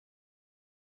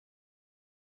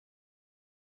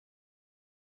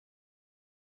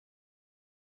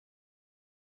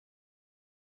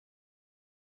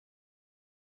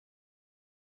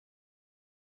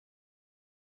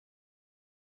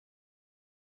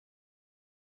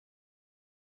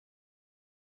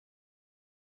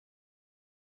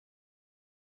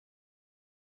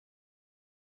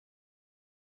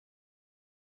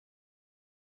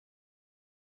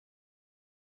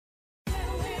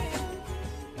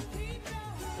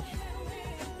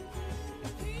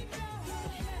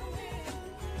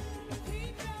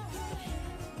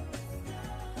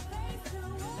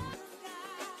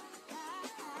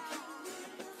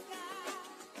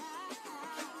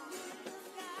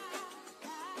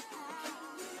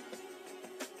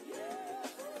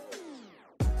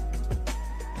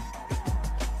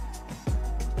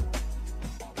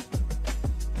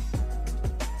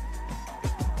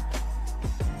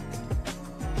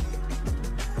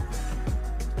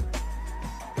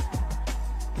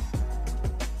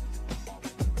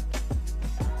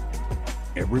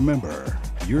And remember,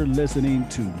 you're listening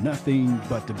to nothing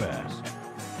but the best.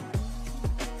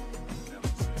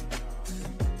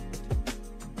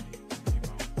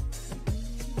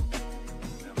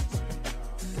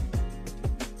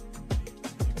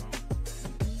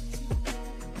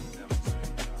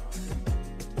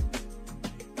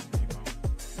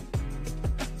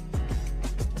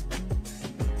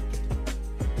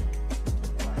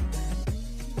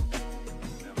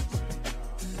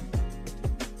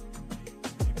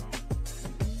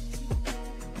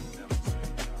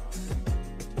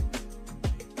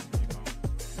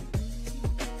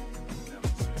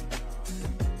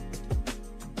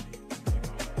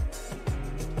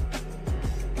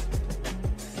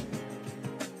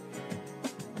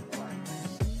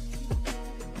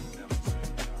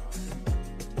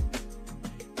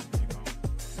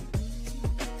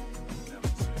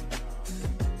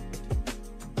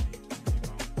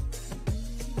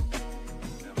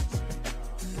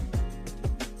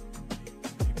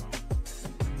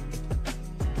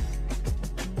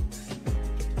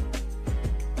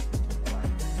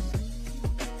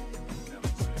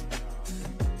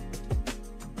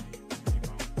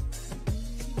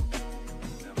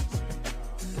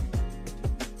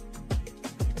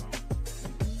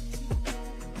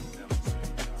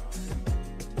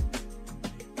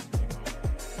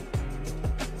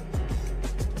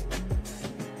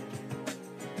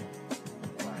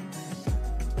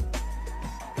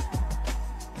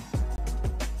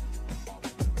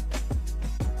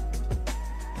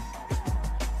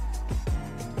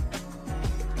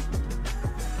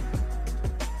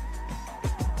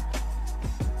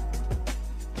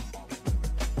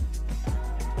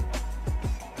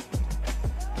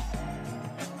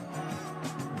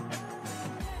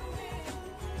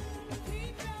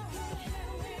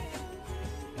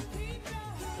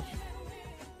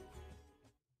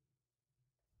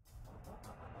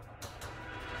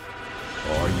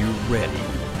 Are you ready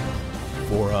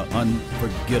for an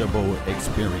unforgettable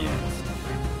experience?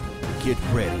 Get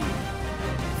ready.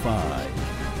 5,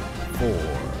 4,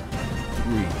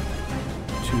 3,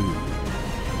 2,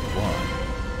 1.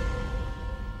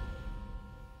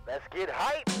 Let's get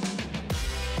hype.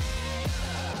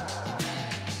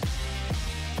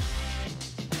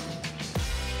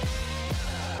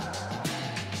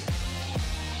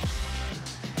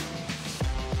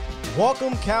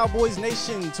 Welcome, Cowboys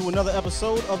Nation, to another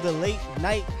episode of the Late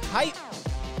Night Hype.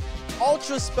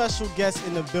 Ultra special guest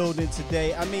in the building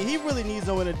today. I mean, he really needs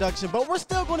no introduction, but we're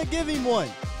still going to give him one.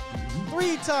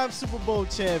 3-time Super Bowl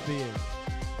champion,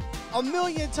 a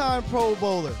million-time Pro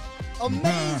Bowler,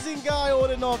 amazing guy on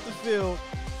and off the field,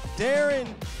 Darren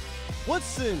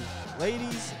Woodson.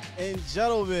 Ladies and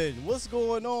gentlemen, what's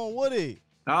going on, Woody?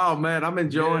 Oh, man, I'm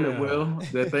enjoying it, Will.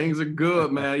 The things are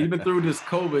good, man. Even through this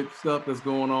COVID stuff that's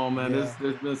going on, man, there's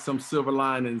been some silver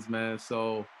linings, man.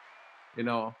 So, you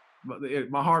know,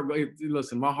 my heart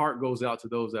goes out to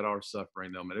those that are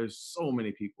suffering, though, man. There's so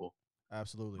many people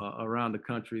Absolutely around the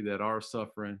country that are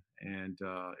suffering. And,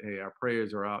 hey, our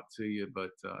prayers are out to you.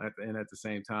 But at the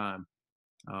same time,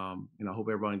 I hope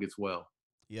everyone gets well.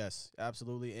 Yes,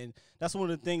 absolutely. And that's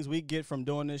one of the things we get from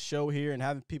doing this show here and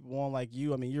having people on like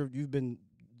you. I mean, you've been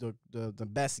the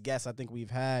best guest I think we've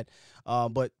had.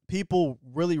 But people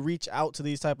really reach out to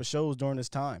these type of shows during this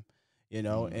time,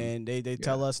 and they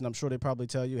tell us, and I'm sure they probably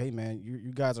tell you, hey, man,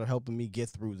 you guys are helping me get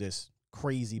through this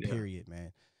crazy period,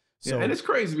 man. So, and it's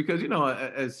crazy because,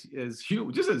 as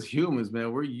humans,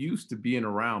 man, we're used to being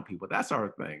around people. That's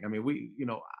our thing. I mean,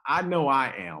 I know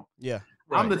I am. Yeah.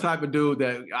 I'm the type of dude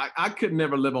that I could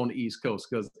never live on the East Coast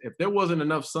because if there wasn't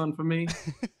enough sun for me,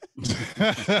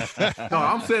 no,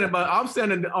 I'm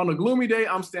standing on a gloomy day.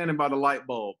 I'm standing by the light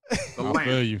bulb. I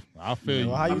feel you.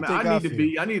 Well,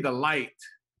 I need the light.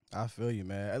 I feel you,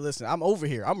 man. Hey, listen, I'm over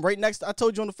here. I'm right next. I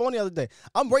told you on the phone the other day.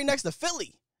 I'm right next to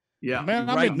Philly. Yeah, man.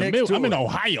 I'm in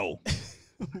Ohio.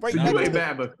 Right so you ain't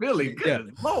bad, but Philly,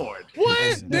 good Lord.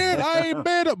 What? Dude, I ain't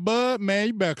bad at Bud, man.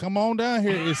 You better come on down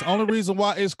here. It's the only reason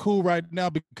why it's cool right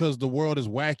now because the world is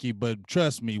wacky. But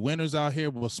trust me, winners out here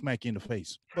will smack you in the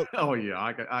face. Oh yeah,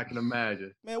 I can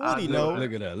imagine. Man, what do you know?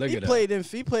 Look at that.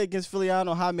 He played against Philly. I don't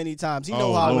know how many times. He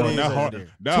know how it is over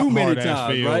there. Too many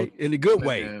times, right? In a good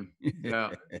way.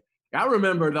 Yeah. I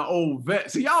remember the old vet.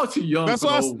 See, y'all too young for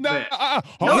the old vet.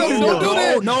 Hold on, don't do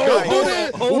that. No,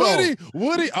 hold on.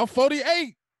 Woody, I'm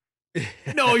 48.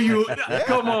 No,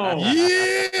 come on.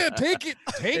 Yeah, take it.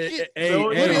 Hey,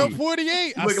 Woody,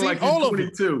 48. I looking seen like all of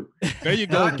 22. it. There you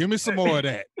go. Give me some more of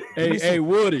that. Hey,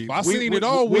 Woody. I seen it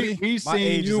all, Woody. We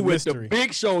seen you with the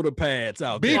big shoulder pads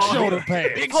out there. Big shoulder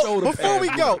pads. Big shoulder pads.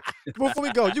 Before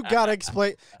we go, you gotta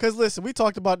explain. Because listen, we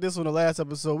talked about this on the last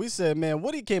episode. We said, man,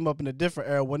 Woody came up in a different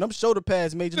era when them shoulder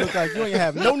pads made you look like you ain't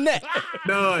have no neck.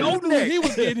 None. No neck. He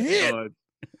was getting hit. None.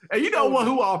 And you know what?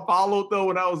 Who I followed though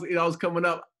when I was coming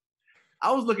up,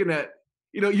 I was looking at.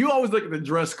 You always look at the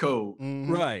dress code.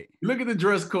 Mm-hmm. Right. You look at the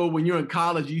dress code when you're in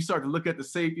college. You start to look at the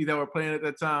safeties that were playing at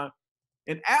that time.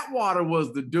 And Atwater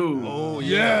was the dude. Oh,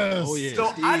 yes. Oh, yeah.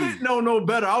 So I didn't know no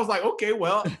better. I was like, okay,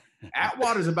 well,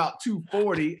 Atwater's about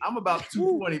 240. I'm about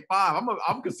 225.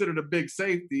 I'm considered a big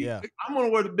safety. Yeah. I'm going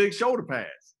to wear the big shoulder pads.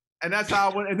 And that's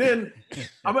how I went. And then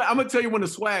I'm going to tell you when the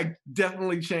swag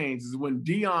definitely changed is when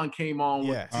Dion came on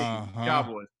with the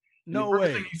Cowboys. No the first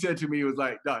way. thing he said to me was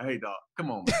like, hey, dog, come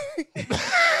on, man.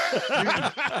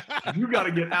 you got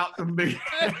to get out them big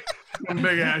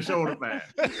ass shoulder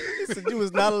pads. He said you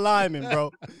was not a lineman,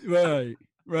 bro. Right.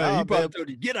 Nah, He probably man. told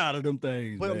you, get out of them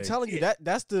things. But man. I'm telling you,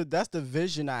 that's the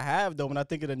vision I have though when I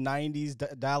think of the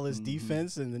 '90s Dallas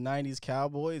defense and the '90s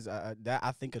Cowboys. I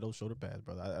think of those shoulder pads,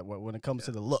 brother. When it comes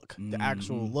to the look, the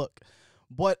actual look.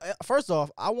 But first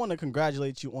off, I want to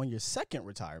congratulate you on your second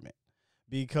retirement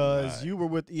because you were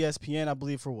with ESPN, I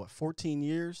believe, for 14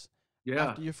 years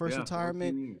after your first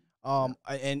retirement.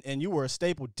 And you were a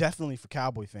staple definitely for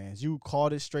Cowboy fans. You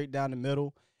called it straight down the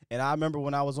middle. And I remember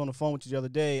when I was on the phone with you the other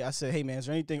day, I said, hey, man, is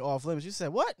there anything off limits? You said,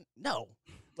 what? No.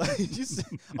 Like you said,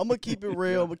 I'm going to keep it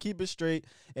real. I'm going to keep it straight.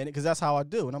 And because that's how I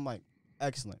do. And I'm like,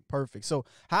 excellent. Perfect. So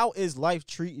how is life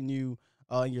treating you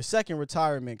in your second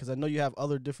retirement? Because I know you have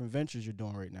other different ventures you're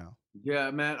doing right now.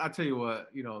 Yeah, man. I tell you what,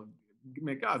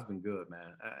 man, God's been good,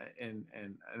 man. And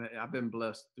I've been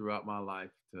blessed throughout my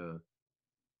life to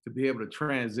be able to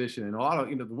transition. And a lot of,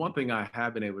 the one thing I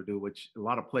have been able to do, which a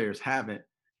lot of players haven't,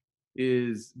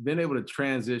 is been able to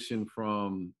transition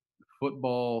from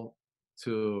football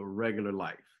to regular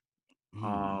life.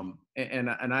 And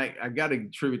I got to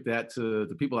attribute that to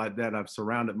the people that I've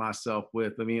surrounded myself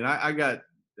with. I mean, I got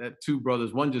two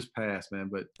brothers, one just passed,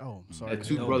 man, but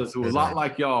two brothers who were a lot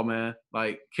like y'all, man,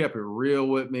 like kept it real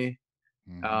with me.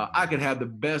 I could have the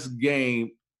best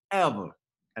game ever,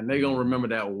 and they're going to remember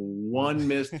that one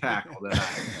missed tackle that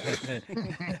I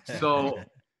had. So,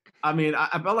 I mean,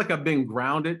 I felt like I've been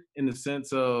grounded in the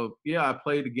sense of, I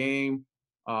played the game.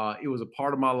 It was a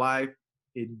part of my life.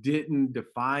 It didn't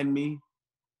define me.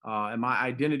 And my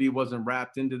identity wasn't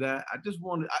wrapped into that. I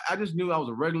just knew I was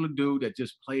a regular dude that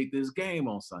just played this game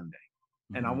on Sunday.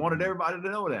 And I wanted everybody to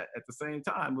know that at the same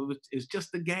time. It's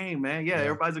just a game, man. Yeah,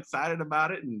 everybody's excited about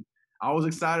it. And I was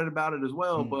excited about it as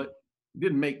well, but it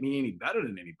didn't make me any better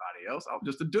than anybody else. I was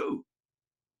just a dude.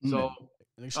 So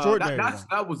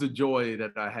that was the joy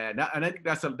that I had. And I think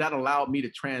that allowed me to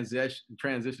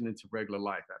transition into regular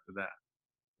life after that.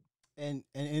 And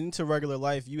into regular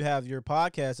life, you have your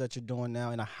podcast that you're doing now,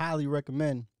 and I highly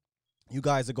recommend you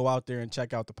guys to go out there and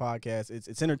check out the podcast.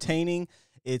 It's entertaining.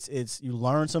 It's you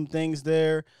learn some things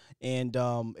there, and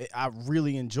I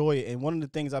really enjoy it. And one of the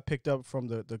things I picked up from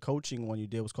the coaching one you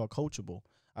did was called Coachable.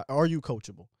 Are You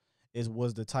Coachable?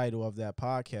 Was the title of that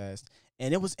podcast,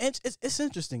 and it's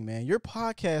interesting, man. Your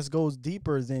podcast goes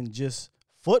deeper than just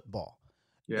football.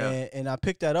 Yeah, and I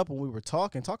picked that up when we were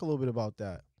talking. Talk a little bit about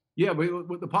that. Yeah,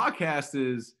 but the podcast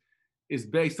is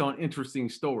based on interesting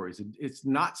stories. It's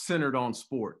not centered on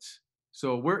sports.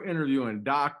 So we're interviewing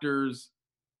doctors,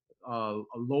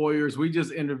 lawyers. We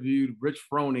just interviewed Rich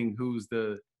Froning, who's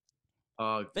the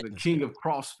king of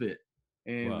CrossFit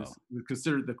and is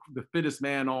considered the fittest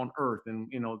man on earth. And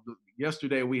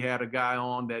yesterday we had a guy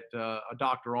on a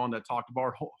doctor on that talked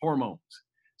about hormones.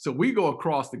 So we go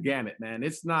across the gamut, man.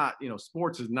 It's not,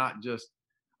 sports is not just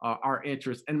our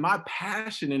interest. And my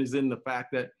passion is in the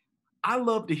fact that I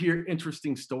love to hear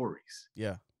interesting stories.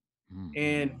 Yeah.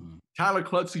 And Tyler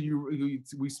Klutz, who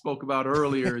we spoke about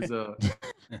earlier, is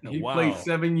he played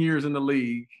 7 years in the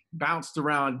league, bounced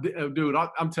around. Dude,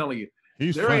 I'm telling you,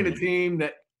 there ain't a team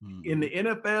that in the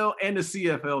NFL and the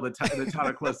CFL that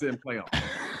Tyler Klutz didn't play on.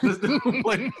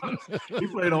 He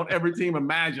played on every team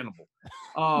imaginable.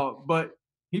 But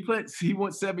he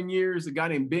went 7 years. A guy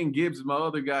named Ben Gibbs is my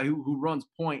other guy who runs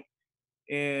Point.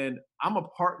 And I'm a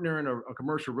partner in a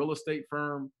commercial real estate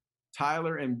firm.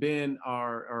 Tyler and Ben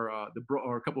are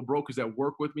a couple of brokers that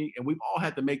work with me. And we've all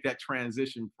had to make that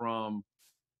transition from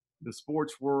the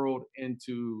sports world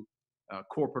into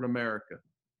corporate America.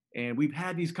 And we've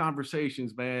had these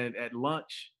conversations, man, at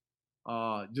lunch,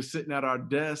 just sitting at our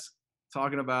desk.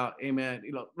 talking about, hey man,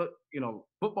 look,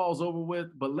 football's over with,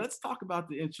 but let's talk about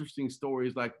the interesting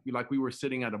stories, like we were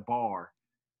sitting at a bar,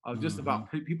 just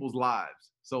about people's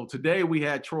lives. So today we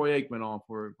had Troy Aikman on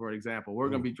for example. We're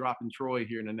going to be dropping Troy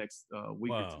here in the next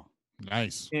week or two.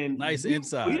 Nice. And nice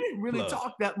insight. We didn't really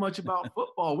talk that much about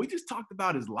football. We just talked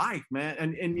about his life, man.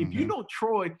 And if you know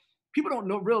Troy, people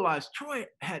don't realize Troy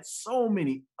had so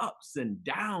many ups and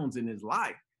downs in his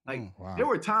life. Like there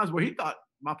were times where he thought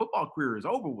my football career is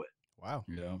over with. Wow.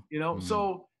 Yeah.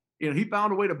 So he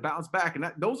found a way to bounce back,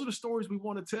 and those are the stories we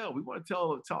want to tell. We want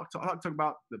to talk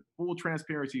about the full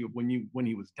transparency of when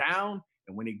he was down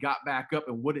and when he got back up,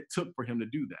 and what it took for him to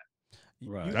do that.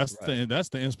 Right. That's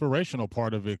the inspirational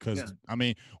part of it, because I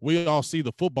mean, we all see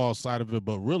the football side of it,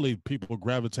 but really people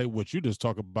gravitate what you just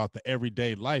talk about, the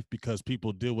everyday life, because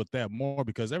people deal with that more,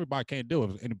 because everybody can't do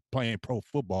it in playing pro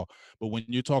football. But when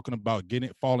you're talking about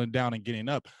falling down and getting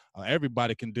up,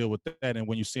 everybody can deal with that. And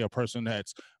when you see a person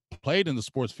that's played in the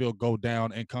sports field go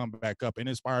down and come back up, it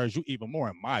inspires you even more,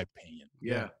 in my opinion.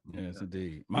 Yes,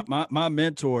 indeed. My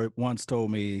mentor once told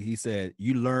me, he said,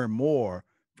 you learn more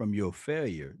from your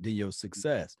failure than your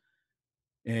success.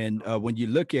 And when you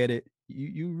look at it,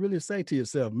 you really say to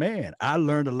yourself, man, I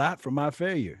learned a lot from my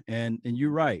failure. And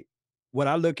you're right. When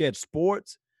I look at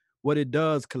sports, what it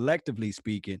does, collectively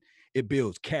speaking, it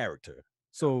builds character.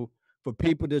 So for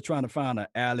people that are trying to find an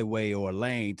alleyway or a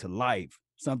lane to life,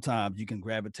 sometimes you can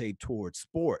gravitate towards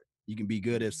sport. You can be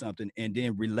good at something and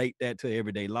then relate that to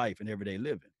everyday life and everyday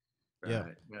living. Yeah.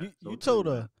 You told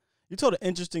an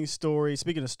interesting story,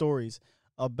 speaking of stories,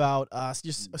 about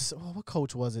what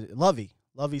coach was it?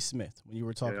 Lovey Smith, when you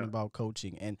were talking about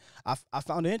coaching. And I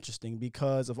found it interesting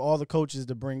because of all the coaches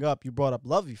to bring up, you brought up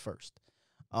Lovey first.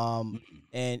 And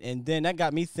then that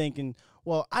got me thinking,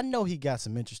 well, I know he got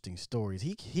some interesting stories.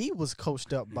 He was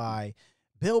coached up by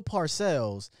Bill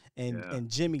Parcells and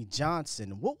Jimmy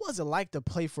Johnson. What was it like to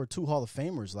play for two Hall of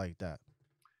Famers like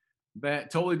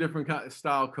that? Totally different kind of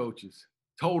style coaches.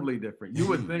 Totally different. You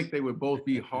would think they would both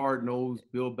be hard-nosed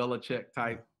Bill Belichick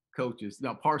type coaches.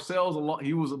 Now, Parcells,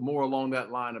 he was more along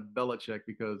that line of Belichick,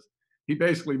 because he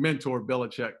basically mentored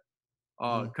Belichick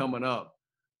coming up.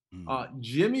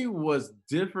 Jimmy was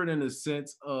different in the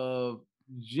sense of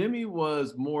Jimmy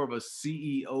was more of a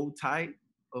CEO type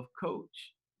of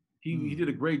coach. He did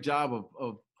a great job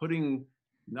of putting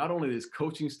not only his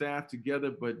coaching staff together,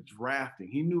 but drafting.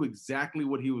 He knew exactly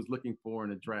what he was looking for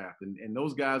in a draft. And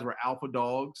those guys were alpha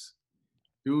dogs,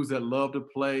 dudes that loved to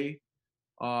play,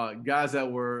 guys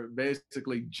that were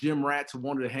basically gym rats who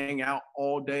wanted to hang out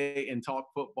all day and talk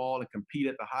football and compete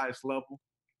at the highest level.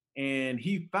 And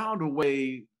he found a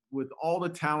way, with all the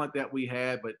talent that we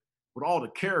had, but with all the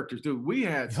characters, dude, we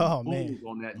had some fools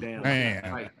on that damn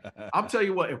thing. I'll tell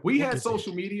you what, if we had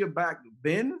social media back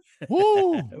then,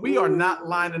 we are not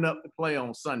lining up to play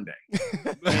on Sunday.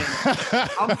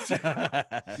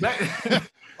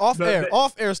 Off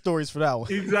air stories for that one.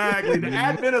 Exactly. The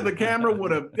advent of the camera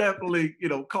would have definitely,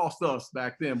 cost us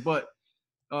back then. But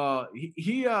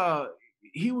he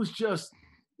was just,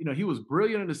 he was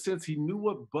brilliant in the sense he knew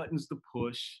what buttons to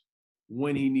push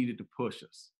when he needed to push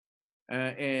us.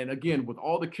 And again, with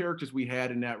all the characters we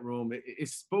had in that room, it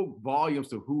spoke volumes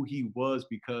to who he was,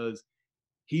 because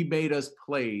he made us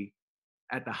play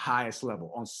at the highest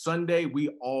level. On Sunday, we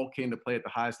all came to play at the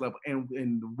highest level. And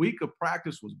the week of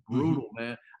practice was brutal,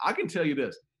 man. I can tell you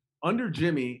this. Under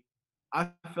Jimmy, I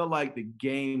felt like the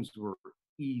games were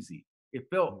easy. It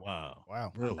felt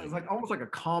really. It was almost like a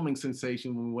calming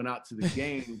sensation when we went out to the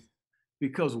games.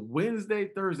 Because Wednesday,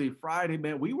 Thursday, Friday,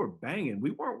 man, we were banging.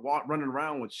 We weren't running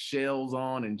around with shells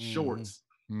on and shorts.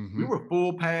 We were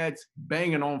full pads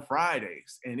banging on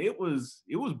Fridays, and it was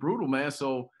brutal, man.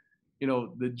 So,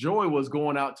 the joy was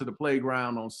going out to the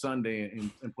playground on Sunday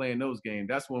and playing those games.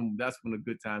 That's when the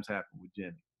good times happened with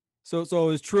Jimmy.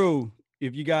 So it's true.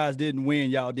 If you guys didn't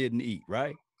win, y'all didn't eat,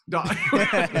 right? Might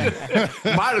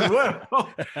as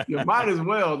well. You might as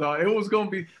well, dog. It was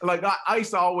gonna be like I used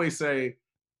to always say.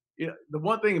 The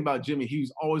one thing about Jimmy, he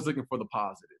was always looking for the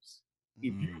positives.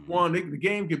 If you won, the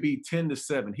game could be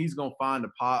 10-7. He's going to find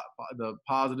the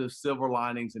positive silver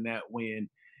linings in that win,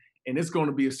 and it's going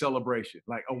to be a celebration.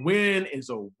 Like, a win is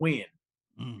a win.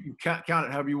 You count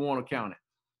it however you want to count it.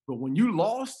 But when you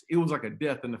lost, it was like a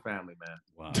death in the family, man.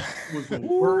 Wow. It was the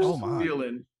worst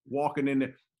feeling walking in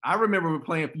there. I remember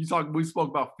we spoke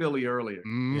about Philly earlier.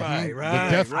 Right.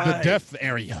 The death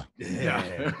area.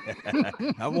 Yeah.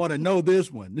 I want to know this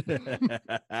one.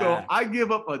 So I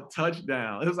give up a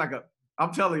touchdown. It was like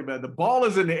I'm telling you, man, the ball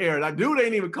is in the air. That dude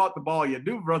ain't even caught the ball yet.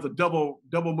 Dude runs a double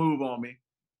move on me.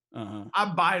 I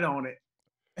bite on it.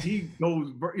 He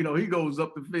goes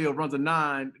up the field, runs a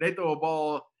 9. They throw a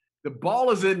ball. The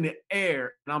ball is in the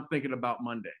air, and I'm thinking about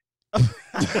Monday. He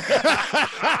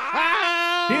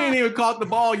ain't even caught the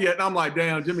ball yet, and I'm like,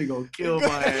 damn, Jimmy gonna kill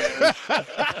my ass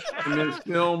in this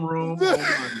film room on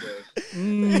Monday.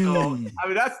 So, I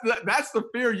mean, that's the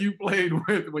fear you played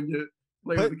with when you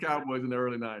played with the Cowboys in the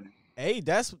early 90s. Hey,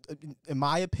 that's, in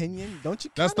my opinion, don't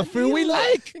you? That's the fear we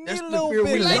like. That's the fear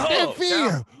we like. That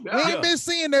fear. Yeah. We ain't been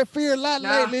seeing that fear a lot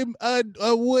lately,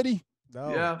 Woody.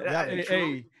 No. Yeah.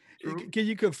 Hey, can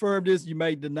you confirm this? You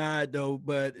might deny it though,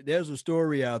 but there's a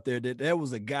story out there that there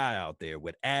was a guy out there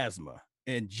with asthma,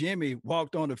 and Jimmy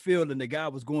walked on the field, and the guy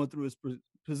was going through his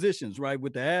positions right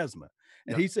with the asthma.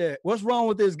 And he said, "What's wrong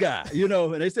with this guy?" You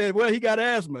know, and they said, "Well, he got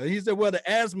asthma." And he said, "Well, the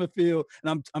asthma field,"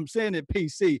 and I'm saying it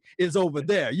PC, is over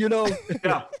there. You know,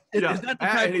 yeah. Is that the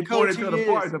type and he of coach pointed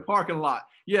to the parking lot.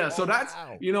 Yeah, so that's,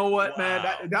 you know what,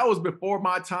 man, that was before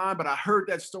my time, but I heard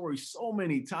that story so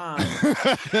many times.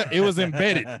 It was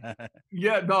embedded.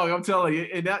 Yeah, dog, I'm telling you,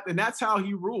 and that's how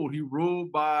he ruled. He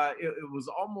ruled by it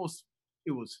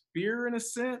was fear in a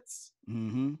sense,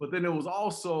 but then it was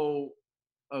also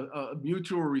a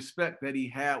mutual respect that he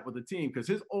had with the team, because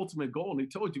his ultimate goal, and he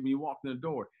told you when you walked in the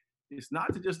door, it's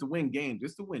not just to win games,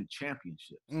 it's to win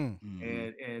championships.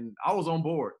 And I was on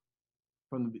board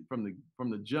from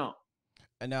the jump.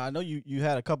 And now I know you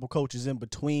had a couple coaches in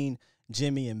between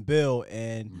Jimmy and Bill,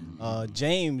 and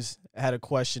James had a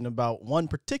question about one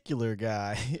particular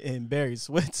guy in Barry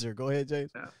Switzer. Go ahead,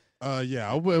 James.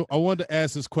 I wanted to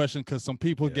ask this question because some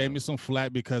people gave me some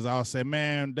flack because I'll say,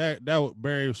 man, that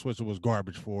Barry Switzer was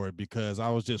garbage for it, because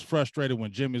I was just frustrated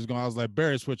when Jimmy was gone. I was like,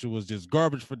 Barry Switzer was just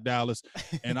garbage for Dallas.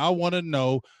 And I want to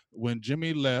know, when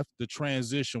Jimmy left, the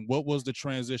transition, what was the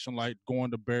transition like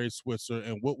going to Barry Switzer,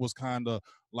 and what was kind of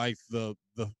like the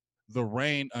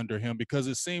reign under him? Because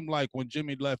it seemed like when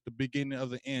Jimmy left, the beginning of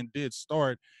the end did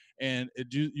start, and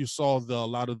you saw a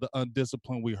lot of the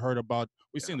undiscipline we heard about.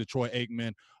 We seen the Troy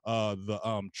Aikman,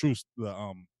 truth,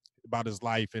 about his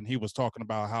life, and he was talking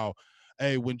about how,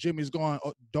 hey, when Jimmy's gone,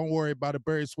 don't worry about it.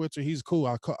 Barry Switzer, he's cool.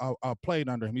 I played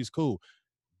under him. He's cool.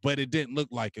 But it didn't look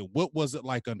like it. What was it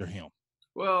like under him?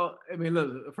 Well, I mean,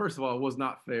 look, first of all, it was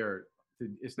not fair.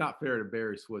 It's not fair to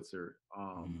Barry Switzer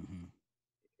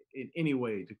in any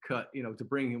way to cut, to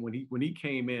bring him when he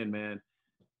came in, man.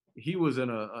 He was in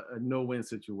a no-win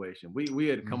situation. We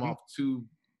had come off 2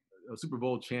 Super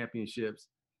Bowl championships.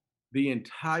 The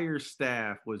entire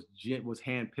staff was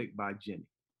handpicked by Jimmy.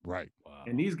 Right. Wow.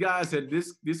 And these guys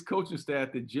this coaching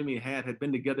staff that Jimmy had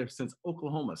been together since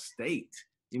Oklahoma State.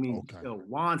 I mean,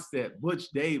 Wanstead, Butch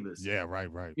Davis. Yeah, right.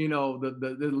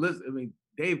 The list. I mean,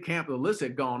 Dave Camp. The list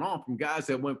had gone on from guys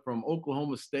that went from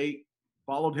Oklahoma State,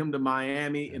 followed him to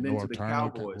Miami, and then to the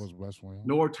Cowboys.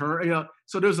 North Turner.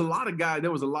 So there's a lot of guys. There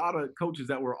was a lot of coaches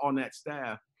that were on that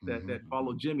staff that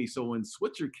followed Jimmy. So when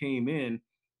Switzer came in,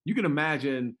 you can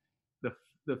imagine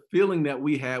the feeling that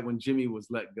we had when Jimmy was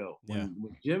let go.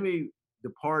 When Jimmy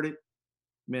departed,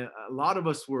 man, a lot of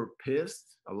us were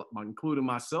pissed, including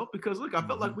myself, because look, I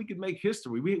felt like we could make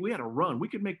history. We had a run. We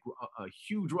could make a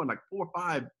huge run, like 4 or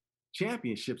 5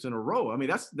 championships in a row. I mean,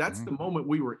 that's the moment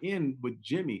we were in with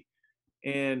Jimmy.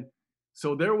 And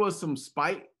so there was some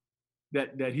spite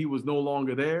that he was no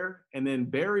longer there. And then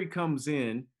Barry comes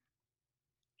in.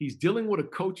 He's dealing with a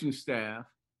coaching staff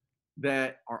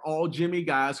that are all Jimmy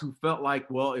guys who felt like,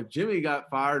 well, if Jimmy got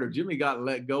fired or Jimmy got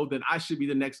let go, then I should be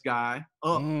the next guy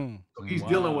up. So he's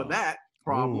dealing with that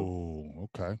problem. Ooh,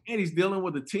 okay. And he's dealing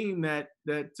with a team that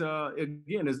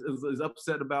again is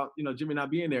upset about Jimmy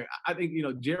not being there. I think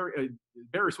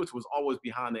Barry Switzer was always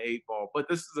behind the 8 ball, but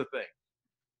this is the thing.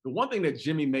 The one thing that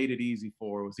Jimmy made it easy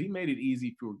for was he made it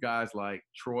easy for guys like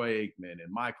Troy Aikman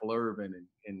and Michael Irvin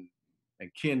and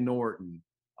Ken Norton,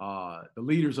 the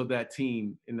leaders of that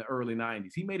team in the early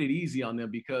 90s. He made it easy on them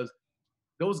because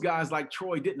those guys like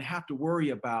Troy didn't have to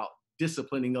worry about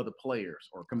disciplining other players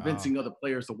or convincing other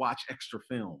players to watch extra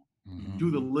film, do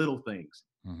the little things.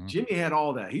 Jimmy had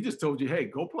all that. He just told you, hey,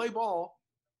 go play ball.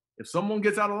 If someone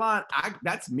gets out of line,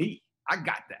 that's me. I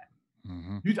got that.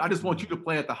 I just want you to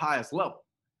play at the highest level.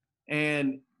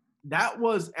 And that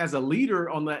was, as a leader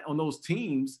on those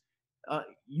teams,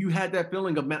 you had that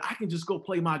feeling of, man, I can just go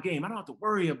play my game. I don't have to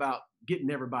worry about getting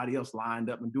everybody else lined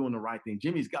up and doing the right thing.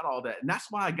 Jimmy's got all that. And that's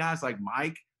why guys like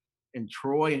Mike and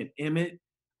Troy and Emmett,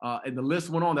 and the list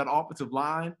went on, that offensive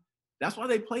line, that's why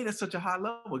they played at such a high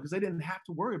level, because they didn't have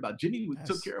to worry about it. Jimmy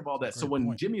took care of all that. So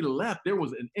when Jimmy left, there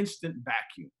was an instant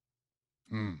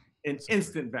vacuum.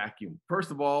 Instant vacuum.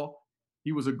 First of all,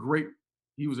 he was a great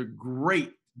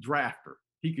drafter.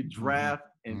 He could draft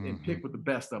and pick with the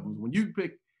best of them. When you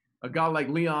pick a guy like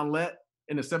Leon Lett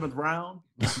in the 7th round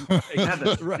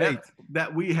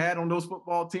that we had on those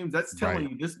football teams, that's telling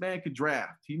you this man could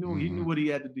draft. He knew what he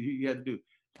had to do.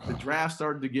 The draft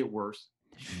started to get worse.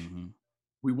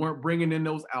 We weren't bringing in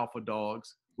those alpha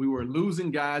dogs. We were losing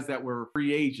guys that were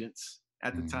free agents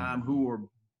at the time who were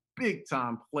big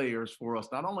time players for us,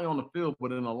 not only on the field,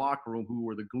 but in the locker room, who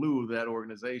were the glue of that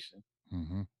organization.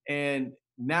 And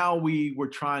now we were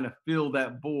trying to fill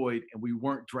that void, and we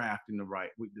weren't drafting the right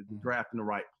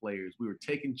players. We were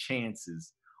taking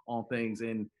chances on things.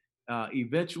 And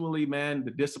eventually, man,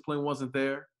 the discipline wasn't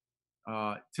there.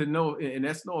 And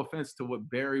that's no offense to what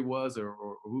Barry was or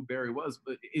who Barry was,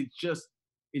 but it just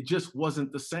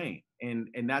wasn't the same. And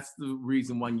that's the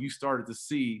reason when you started to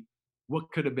see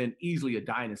what could have been easily a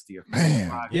dynasty.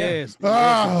 Yes.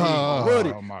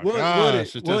 Oh my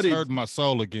gosh. It just hurt my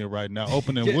soul again right now.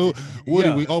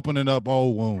 We opening up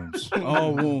old wounds.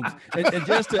 All wounds. And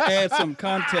just to add some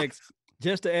context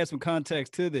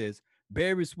to this,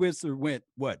 Barry Switzer went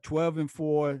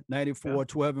 12-4, 94,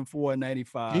 12-4,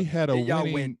 95. He had y'all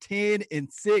went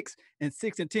 10-6 and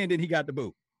 6-10. Then he got the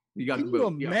boot. Can you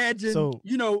imagine? So,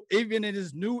 even in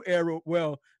his new era,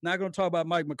 well, not going to talk about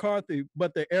Mike McCarthy,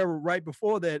 but the era right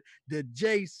before that, the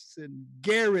Jason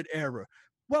Garrett era.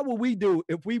 What would we do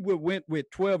if we went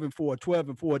with 12-4,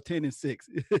 12-4, 10-6?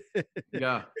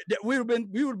 Yeah, we would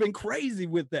have been crazy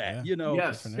with that.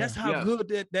 Yes, that's how good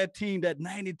that team, that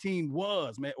 90 team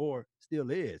was, man, or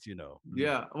still is.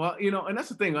 Yeah, well, and that's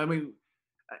the thing. I mean.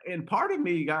 And part of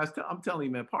me, guys, I'm telling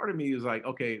you, man, part of me is like,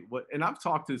 okay, what? And I've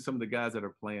talked to some of the guys that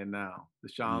are playing now, the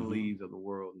Sean Lees of the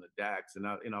world and the Dax, and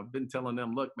I've been telling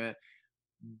them, look, man,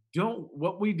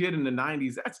 what we did in the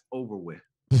 90s, that's over with.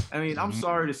 I mean, I'm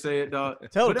sorry to say it, dog.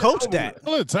 Tell the coach that.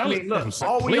 Look,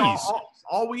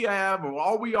 all we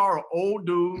are old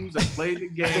dudes that played the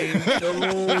game.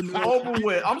 Over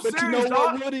with. I'm serious, you know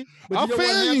dog. What, Woody? But you know what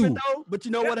happened, though? But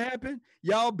you know what happened?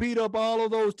 Y'all beat up all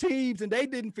of those teams, and they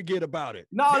didn't forget about it.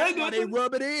 No, they didn't. They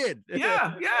rub it in.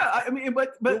 Yeah. I mean,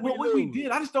 but what we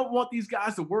did, I just don't want these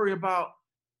guys to worry about,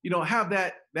 have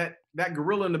that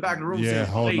gorilla in the back of the room saying,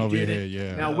 holding over your head.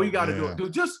 Yeah. Now we got to do it.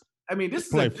 Dude, this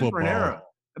is a different era.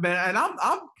 Man, and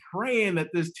I'm praying that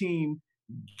this team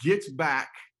gets back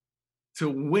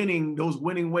to those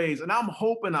winning ways. And I'm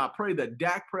hoping, I pray that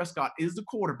Dak Prescott is the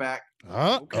quarterback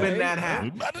when that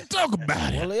happens. We about to talk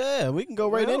about it. Well, yeah, we can go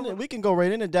right in. We can go right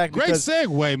into Dak. Great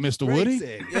segue, Mr. Woody.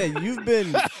 Yeah,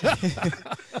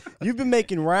 you've been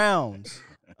making rounds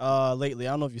lately.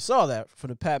 I don't know if you saw that for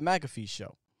the Pat McAfee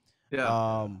show.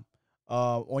 Yeah.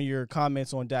 On your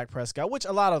comments on Dak Prescott, which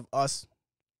a lot of us,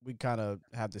 we kind of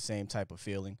have the same type of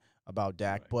feeling about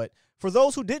Dak. Right. But for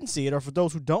those who didn't see it, or for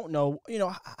those who don't know,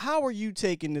 how are you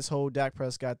taking this whole Dak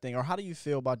Prescott thing, or how do you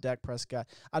feel about Dak Prescott?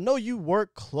 I know you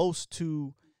work close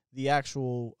to the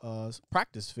actual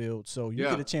practice field, so you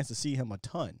get a chance to see him a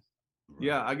ton.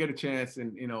 Yeah, I get a chance,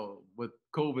 and with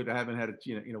COVID, I haven't had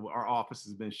our office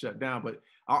has been shut down, but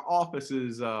our office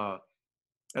is at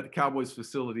the Cowboys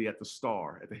facility at the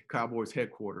Star, at the Cowboys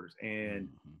headquarters, and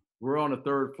we're on the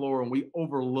 3rd floor, and we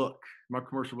overlook, my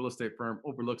commercial real estate firm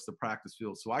overlooks the practice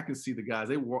field. So I can see the guys,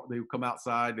 they come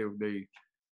outside, they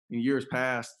in years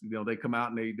past, they come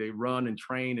out and they run and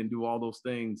train and do all those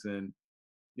things. And,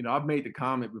 I've made the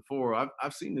comment before,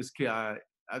 I've seen this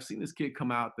kid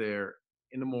come out there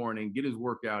in the morning, get his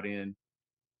workout in,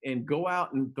 and go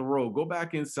out and go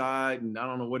back inside, and I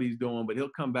don't know what he's doing, but he'll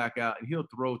come back out and he'll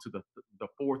throw to the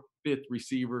 4th, 5th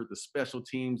receiver, the special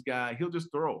teams guy. He'll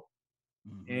just throw.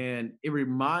 And it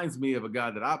reminds me of a guy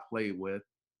that I played with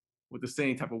the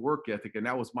same type of work ethic, and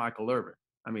that was Michael Irvin.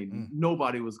 I mean,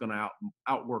 nobody was going to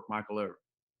outwork Michael Irvin.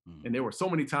 And there were so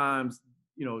many times,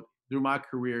 through my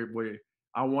career where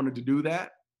I wanted to do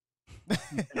that.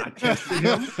 And I tested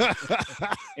him,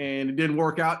 and it didn't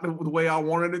work out the way I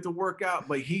wanted it to work out.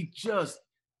 But he just,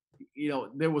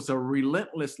 there was a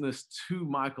relentlessness to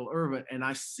Michael Irvin, and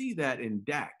I see that in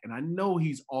Dak, and I know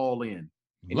he's all in.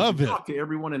 And Love if you it. talk to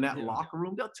everyone in that locker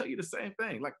room, they'll tell you the same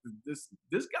thing. Like this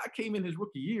guy came in his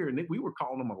rookie year, and we were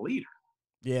calling him a leader.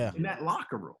 Yeah. In that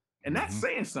locker room, and that's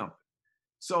saying something.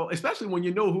 So especially when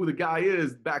you know who the guy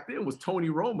is, back then was Tony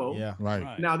Romo. Yeah.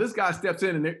 Right. Now this guy steps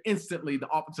in, and they're instantly the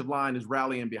offensive line is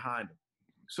rallying behind him.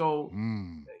 So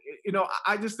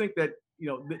I just think that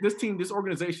this team, this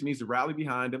organization needs to rally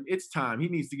behind him. It's time. He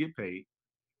needs to get paid.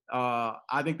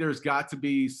 I think there's got to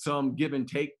be some give and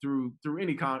take through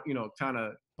any kind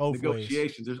of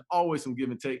negotiations. There's always some give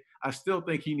and take. I still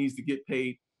think he needs to get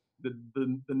paid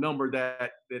the number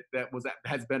that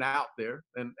has been out there.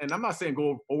 And I'm not saying go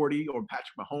over 40 or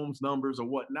Patrick Mahomes numbers or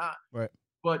whatnot. Right.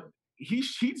 But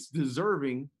he's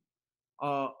deserving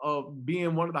of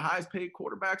being one of the highest paid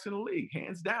quarterbacks in the league,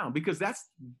 hands down, because that's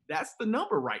the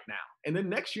number right now. And then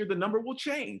next year, the number will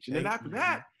change. And then after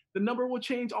that, the number will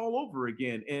change all over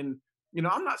again. And,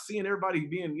 I'm not seeing everybody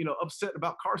being, upset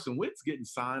about Carson Wentz getting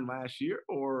signed last year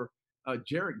or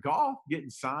Jared Goff getting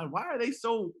signed. Why are they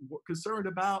so concerned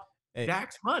about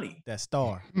Dak's money? That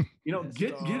star.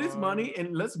 Get his money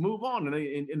and let's move on.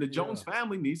 And the Jones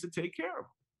family needs to take care of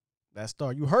him. That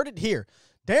star. You heard it here.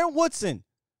 Darren Woodson.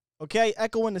 Okay,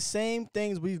 echoing the same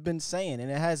things we've been saying, and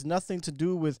it has nothing to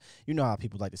do with, how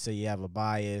people like to say you have a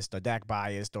biased or Dak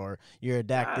biased or you're a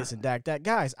Dak this and Dak that.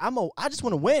 Guys, I just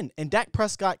want to win, and Dak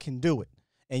Prescott can do it.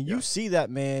 And you see that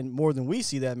man more than we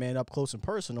see that man up close and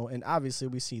personal, and obviously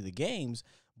we see the games.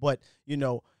 But,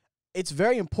 it's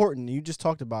very important. You just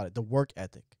talked about it, the work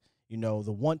ethic, the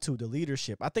want-to, the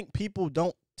leadership. I think people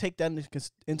don't take that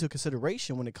into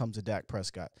consideration when it comes to Dak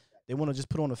Prescott. They want to just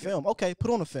put on a film. Okay, put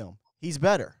on a film. He's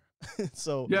better.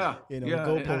 So and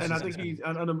I think he's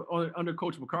under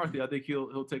Coach McCarthy. I think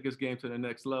he'll take his game to the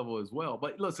next level as well.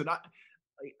 But listen,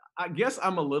 I guess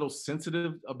I'm a little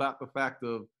sensitive about the fact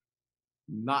of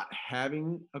not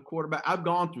having a quarterback. I've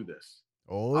gone through this.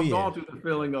 I've gone through the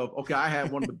feeling of, okay, I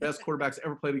had one of the best quarterbacks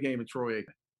ever played the game in Troy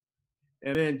Aikman,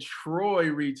 and then Troy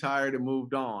retired and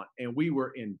moved on, and we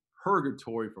were in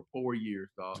purgatory for 4 years,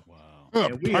 dog. Wow.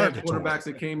 And we had quarterbacks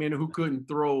that came in who couldn't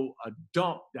throw a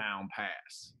dump down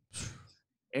pass.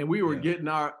 And we were getting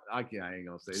our – I ain't going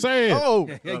to say it.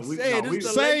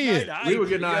 Say it. We were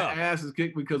getting our asses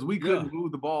kicked because we couldn't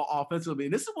move the ball offensively.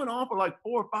 And this went on for like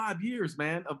 4 or 5 years,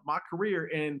 man, of my career.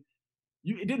 And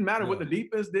it didn't matter what the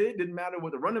defense did. Didn't matter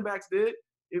what the running backs did.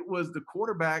 It was the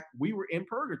quarterback. We were in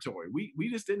purgatory. We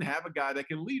just didn't have a guy that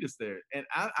can lead us there. And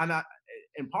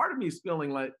part of me is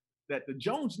feeling like that the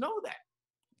Jones know that.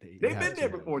 They've been there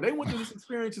before. They went through this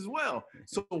experience as well.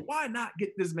 So why not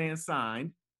get this man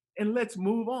signed and let's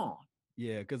move on?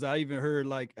 Yeah, because I even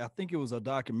heard, I think it was a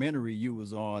documentary you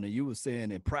was on, and you was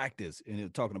saying in practice, and it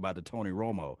was talking about the Tony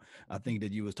Romo. I think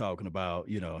that you was talking about,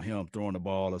 him throwing the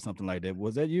ball or something like that.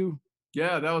 Was that you?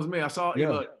 Yeah, that was me. I saw. Yeah.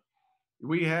 Look,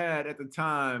 we had at the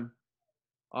time,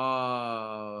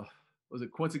 was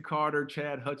it Quincy Carter,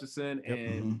 Chad Hutchinson,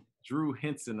 and Drew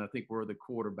Henson, I think, were the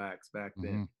quarterbacks back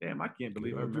then. Damn, I can't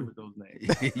believe I remember those names.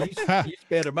 you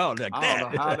sped them out like that. I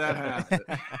don't know how that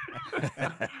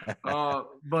happened.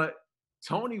 But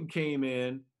Tony came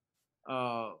in,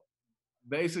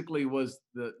 basically was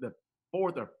the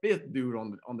 4th or 5th dude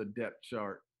on the depth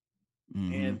chart.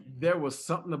 And there was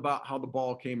something about how the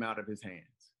ball came out of his hands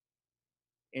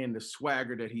and the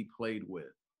swagger that he played with.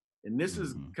 And this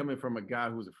is coming from a guy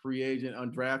who was a free agent,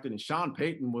 undrafted, and Sean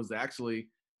Payton was actually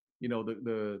 –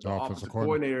 the offensive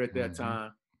coordinator at that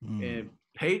time. And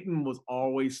Peyton was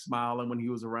always smiling when he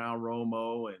was around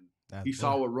Romo, and he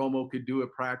saw what Romo could do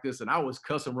at practice. And I was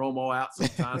cussing Romo out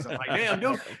sometimes. I'm like, damn,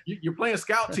 dude, you're playing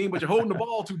scout team, but you're holding the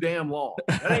ball too damn long.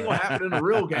 That ain't going to happen in a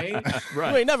real game.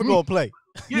 Right. You ain't never going to play.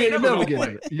 You ain't never going to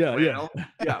play.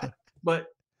 Yeah. But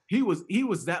he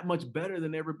was that much better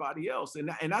than everybody else.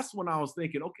 And that's when I was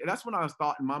thinking, okay, that's when I was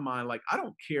thought in my mind, like, I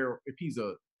don't care if he's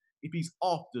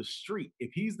off the street.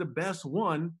 If he's the best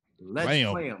one, let's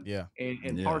play him. Yeah.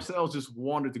 And Parcells just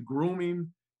wanted to groom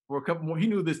him for a couple more. He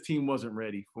knew this team wasn't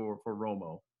ready for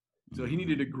Romo. So he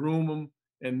needed to groom him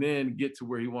and then get to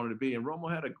where he wanted to be. And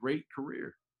Romo had a great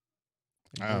career.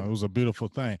 It was a beautiful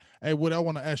thing. Hey, Wood, I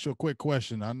want to ask you a quick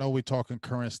question. I know we're talking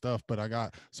current stuff, but I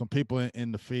got some people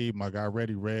in the feed. My guy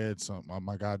Reddy Red,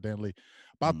 my guy Denley,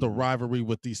 about the rivalry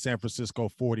with the San Francisco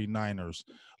 49ers.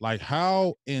 Like,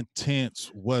 how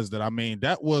intense was that? I mean,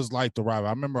 that was like the rivalry.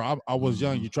 I remember I was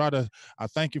young. I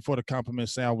thank you for the compliment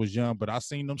saying I was young, but I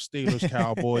seen them Steelers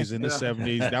Cowboys in the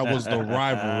 70s. That was the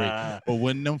rivalry. But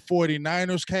when them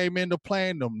 49ers came into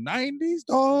playing them 90s,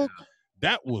 dog,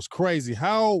 that was crazy.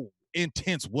 How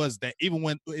intense was that,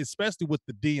 especially with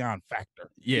the Dion factor?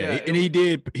 And he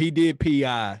did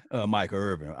PI Michael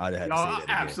Irvin. I had to say that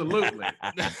absolutely.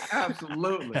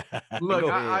 Absolutely. Look,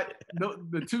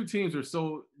 the two teams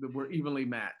were evenly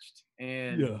matched,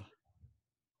 and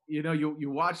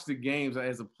you watch the games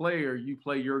as a player. You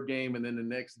play your game, and then the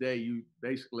next day, you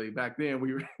basically, back then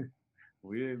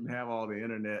we didn't have all the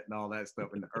internet and all that stuff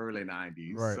in the early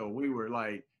 90s, right. So we were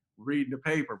like reading the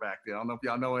paper back then. I don't know if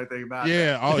y'all know anything about that.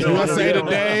 Yeah, USA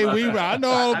Today. I know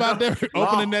all about that.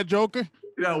 Opening that joker.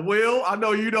 Yeah, Will, I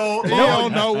know you don't. He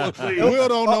don't know. Will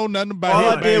don't know nothing about it.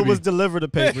 All I did was deliver the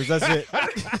papers. That's it.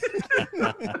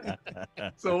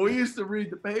 So we used to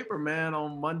read the paper, man,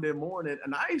 on Monday morning,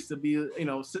 and I used to be,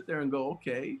 sit there and go,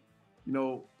 okay,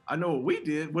 I know what we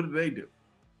did. What did they do?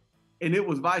 And it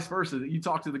was vice versa. You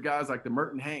talk to the guys like the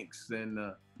Merton Hanks and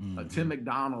Tim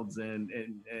McDonald's and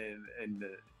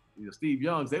Steve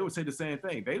Youngs, they would say the same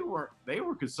thing. They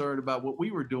were concerned about what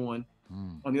we were doing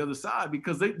on the other side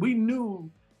because we knew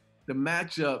the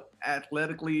matchup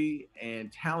athletically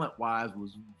and talent-wise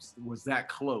was that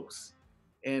close.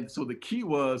 And so the key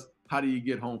was, how do you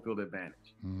get home field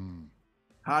advantage?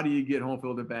 How do you get home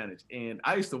field advantage? And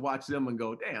I used to watch them and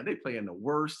go, damn, they play in the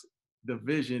worst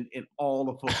division in all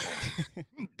of football.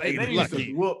 they used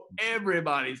to whoop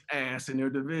everybody's ass in their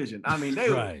division. I mean,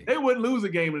 they wouldn't lose a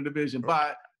game in the division,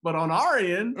 but on our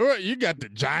end, you got the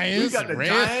Giants. You got the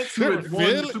Giants who had won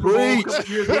the Super Bowl a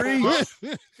couple years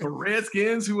ago. The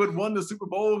Redskins who had won the Super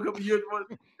Bowl a couple years ago.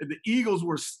 And the Eagles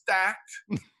were stacked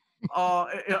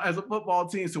as a football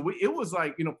team. So it was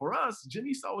like, for us, Jimmy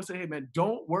used to always say, hey, man,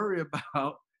 don't worry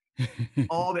about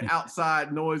all the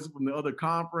outside noise from the other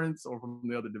conference or from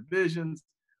the other divisions.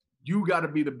 You got to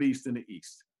be the beast in the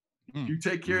East. If you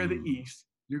take care of the East,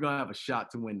 you're going to have a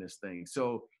shot to win this thing.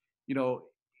 So,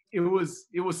 it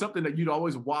was something that you'd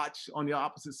always watch on the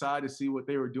opposite side to see what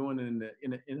they were doing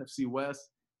in the NFC West.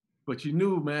 But you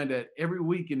knew, man, that every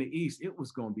week in the East, it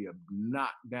was going to be a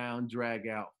knockdown,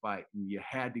 drag-out fight. And you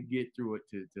had to get through it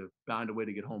to find a way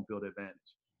to get home field advantage.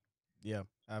 Yeah,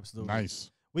 absolutely.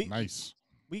 Nice.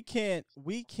 We can't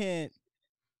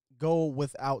go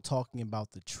without talking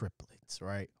about the triplets,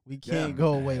 right? We can't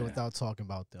go away without talking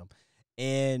about them.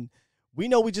 And we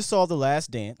know we just saw The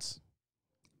Last Dance.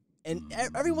 And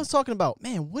everyone's talking about,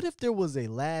 man, what if there was a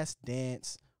last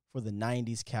dance for the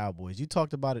 90s Cowboys? You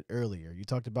talked about it earlier. You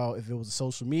talked about if it was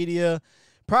social media,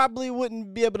 probably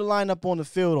wouldn't be able to line up on the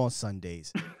field on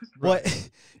Sundays. Right. But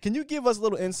can you give us a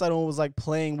little insight on what it was like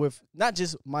playing with not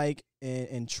just Mike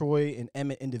and Troy and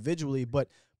Emmett individually, but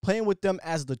playing with them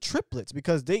as the triplets,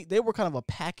 because they were kind of a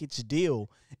package deal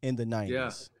in the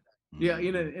 90s. Yeah,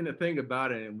 and the thing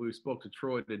about it, and we spoke to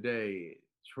Troy today,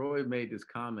 Troy made this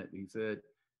comment. He said,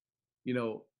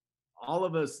 all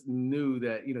of us knew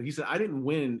that, he said, I didn't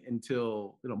win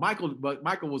until,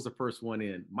 Michael was the first one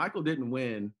in. Michael didn't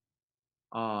win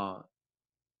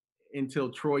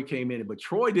until Troy came in, but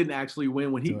Troy didn't actually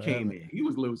win when he came in. He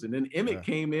was losing. Then Emmett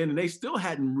came in and they still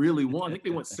hadn't really won. I think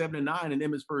they went 7-9 in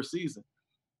Emmett's first season.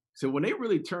 So when they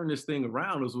really turned this thing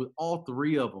around, it was with all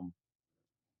three of them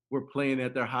were playing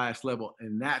at their highest level.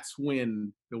 And that's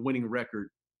when the winning record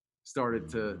started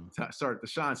to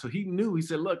shine. So he knew, he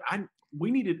said, look,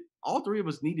 all three of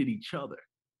us needed each other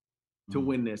to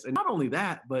win this. And not only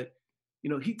that, but,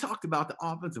 he talked about the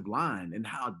offensive line and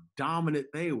how dominant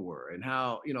they were and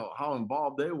how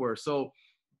involved they were. So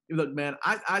look, man,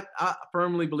 I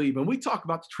firmly believe, and we talk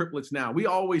about the triplets now, we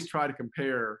always try to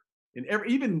compare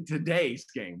even today's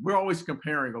game, we're always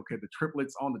comparing, the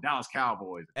triplets on the Dallas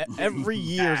Cowboys. Every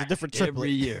year is a different triplet.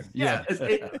 Every year. Yeah.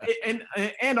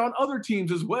 And on other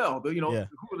teams as well, who are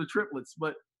the triplets.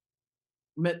 But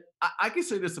man, I can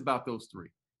say this about those three.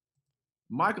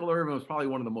 Michael Irvin was probably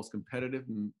one of the most competitive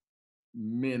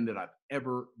men that I've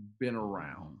ever been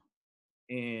around.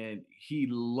 And he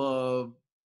loved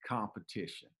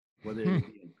competition, whether it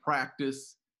be in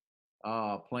practice,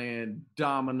 playing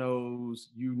dominoes,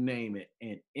 you name it.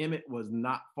 And Emmett was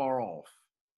not far off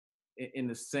in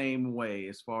the same way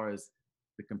as far as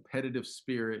the competitive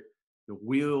spirit, the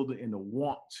will and the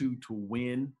want to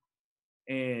win.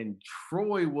 And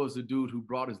Troy was the dude who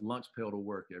brought his lunch pail to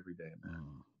work every day, man.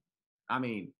 I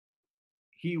mean,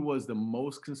 he was the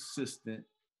most consistent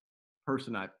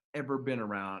person I've ever been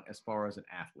around as far as an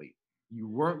athlete.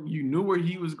 You knew where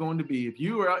he was going to be. If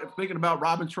you were thinking about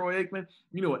robbing Troy Aikman,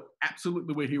 you knew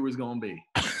absolutely where he was going to be.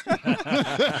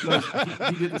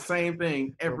 he did the same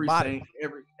thing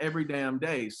every damn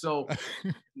day. So,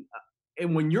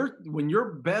 and when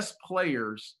your best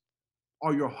players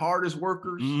are your hardest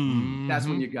workers, that's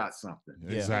when you got something.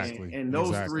 Exactly. And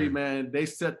those three, man, they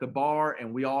set the bar,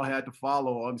 and we all had to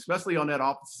follow, especially on that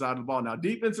opposite side of the ball. Now,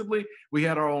 defensively, we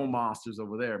had our own monsters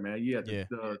over there, man. You had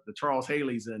the Charles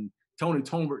Haley's, and Tony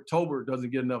Tolbert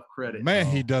doesn't get enough credit. Man,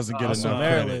 he doesn't get enough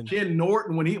credit. Ken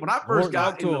Norton, when I first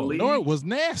got in the league. Norton was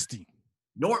nasty.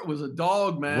 Norton was a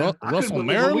dog, man. Russell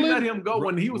Maryland? When we let him go,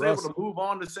 when he was able to move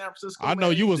on to San Francisco. I know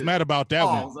you was mad about that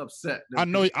one. I was upset. I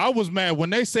know I was mad when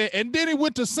they said, and then he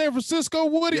went to San Francisco,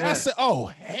 Woody. Yes. I said, oh,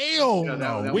 hell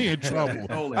no. We in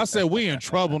trouble. I said, we in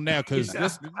trouble now because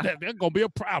that's going to be a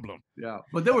problem. Yeah.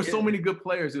 But there were so many good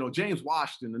players. James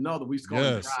Washington, another, we used to call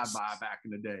him drive-by back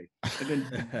in the day. And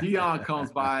then Deion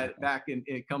comes by back and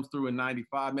it comes through in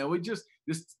 95. Man,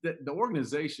 the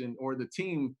organization or the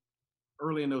team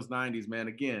early in those 90s, man,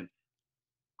 again,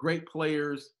 great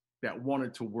players that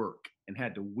wanted to work and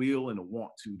had the will and the want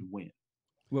to win.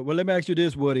 Well, let me ask you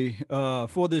this, Woody.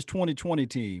 For this 2020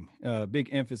 team, big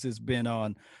emphasis been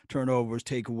on turnovers,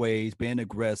 takeaways, being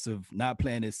aggressive, not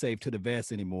playing it safe to the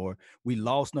vest anymore. We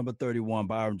lost number 31,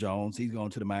 Byron Jones. He's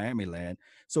going to the Miami land.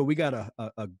 So we got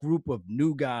a group of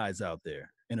new guys out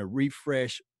there in a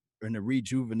refresh and a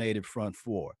rejuvenated front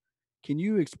four. Can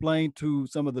you explain to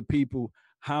some of the people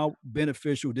how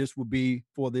beneficial this would be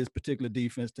for this particular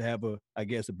defense to have a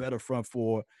better front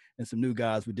four and some new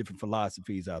guys with different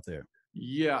philosophies out there?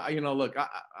 Yeah, look,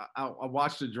 I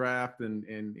watched the draft and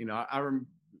I remember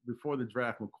before the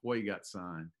draft, McCoy got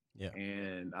signed. Yeah.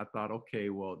 And I thought, okay,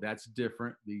 well, that's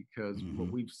different because what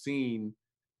we've seen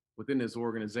within this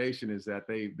organization is that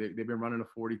they've been running a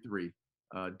 43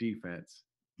 defense.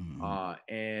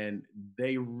 And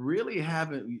they really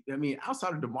haven't,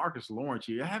 outside of DeMarcus Lawrence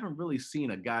here, I haven't really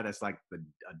seen a guy that's like a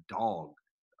dog,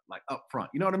 like up front.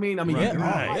 You know what I mean?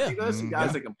 There's some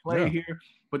guys that can play here,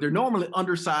 but they're normally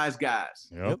undersized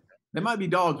guys. Yep. They might be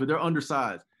dogs, but they're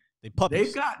undersized.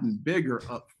 They've gotten bigger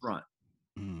up front.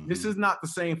 This is not the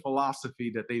same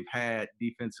philosophy that they've had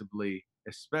defensively,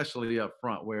 especially up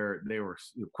front, where they were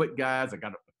quick guys that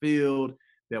got up the field,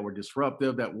 that were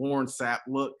disruptive, that Warren Sapp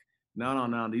look.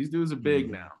 No. These dudes are big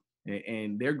now,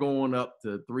 and they're going up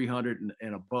to 300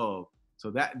 and above.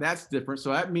 So that's different.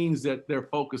 So that means that they're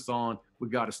focused on, we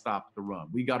got to stop the run.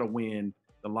 We got to win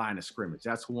the line of scrimmage.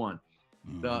 That's one.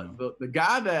 The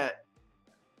guy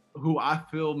who I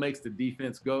feel makes the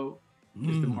defense go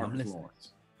is DeMarcus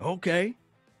Lawrence. Okay.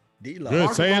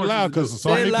 Good. Say it loud, because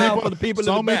so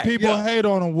many people hate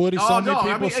on him, Woody.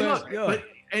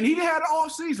 And he had an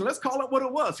off season. Let's call it what it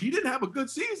was. He didn't have a good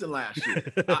season last year.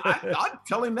 I'd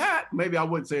tell him that. Maybe I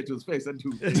wouldn't say it to his face. I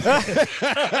do.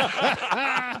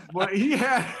 But he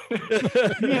had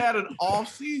an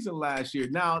off season last year.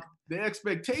 Now, the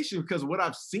expectation, because what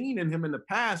I've seen in him in the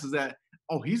past is that,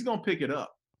 he's going to pick it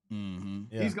up.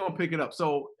 Yeah. He's going to pick it up.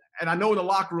 So, and I know in the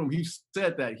locker room, he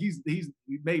said that. He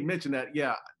made mention that,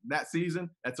 that season,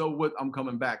 that's over with. I'm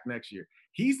coming back next year.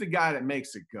 He's the guy that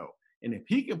makes it go. And if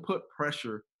he can put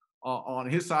pressure on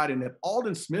his side, and if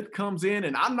Aldon Smith comes in,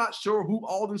 and I'm not sure who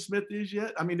Aldon Smith is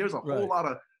yet. There's a whole lot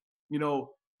of,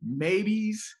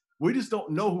 maybes. We just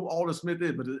don't know who Aldon Smith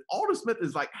is. But Aldon Smith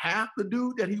is like half the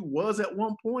dude that he was at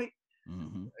one point.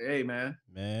 Hey, man.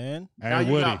 Now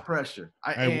you got pressure.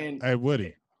 Hey,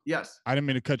 Woody. Yes. I didn't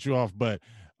mean to cut you off, but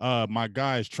my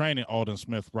guy is training Aldon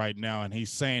Smith right now, and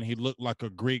he's saying he looked like a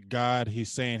Greek god.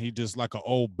 He's saying he just like an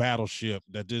old battleship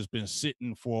that just been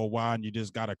sitting for a while, and you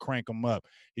just got to crank him up.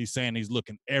 He's saying he's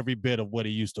looking every bit of what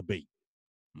he used to be.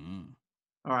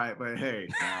 All right, but hey.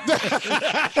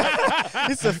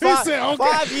 It's a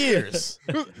 5 years.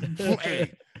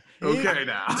 Hey. Okay,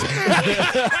 now.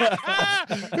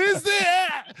 Is there?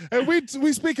 And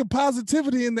we speaking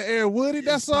positivity in the air, Woody.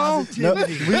 That's all. No,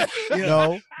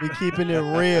 we keeping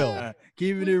it real.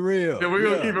 Keeping it real. Yeah, we're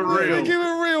gonna keep it real. We keep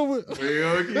it real. We're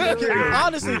gonna keep it real.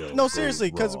 Honestly, no,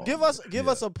 seriously, because give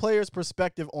us a player's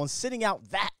perspective on sitting out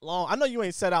that long. I know you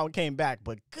ain't sat out and came back,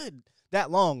 but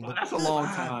that long. Well, that's a long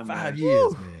time. 5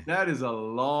 years, man. That is a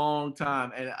long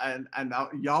time, and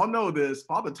y'all know this.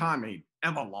 Father Time ain't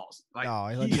ever lost. Like,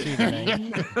 no,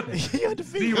 he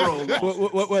undefeated. Zero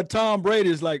lost. What Tom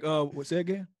Brady's like, what's that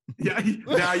again? Yeah,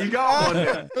 now you got one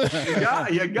there.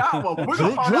 You got one. We're going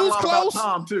to find out a lot about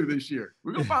Tom, too, this year.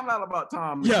 We're going to find out about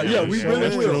Tom. We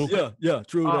really will. Yeah,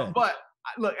 true that. But,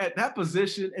 look, at that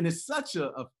position, and it's such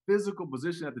a physical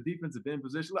position at the defensive end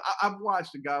position. I've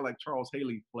watched a guy like Charles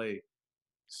Haley play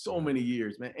so many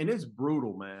years, man, and it's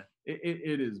brutal, man.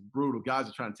 It is brutal. Guys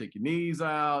are trying to take your knees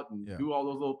out and do all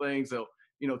those little things. So,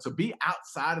 to be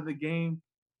outside of the game,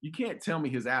 you can't tell me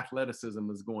his athleticism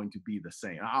is going to be the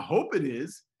same. I hope it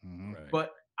is,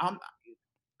 but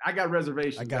I got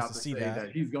reservations to say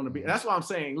that he's going to be. That's why I'm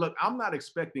saying, look, I'm not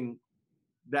expecting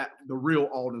that the real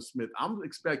Aldon Smith. I'm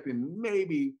expecting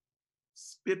maybe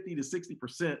 50 to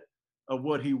 60% of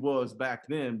what he was back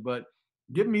then, but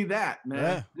give me that,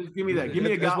 man. Yeah. Just give me that. Give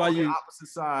me a guy on the opposite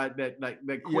side that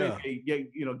Quay gave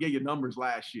you numbers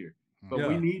last year. But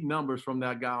we need numbers from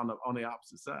that guy on the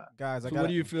opposite side. Guys, what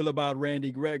do you feel about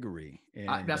Randy Gregory?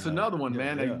 And, that's another one,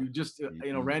 man. You just,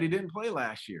 Randy didn't play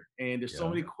last year. And there's so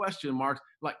many question marks.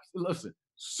 Like, listen,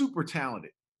 super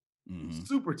talented.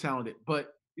 Super talented.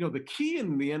 But, the key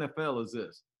in the NFL is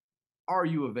this. Are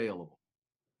you available?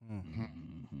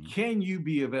 Can you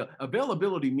be available?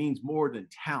 Availability means more than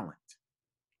talent.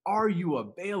 Are you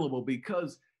available?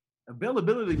 Because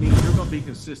availability means you're going to be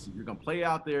consistent. You're going to play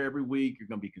out there every week. You're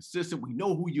going to be consistent. We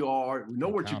know who you are. We know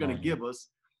what you're going to give us.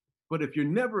 But if you're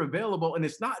never available, and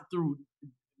it's not due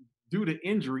to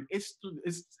injury, it's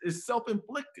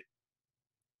self-inflicted.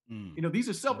 You know, these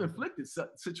are self-inflicted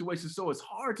situations, so it's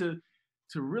hard to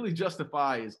really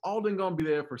justify, is Alden going to be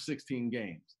there for 16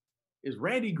 games? Is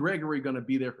Randy Gregory going to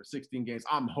be there for 16 games?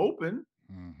 I'm hoping,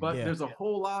 but there's a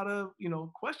whole lot of, you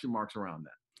know, question marks around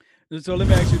that. So let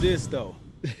me ask you this, though.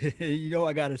 You know,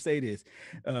 I got to say this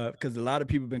because a lot of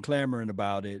people have been clamoring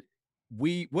about it.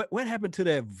 What happened to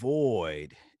that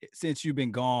void since you've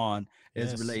been gone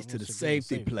as it relates to the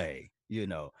safety play? You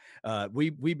know,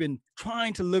 we've been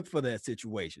trying to look for that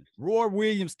situation. Roy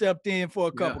Williams stepped in for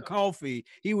a cup of coffee.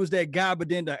 He was that guy, but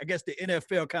then I guess the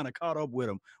NFL kind of caught up with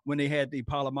him when they had the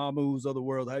Palamamus of the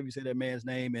world. How do you say that man's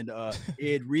name? And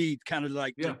Ed Reed kind of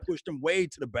like pushed him way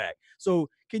to the back. So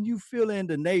can you fill in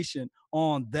the nation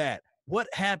on that? What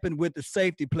happened with the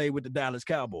safety play with the Dallas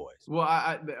Cowboys? Well,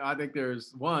 I think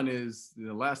there's one is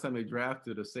the last time they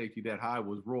drafted a safety that high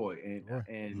was Roy,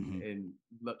 and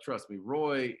trust me,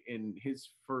 Roy in his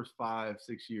first 5-6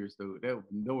 years, though, there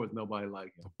was nobody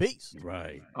like him. A beast,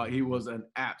 right? He was an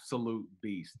absolute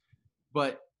beast.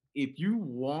 But if you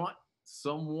want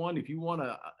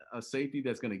a safety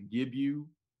that's going to give you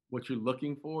what you're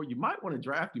looking for, you might want to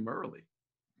draft him early.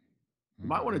 You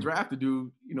might want to draft a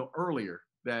dude, you know, earlier.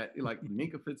 That like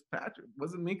Minka Fitzpatrick,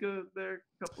 wasn't Minka there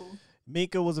a couple?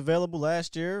 Minka was available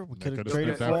last year. We could have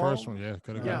traded that first one. Yeah,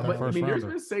 could have got that first there's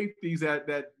been safeties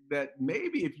that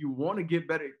maybe if you want to get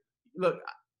better. Look,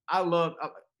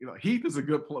 Heath was a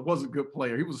good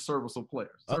player. He was a serviceable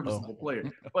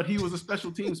player, but he was a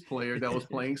special teams player that was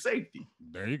playing safety.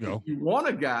 There you go. If you want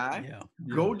a guy,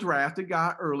 go draft a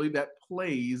guy early that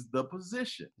plays the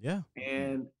position. Yeah,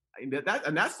 and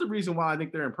that's the reason why I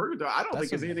think they're in purgatory. I don't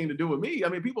think it's anything to do with me. I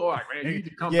mean, people are like, man, you need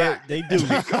to come back. They do.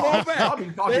 Come on back. I'll be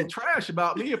talking trash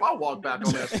about me if I walk back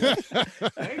on that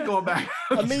field. I ain't going back.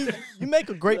 I mean, you make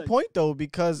a great point, though,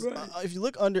 because if you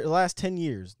look under the last 10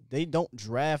 years, they don't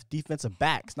draft defensive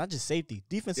backs, not just safety,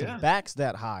 defensive backs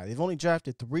that high. They've only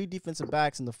drafted 3 defensive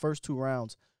backs in the first 2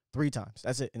 rounds 3 times.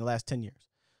 That's it in the last 10 years.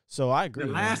 So I agree.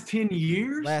 The last 10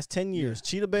 years? Last 10 years.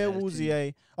 Cheetah Bear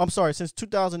Awuzie. I'm sorry, since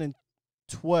 2012.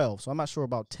 So I'm not sure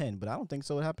about 10, but I don't think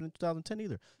so. It happened in 2010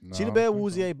 either. No, Cheetah Bear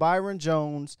Awuzie, Byron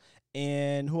Jones,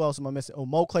 and who else am I missing? Oh,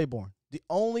 Mo Claiborne. The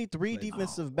only 3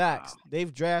 defensive backs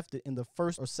they've drafted in the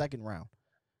first or second round.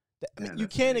 I mean, you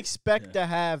can't expect to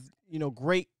have, you know,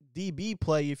 great DB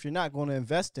play if you're not going to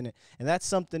invest in it. And that's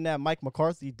something that Mike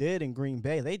McCarthy did in Green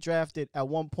Bay. They drafted at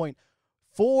one point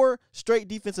 4 straight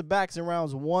defensive backs in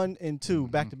rounds 1 and 2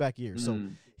 back-to-back years. So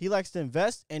he likes to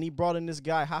invest, and he brought in this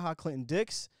guy, HaHa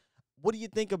Clinton-Dix. What do you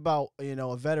think about, you know,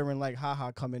 a veteran like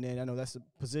HaHa coming in? I know that's the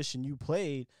position you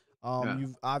played.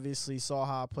 You've obviously saw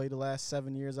how I played the last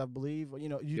 7 years, I believe. You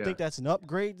know, you think that's an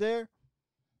upgrade there?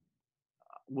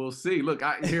 We'll see. Look,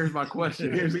 here's my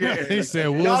question. He said,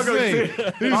 we'll see. He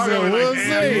said, we'll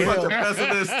see. You're such a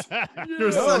pessimist.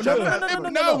 You're such a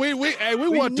pessimist. No, we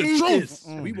want the truth.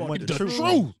 We want the truth.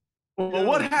 Well,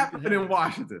 what happened in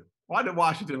Washington? Why did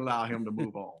Washington allow him to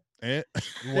move on? They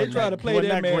try to play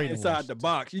that man inside the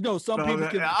box. You know, some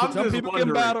people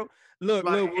can battle. Look,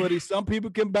 Woody, some people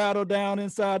can battle down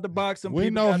inside the box. Some we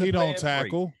people know he don't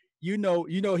tackle. Free. You know,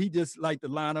 he just like to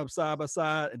line up side by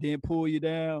side and then pull you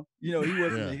down. You know, he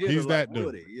wasn't a hitter. He's like that dude.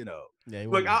 Woody, you know. Yeah,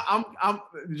 look, I'm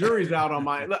the jury's out on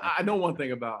my. Look, I know one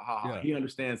thing about HaHa. He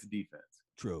understands the defense.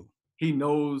 True. He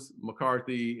knows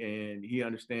McCarthy and he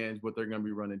understands what they're going to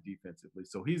be running defensively.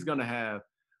 So he's going to have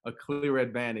a clear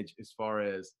advantage as far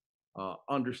as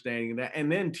understanding that, and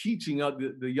then teaching up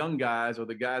the young guys or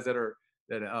the guys that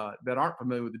aren't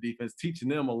familiar with the defense, teaching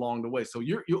them along the way. So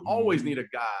you always need a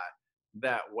guy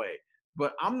that way.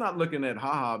 But I'm not looking at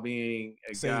HaHa being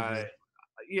a guy.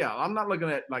 Yeah, I'm not looking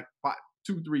at like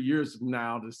 2-3 years from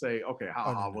now to say, okay,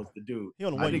 HaHa was the dude.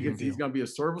 I think he's going to be a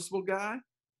serviceable guy,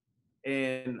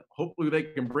 and hopefully they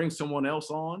can bring someone else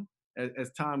on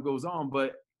as time goes on.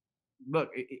 But look,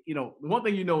 you know, the one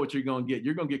thing you know what you're going to get.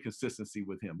 You're going to get consistency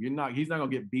with him. He's not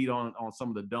going to get beat on some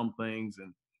of the dumb things,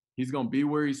 and he's going to be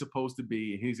where he's supposed to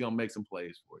be, and he's going to make some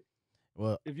plays for you.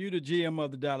 Well, if you're the GM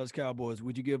of the Dallas Cowboys,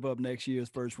 would you give up next year's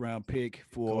first-round pick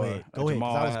for Go ahead. I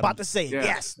was about to say,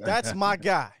 yes, that's my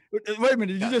guy. Wait a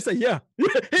minute, did you just say yeah?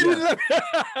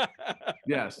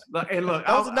 Yes. And look,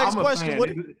 that was the next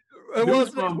question.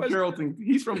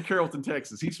 He's from Carrollton,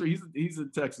 Texas. He's a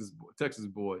Texas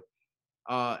boy.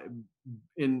 And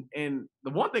the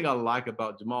one thing I like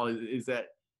about Jamal is that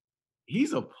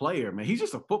he's a player, man. He's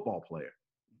just a football player.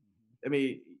 I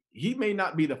mean, he may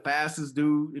not be the fastest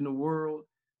dude in the world,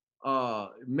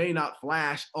 may not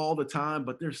flash all the time,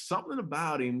 but there's something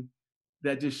about him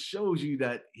that just shows you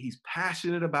that he's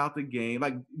passionate about the game.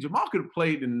 Like Jamal could have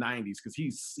played in the 90s because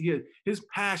his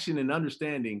passion and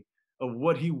understanding of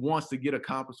what he wants to get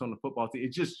accomplished on the football team.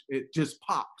 It just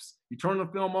pops. You turn the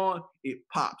film on, it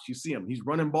pops. You see him. He's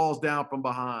running balls down from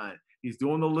behind. He's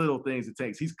doing the little things it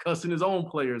takes. He's cussing his own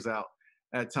players out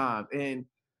at times. And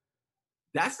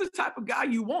that's the type of guy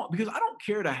you want, because I don't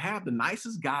care to have the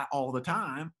nicest guy all the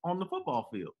time on the football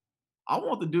field. I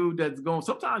want the dude that's going,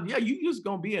 sometimes, yeah, you just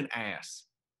going to be an ass.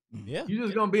 Yeah. You're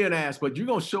just going to be an ass, but you're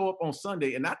going to show up on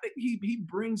Sunday. And I think he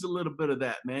brings a little bit of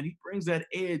that, man. He brings that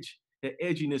edge, that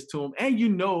edginess to him. And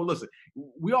listen,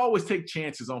 we always take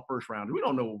chances on first round. We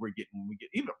don't know what we're getting when we get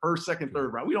even the first, second,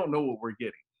 third round. We don't know what we're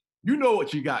getting. You know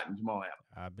what you got in Jamal Adams.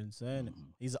 I've been saying it.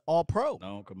 He's an all-pro.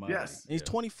 No, come on. Yes. He's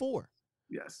 24.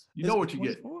 Yes. You know what you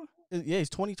get. Yeah, he's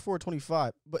 24,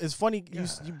 25. But it's funny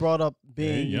you brought up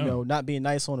being, not being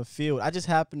nice on the field. I just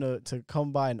happened to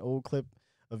come by an old clip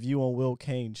of you on Will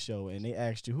Cain's show, and they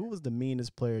asked you, who was the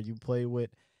meanest player you played with?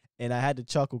 And I had to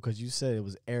chuckle because you said it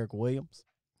was Eric Williams.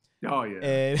 Oh, yeah.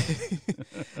 And,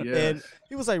 yes. and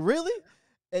he was like, really?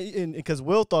 And because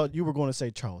Will thought you were going to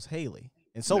say Charles Haley.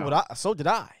 And so did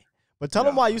I. But tell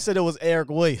him why you said it was Eric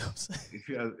Williams.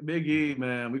 Yeah, Big E,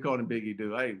 man. We called him Big E,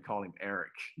 dude. I didn't call him Eric.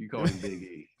 You called him Big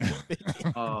E.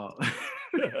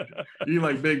 You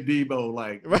like Big Debo,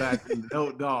 like back in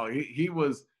the dog. He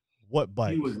was what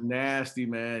bite? He was nasty,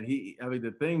 man.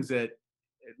 The things that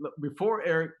before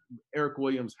Eric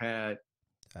Williams had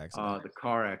the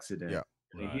car accident. Yeah.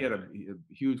 Right. He had a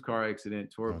huge car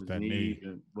accident, tore up his knee,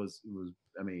 and it was it was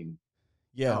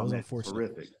unfortunate.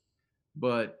 Horrific.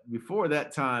 But before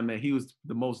that time, man, he was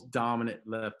the most dominant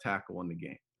left tackle in the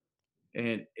game.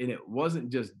 And it wasn't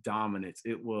just dominance.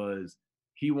 It was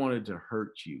he wanted to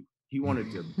hurt you. He wanted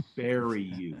to bury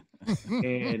you.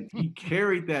 And he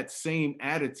carried that same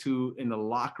attitude in the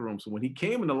locker room. So when he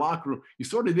came in the locker room, you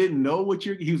sort of didn't know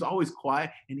he was always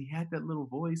quiet, and he had that little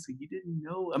voice, and you didn't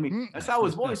know. I mean, that's how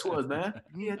his voice was, man.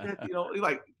 He had that,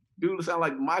 like, dude sound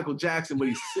like Michael Jackson, but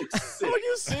he's 6'6". Are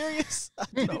you serious?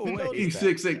 No way. He's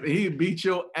 6'6". He'd beat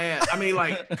your ass. I mean,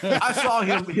 like, I saw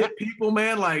him hit people,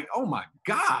 man, like, oh my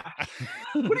God,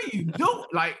 what are you doing?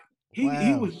 Like, he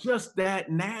was just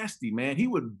that nasty, man. He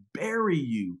would bury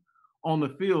you on the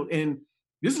field. And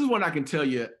this is when I can tell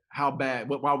you how bad,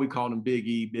 why we call him Big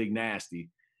E, Big Nasty,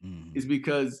 is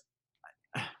because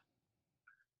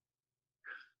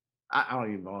I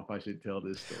don't even know if I should tell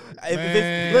this story.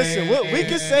 Listen, we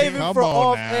can save it for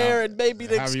off air and maybe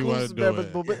the exclusive members,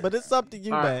 but it's up to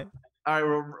you, man. All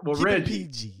right, well,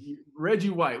 Reggie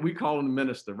White, we call him the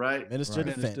minister, right? Minister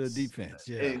of Defense.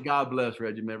 Yeah. And God bless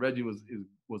Reggie, man. Reggie was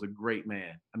a great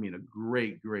man. I mean, a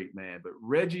great, great man. But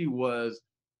Reggie was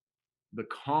the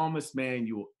calmest man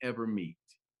you will ever meet.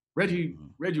 Reggie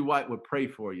White would pray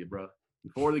for you, bro.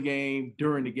 Before the game,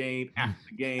 during the game, after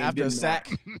the game. After a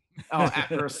sack.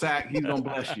 After a sack, he's going to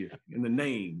bless you in the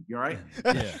name. You all right?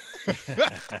 Yeah.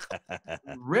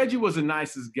 Reggie was the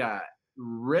nicest guy.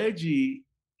 Reggie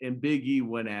and Big E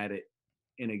went at it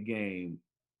in a game.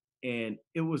 And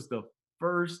it was the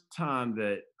first time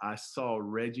that I saw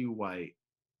Reggie White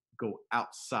go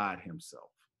outside himself.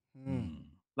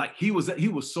 Like he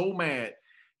was so mad.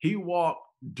 He walked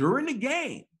during the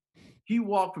game. He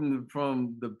walked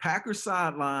from the Packers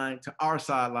sideline to our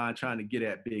sideline trying to get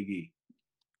at Big E.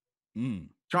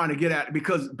 Trying to get at,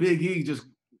 because Big E just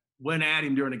went at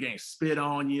him during the game, spit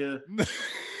on you,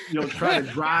 try to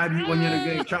drive you when you're in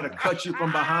the game, try to cut you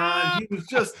from behind.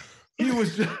 He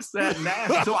was just that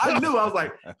nasty. So I knew, I was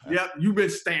like, yep, you've been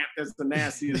stamped as the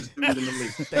nastiest dude in the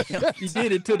league. He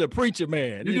did it to the preacher,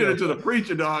 man. You did it to the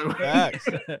preacher, dog. Facts,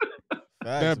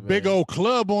 that big old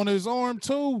club on his arm,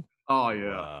 too. Oh,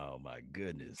 yeah. Oh, my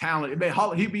goodness. Talent.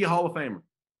 He'd be a Hall of Famer.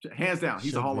 Hands down,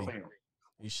 he's a Hall of Famer.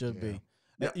 He should be.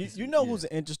 Yeah. You know who's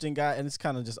an interesting guy, and it's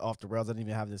kind of just off the rails. I didn't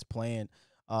even have this planned.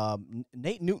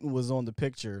 Nate Newton was on the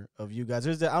picture of you guys.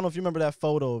 I don't know if you remember that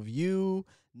photo of you,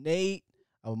 Nate,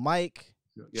 Mike,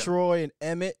 Troy, and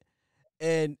Emmett.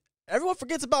 And everyone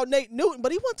forgets about Nate Newton,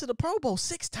 but he went to the Pro Bowl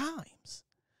 6 times.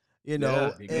 He's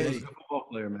a football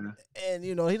player, man. And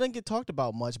he didn't get talked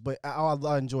about much, but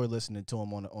I enjoy listening to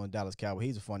him on Dallas Cowboys.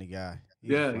 He's a funny guy.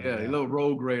 He's a little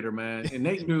road grader, man. And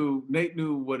Nate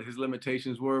knew what his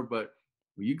limitations were, but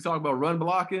when you talk about run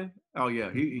blocking, oh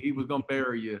yeah, he was gonna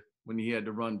bury you when he had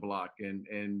to run block,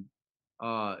 and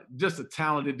just a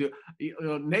talented dude.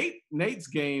 Nate's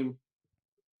game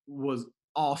was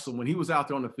awesome when he was out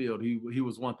there on the field. He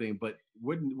was one thing, but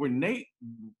where Nate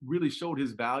really showed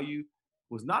his value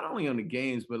was not only on the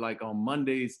games, but like on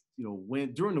Mondays,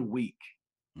 during the week.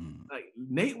 Like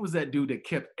Nate was that dude that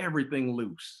kept everything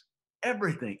loose.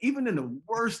 Everything, even in the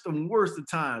worst of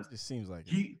times. It seems like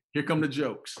here come the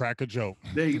jokes. Crack a joke.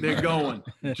 They're going.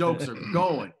 Jokes are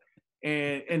going.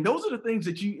 And those are the things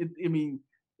that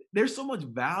there's so much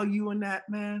value in that,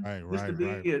 man. Right, Just to be,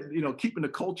 right. you know, keeping the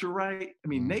culture right. I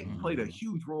mean, Nate played a Mhm.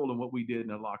 huge role in what we did in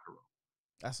the locker room.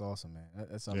 That's awesome, man.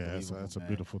 That's Yeah, unbelievable. that's a man.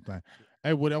 beautiful thing.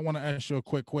 Hey, Woody, I want to ask you a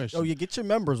quick question. Oh, yeah, get your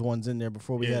members ones in there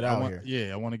before we head out here.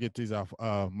 Yeah, I want to get these off.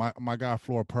 My guy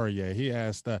Flor Perrier, he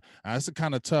asked, that's a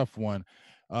kind of tough one.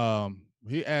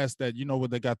 He asked that, you know,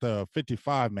 when they got the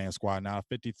 55-man squad now,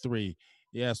 53.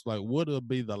 He asked, like, what would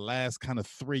be the last kind of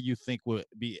 3 you think would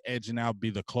be edging out, be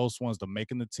the close ones to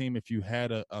making the team, if you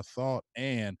had a thought?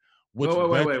 And which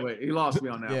Wait. He lost me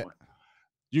on that one.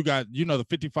 You got, you know, the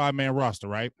 55-man roster,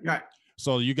 right? Right.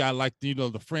 So you got, like, you know,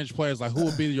 the fringe players. Like, who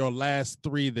would be your last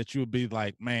 3 that you would be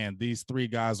like, man, these 3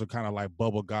 guys are kind of like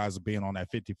bubble guys of being on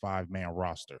that 55-man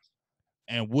roster?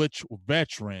 And which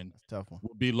veteran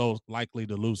would be likely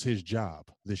to lose his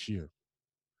job this year?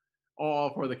 Oh,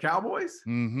 for the Cowboys?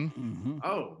 Mm-hmm.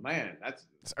 Oh, man,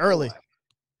 it's early.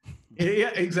 Yeah,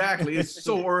 exactly. It's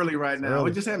so early right now. Early.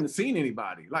 We just haven't seen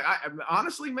anybody. Like, I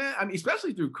honestly, man, I mean,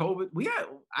 especially through COVID,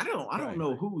 I don't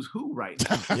know who's who right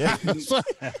now. Yeah.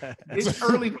 It's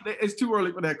early. It's too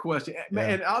early for that question.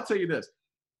 Man, and I'll tell you this.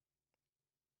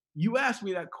 You asked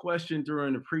me that question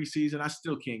during the preseason, I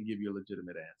still can't give you a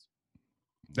legitimate answer.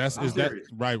 That's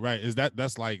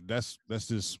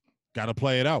just gotta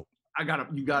play it out. I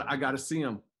gotta see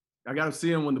them. I gotta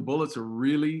see them when the bullets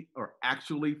are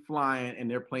actually flying and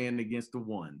they're playing against the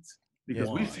ones. Because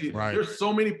we see there's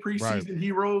so many preseason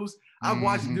heroes. I've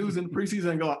watched dudes in the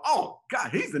preseason and go, oh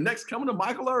God, he's the next coming to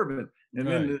Michael Irvin. And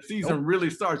then the season really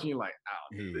starts and you're like,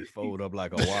 oh, he fold up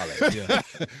like a wallet. Yeah.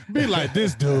 Be like,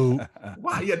 this dude.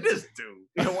 Why? Yeah, this dude.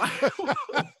 You know,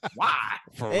 why?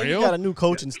 For and real? you got a new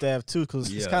coaching staff too,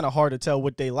 because it's kind of hard to tell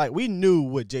what they like. We knew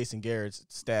what Jason Garrett's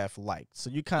staff liked, so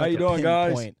you kind of pinpoint,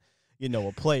 guys? You know,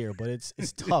 a player. But it's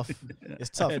tough. It's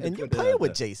tough, and you play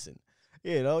with Jason.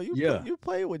 You know, you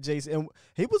play with Jason, and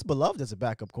he was beloved as a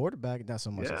backup quarterback, not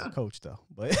so much as a coach though.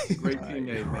 But great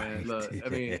teammate, man. Look, I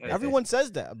mean, everyone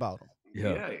says that about him.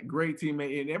 Yeah, great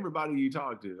teammate, and everybody you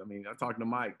talk to. I mean, I talked to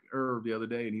Mike Irv the other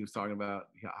day, and he was talking about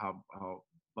how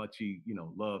much he, you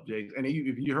know, loved Jason. And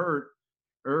if you heard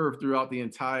Irv throughout the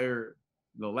entire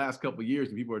last couple of years,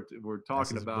 and people were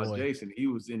talking about Jason, he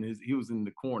was in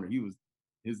the corner. He was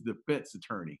his defense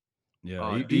attorney.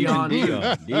 Yeah, Dion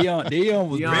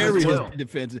was very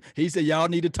defensive. He said, "Y'all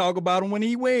need to talk about him when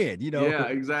he win." You know. Yeah,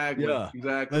 exactly. Yeah,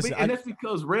 exactly. Listen, and that's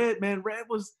because Red's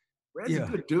a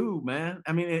good dude, man.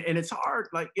 I mean, and it's hard.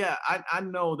 Like, I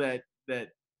know that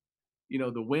you know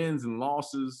the wins and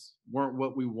losses weren't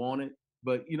what we wanted,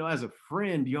 but you know, as a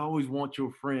friend, you always want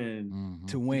your friend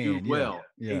to win. Do well.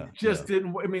 It just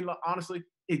didn't. I mean, honestly,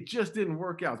 it just didn't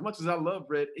work out. As much as I love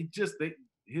Red,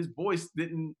 his voice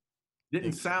didn't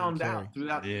sound out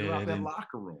throughout that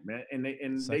locker room, man. And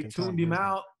they tuned him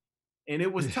out, and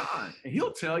it was time. And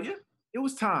he'll tell you, it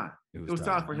was time. It was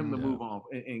time for him to move on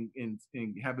and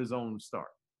have his own start.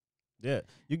 Yeah,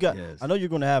 you got. Yes. I know you're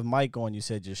going to have Mike on. You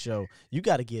said your show. You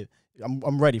got to get.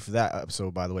 I'm ready for that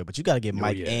episode, by the way. But you got to get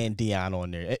Mike and Dion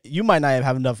on there. You might not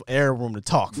have enough air room to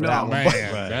talk for that one.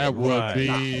 Man, that would be.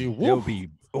 That would be.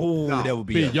 Oh, that would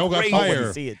be Yoga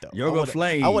Fire. See it, though. Yoga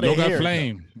Flame. Yoga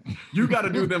Flame. You got to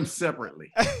do them separately.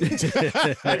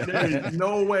 There is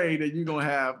no way that you're going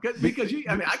to have because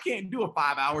I can't do a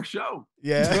 5-hour show.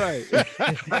 Yeah, right.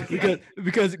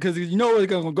 because you know where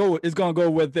it's gonna go. It's gonna go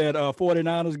with that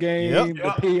 49ers game, the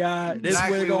PI. This is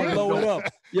where they're gonna blow it up.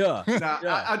 Yeah.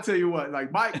 Now I tell you what,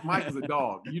 like Mike is a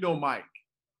dog. You know Mike,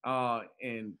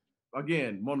 and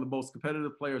again, one of the most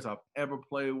competitive players I've ever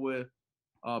played with.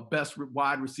 Best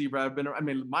wide receiver I've been. I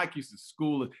mean, Mike used to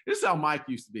school it. This is how Mike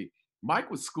used to be. Mike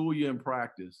would school you in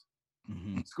practice,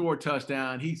 score a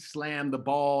touchdown. He slammed the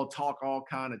ball, talk all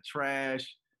kind of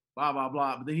trash, blah, blah,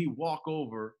 blah. But then he'd walk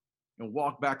over and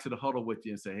walk back to the huddle with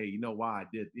you and say, hey, you know why I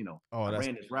did, I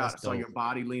ran this route. I saw your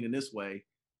body leaning this way.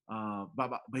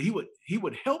 But he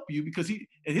would help you because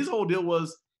his whole deal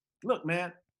was, look,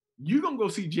 man, you're going to go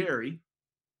see Jerry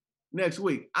next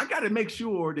week. I got to make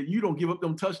sure that you don't give up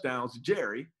them touchdowns to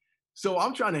Jerry. So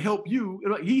I'm trying to help you.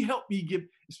 He helped me get,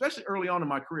 especially early on in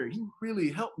my career, he really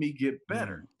helped me get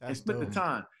better and spend the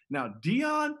time. Now,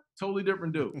 Dion, totally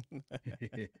different dude.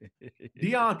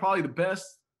 Dion, probably the best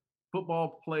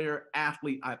football player,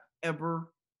 athlete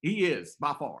he is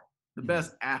by far the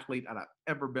best athlete I've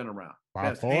ever been around.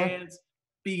 Best hands,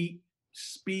 feet,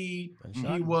 speed.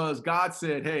 God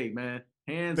said, hey, man,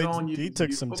 hands on you. He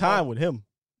took some time with him.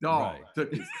 Dog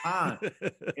took his time,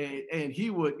 and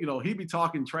he would, he'd be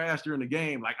talking trash during the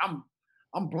game. Like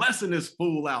I'm blessing this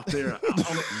fool out there.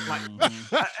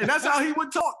 And that's how he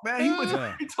would talk,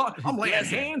 man. He talk. I'm laying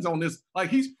hands on this, like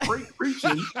he's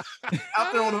preaching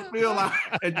out there on the field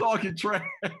and talking trash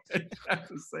at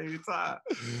the same time.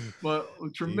 But a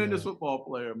tremendous football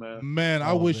player, man. Man,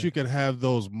 I wish you could have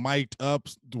those mic'd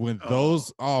ups when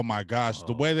those. Oh my gosh,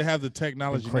 the way they have the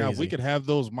technology now, we could have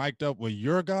those mic'd up with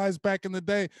your guys back in the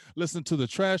day. Listen to the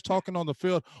trash talking on the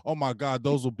field. Oh my God,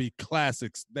 those will be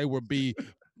classics. They would be.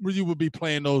 You would be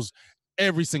playing those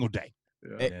every single day.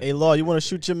 Hey, Law, you want to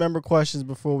shoot your member questions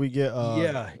before we get?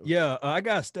 I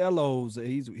got Stellos.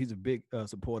 He's a big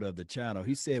supporter of the channel.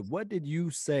 He said, "What did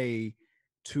you say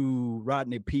to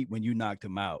Rodney Peete when you knocked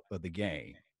him out of the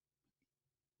game?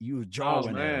 You were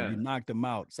jawing at him. You knocked him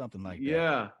out, something like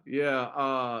that."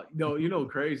 Yeah. No,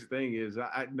 crazy thing is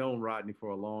I've known Rodney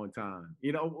for a long time.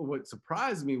 You know, what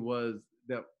surprised me was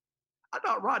that I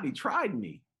thought Rodney tried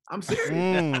me. I'm serious.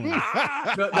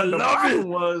 The problem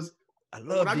was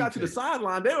when I got to the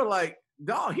sideline, they were like,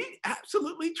 "Dog, he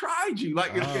absolutely tried you."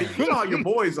 Like, you know how your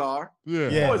boys are.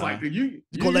 Yeah. Boys like, you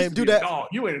gonna let him do that? Dog.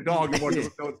 You ain't a dog anymore.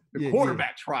 The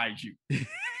quarterback tried you.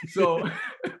 So,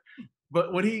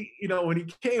 but when he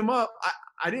came up,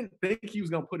 I didn't think he was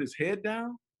gonna put his head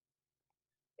down.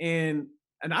 And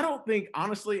I don't think,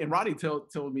 honestly, and Roddy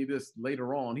told me this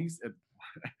later on. He said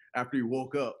after he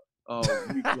woke up. A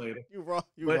week later. You're wrong.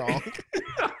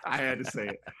 I had to say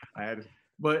it.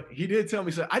 But he did tell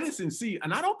me, so I just didn't see,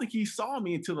 and I don't think he saw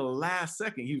me until the last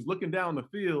second. He was looking down the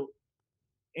field,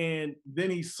 and then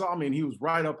he saw me, and he was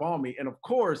right up on me. And of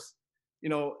course,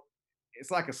 it's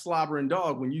like a slobbering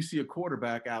dog when you see a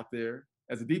quarterback out there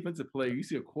as a defensive player. You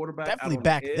see a quarterback definitely out on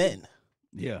back the edge. then.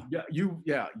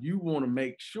 You want to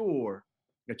make sure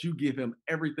that you give him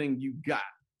everything you got,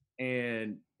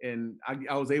 and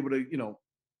I was able to,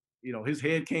 his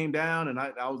head came down, and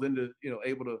I was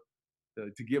able to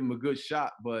give him a good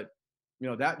shot. But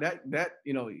that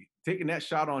taking that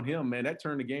shot on him, man, that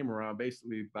turned the game around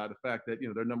basically by the fact that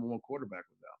their number one quarterback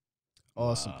was out.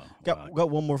 Awesome.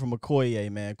 Got one more from Okoye,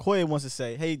 man. Okoye wants to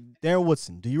say, "Hey, Darren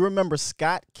Woodson, do you remember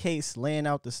Scott Case laying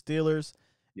out the Steelers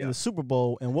in the Super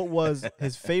Bowl? And what was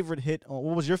his favorite hit?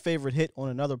 What was your favorite hit on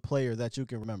another player that you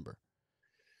can remember?"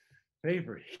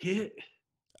 Favorite hit?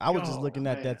 I was just looking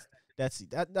at that.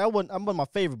 That wasn't my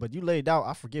favorite, but you laid out.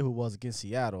 I forget who it was against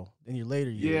Seattle in your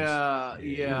later years.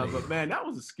 Yeah, but man, that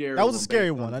was a scary. That was a scary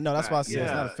one. I know. That's why I said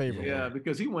it's not a favorite. Yeah,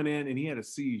 because he went in and he had a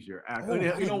seizure.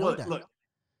 You know what? Look,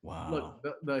 wow.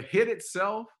 Look, the hit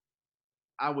itself,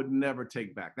 I would never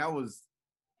take back. That was,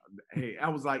 hey, I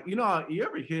was like, you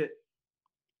ever hit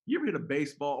a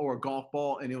baseball or a golf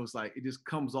ball, and it was like it just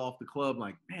comes off the club,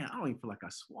 like, man, I don't even feel like I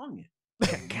swung it.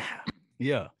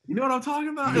 Yeah. You know what I'm talking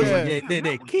about?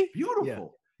 They keep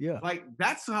beautiful. Yeah. Like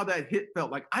that's how that hit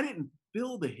felt. Like I didn't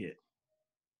feel the hit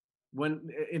when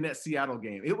in that Seattle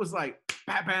game. It was like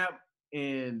bam, bam,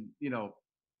 and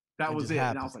that was it.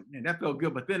 And I was like, man, that felt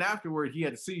good. But then afterward, he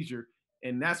had a seizure,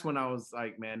 and that's when I was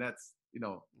like, man, that's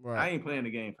I ain't playing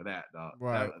the game for that, dog.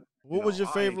 Right. What was your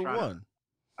favorite one?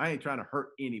 I ain't trying to hurt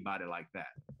anybody like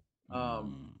that.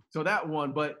 So that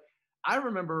one, but I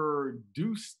remember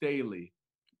Deuce Staley.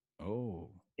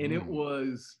 And it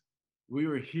was, we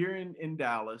were here in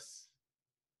Dallas,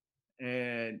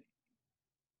 and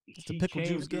he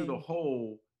came through the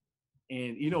hole,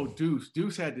 and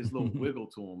Deuce had this little wiggle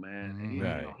to him, man. And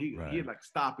he had like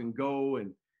stop and go,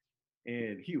 and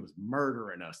he was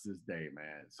murdering us this day,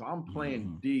 man. So I'm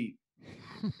playing deep,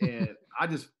 and I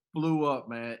just flew up,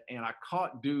 man, and I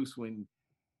caught Deuce when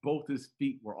both his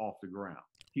feet were off the ground.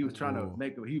 He was trying to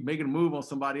making a move on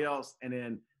somebody else, and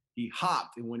then he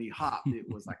hopped, and when he hopped, it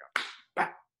was like a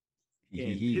bap.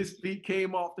 And his feet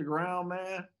came off the ground,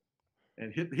 man,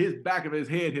 and his back of his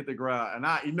head hit the ground. And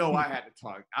I had to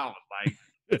talk. I was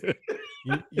like,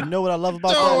 you know what I love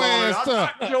about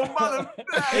that?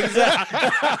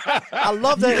 Exactly. I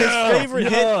love that his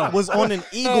favorite hit was on an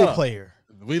Eagle player.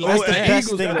 We like the best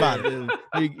Eagles thing about it.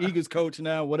 Eagles coach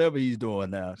now, whatever he's doing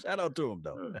now. Shout out to him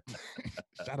though.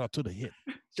 Shout out to the hit.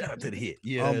 Shout out to the hit.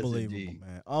 Yeah, unbelievable,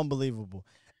 man. Unbelievable.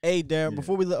 Hey, Darren,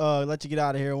 before we let you get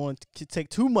out of here, I want to take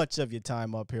too much of your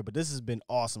time up here, but this has been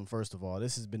awesome, first of all.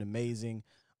 This has been amazing.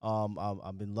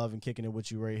 I've been loving kicking it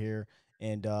with you right here.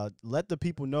 And let the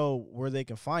people know where they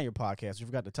can find your podcast. You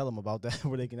forgot to tell them about that,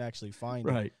 where they can actually find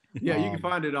it. Right. Yeah, you can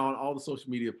find it on all the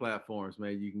social media platforms,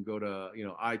 man. You can go to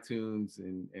iTunes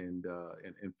and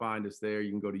find us there. You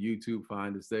can go to YouTube,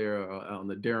 find us there on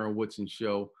the Darren Woodson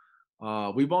Show.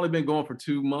 We've only been going for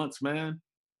 2 months, man.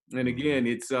 And again,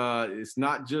 it's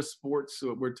not just sports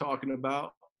that we're talking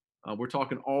about. We're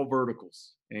talking all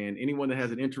verticals. And anyone that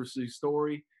has an interesting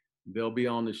story, they'll be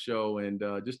on the show, and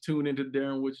just tune into the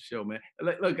Darren Woodson show, man.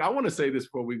 Look, I want to say this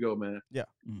before we go, man. Yeah.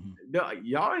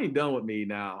 Y'all ain't done with me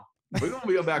now. We're gonna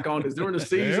be back on this during the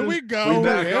season. There we go.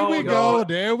 There we go.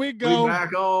 We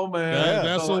back on, man.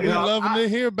 That's what we're loving to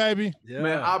hear, baby. Yeah.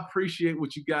 Man, I appreciate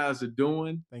what you guys are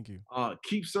doing. Thank you.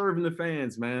 Keep serving the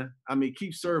fans, man. I mean,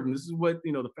 keep serving. This is what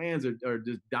the fans are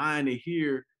just dying to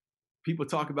hear. People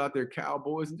talk about their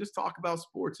Cowboys and just talk about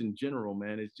sports in general,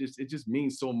 man. It just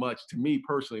means so much to me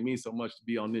personally. It means so much to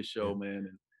be on this show,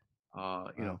 man.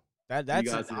 And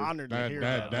that's an honor to hear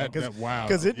that. Wow.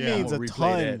 Because it means a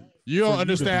ton. You don't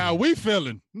understand how we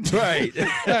feeling. Right.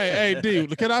 hey,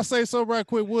 dude, can I say something right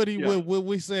quick, Woody? Yeah.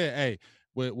 We said, hey,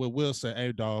 Will said,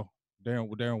 hey, dog,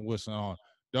 Darren Woodson on.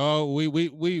 Dog, we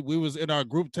was in our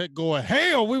group text going,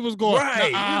 hell, we was going,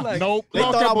 right. Like, nope. They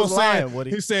thought I was lying,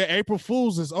 Woody. He said, April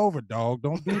Fool's is over, dog.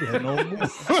 Don't do that no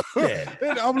more.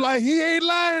 And I'm like, he ain't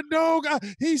lying, dog.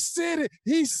 He said it.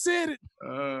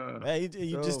 Hey,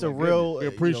 you just a real. We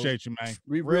appreciate you, man.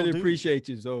 We really appreciate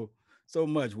you so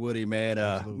much, Woody,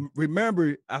 man.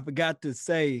 Remember, I forgot to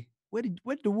say, where did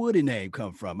the Woody name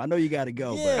come from? I know you got to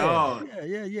go. Yeah. But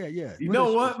yeah. You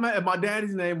know what, man? My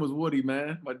daddy's name was Woody,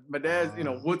 man. My dad's,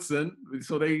 Woodson.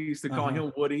 So they used to call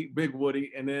him Woody, Big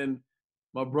Woody. And then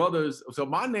my brothers, so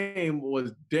my name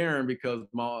was Darren because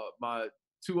my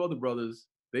two other brothers,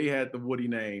 they had the Woody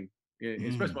name,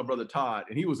 especially my brother Todd.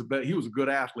 And he was a good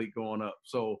athlete growing up.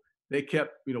 So they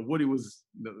kept, Woody was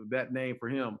that name for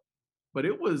him. But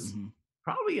it was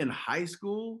probably in high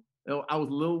school. I was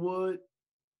Lil Wood.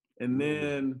 And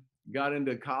then got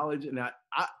into college, and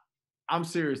I'm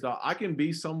serious, dog. I can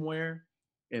be somewhere,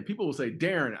 and people will say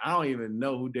Darren. I don't even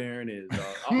know who Darren is.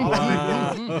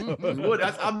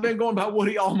 I've been going by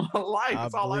Woody all my life.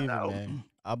 That's all I know. Man.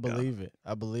 I believe it.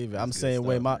 I'm saying,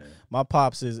 my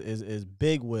pops is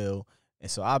Big Will, and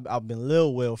so I've been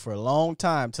Lil Will for a long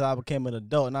time till I became an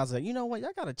adult, and I was like, you know what? Y'all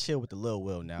gotta chill with the Lil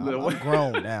Will now. I'm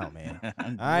grown now, man.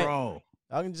 I'm grown.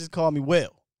 Y'all can just call me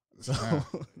Will. So I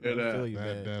feel you,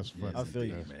 man. That's funny. I feel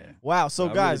you, man. Wow. So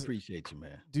guys, really appreciate you,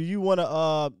 man. Do you want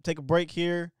to take a break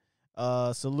here?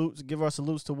 Give our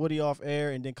salutes to Woody off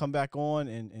air, and then come back on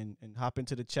and hop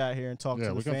into the chat here and talk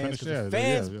to the fans. The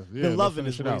fans been loving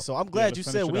this week, so I'm glad you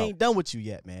said we ain't done with you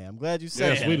yet, man. I'm glad you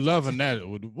said. Yes, we loving that.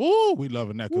 Woo, we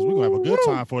loving that because we're gonna have a good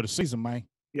time for the season, man.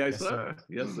 Yes, sir.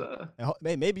 Yes, sir.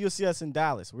 Maybe you'll see us in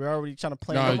Dallas. We're already trying to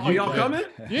plan. Are y'all coming?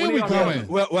 Yeah, we coming.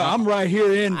 Well, I'm right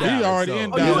here in Dallas. We already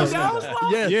in Dallas. You in Dallas,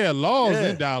 Law? Yes. Yeah, Law's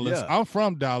in Dallas. Yeah. I'm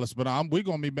from Dallas, but we're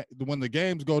gonna be when the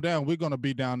games go down. We're gonna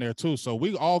be down there too. So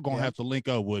we all gonna have to link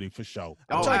up, Woody, for sure.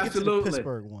 I'm trying to get to the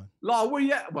Pittsburgh one. Law, where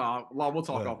you at? Well, Law, we'll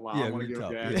talk offline. Yeah, I want to give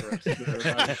your address.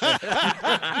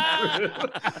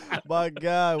 My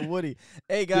God, Woody.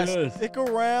 Hey guys, stick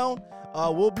around.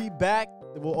 We'll be back.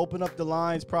 We'll open up the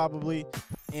lines probably,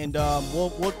 and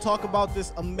we'll talk about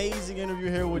this amazing interview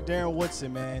here with Darren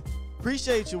Woodson, man.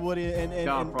 Appreciate you, Woody, and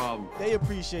no problem. They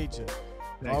appreciate you.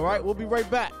 Thanks, all right, we'll be right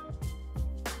back.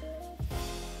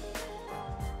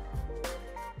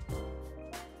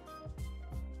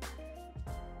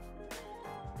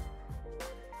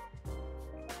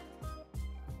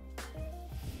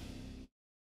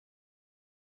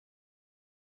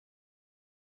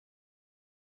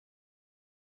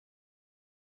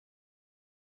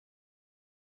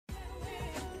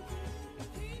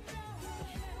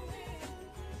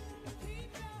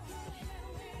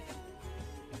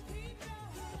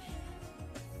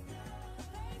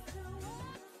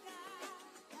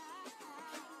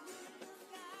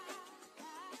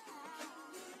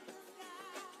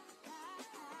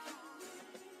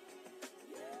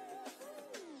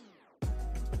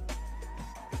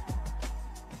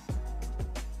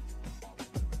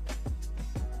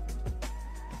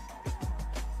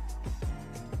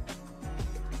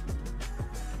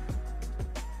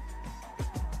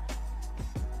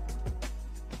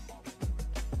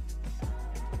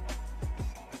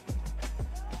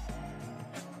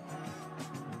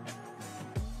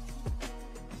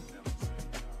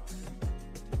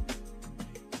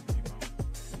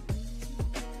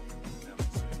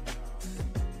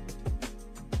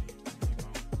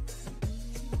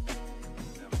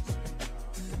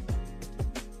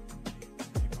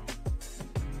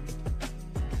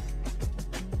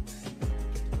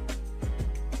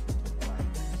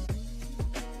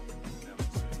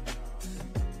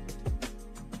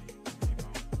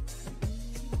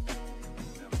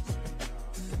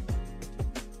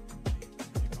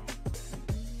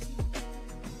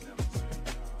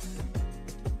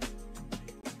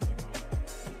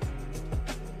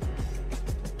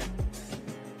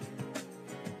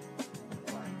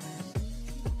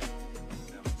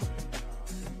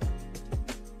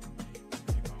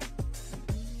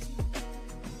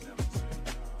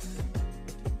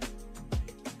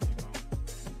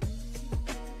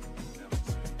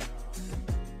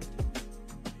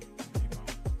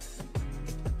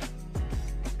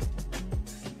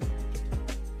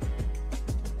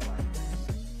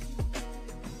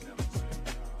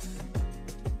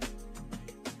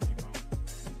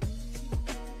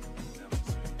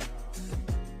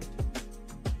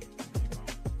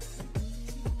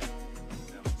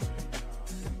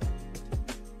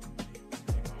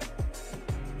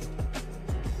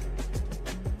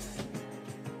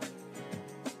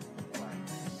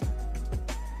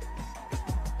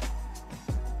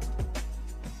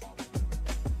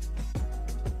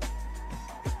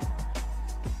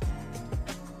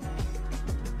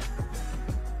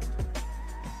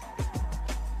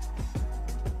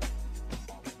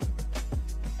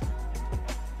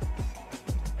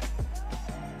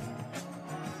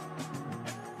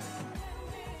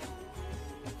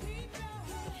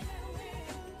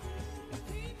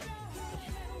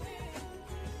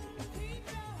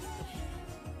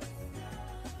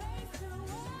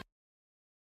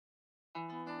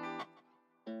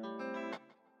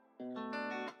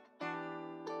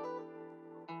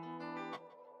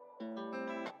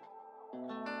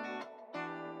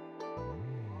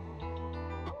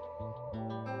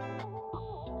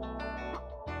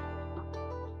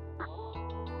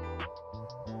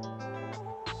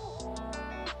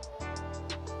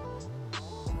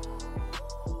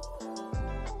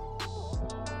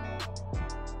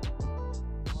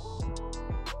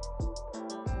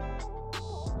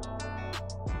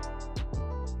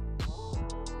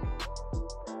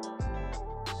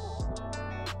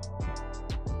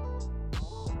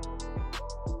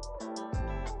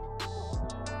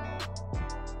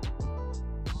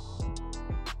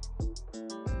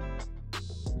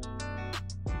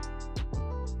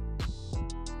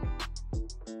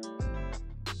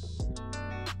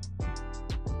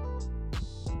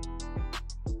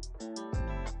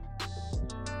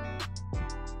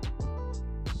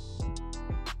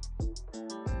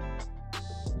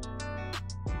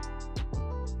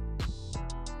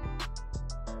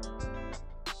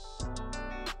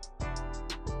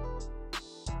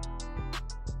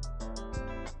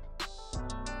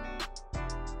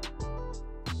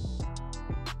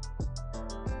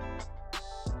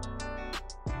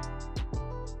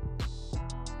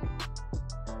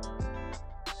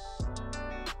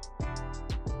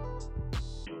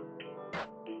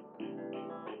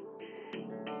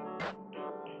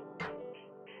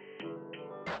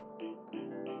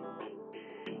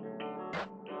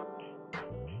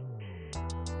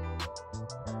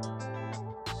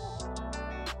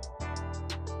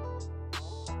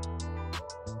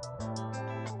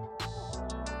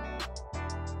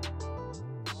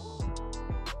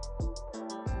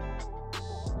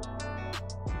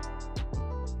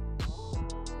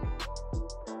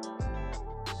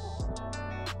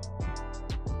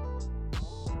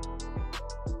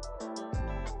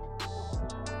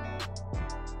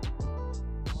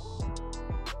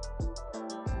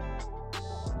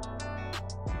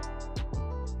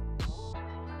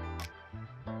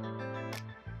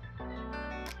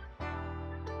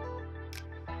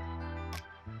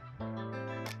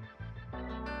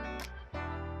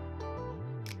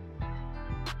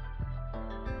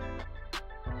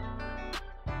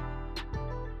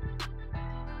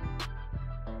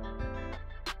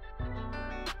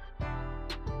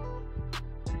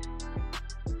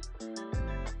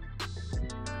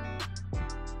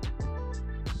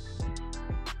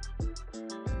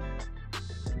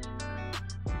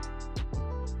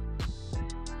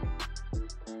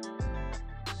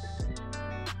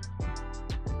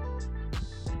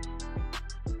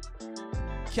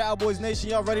 Cowboys Nation,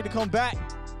 y'all ready to come back?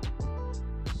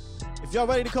 If y'all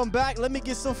ready to come back, let me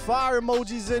get some fire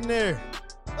emojis in there.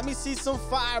 Let me see some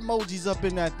fire emojis up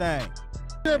in that thing.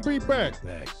 Yeah, be back.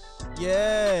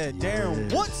 Yeah,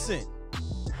 Darren Woodson.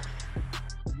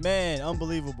 Man,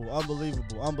 unbelievable.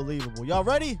 Y'all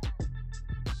ready?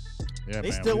 Yeah,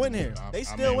 they still in here. They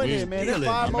still in here, man. That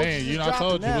fire emojis you know, I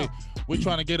told you we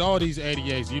trying to get all these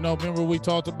 88s. You know, remember we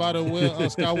talked about it with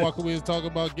Skywalker. We was talking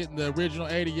about getting the original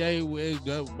 88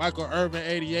 with Michael Irvin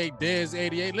 88, Dez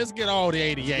 88. Let's get all the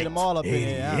 88s. Get them all up in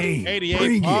here.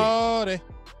 88 party.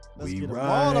 Let's get them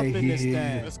all up in this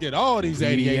thing. Let's get all these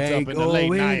 88s up in the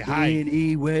late night hype.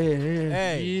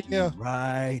 Hey,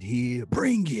 right here.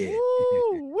 Bring it.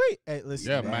 Woo, wait. Hey,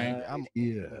 listen, yeah, man. I'm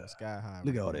sky high.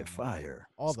 Look at all that fire.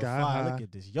 All the fire. High. Look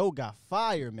at this. Yo got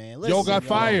fire, man. Listen, Yo got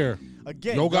fire.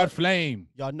 Again, Yo got flame.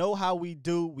 Y'all know how we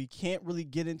do. We can't really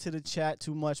get into the chat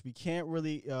too much. We can't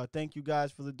really thank you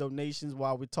guys for the donations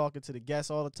while we're talking to the guests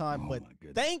all the time. But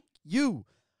thank you.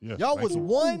 Yes, y'all was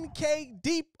 1K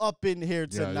deep up in here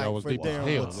tonight y'all was for deep.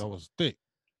 Darren Woodson. Y'all was thick.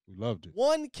 We loved it.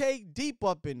 1K deep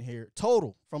up in here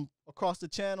total from across the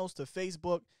channels to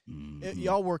Facebook.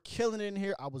 Y'all were killing it in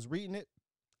here. I was reading it.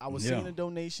 I was seeing the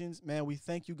donations. Man, we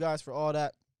thank you guys for all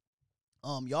that.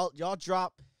 Y'all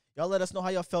drop. Y'all let us know how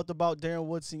y'all felt about Darren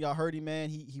Woodson. Y'all heard him,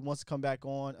 man. He wants to come back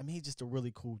on. I mean, he's just a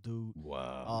really cool dude.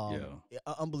 Wow.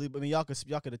 Unbelievable. I mean, y'all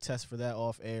could attest for that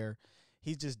off air.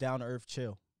 He's just down to earth,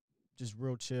 chill. Just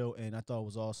real chill, and I thought it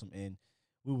was awesome. And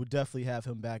we would definitely have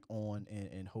him back on,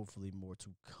 and hopefully more to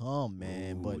come,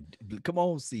 man. Ooh, but come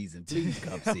on, season, please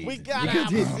come, season. We got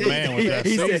he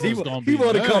said he want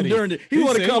to come during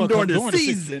the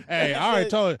season. Hey, I already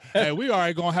told you. Hey, we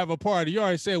already gonna have a party. You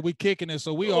already said we kicking it,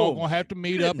 so we all gonna have to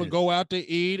meet up and go out to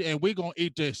eat, and we gonna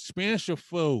eat the expensive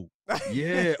food.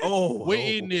 Yeah. We're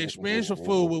eating the expensive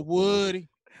food with Woody.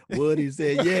 Woody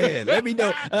said, "Yeah, let me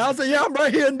know." And I said, "Yeah, I'm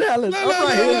right here in Dallas. I'm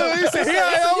right here." He said, "Here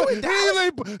I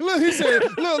am." Look, he said,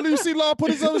 "Look, you see Law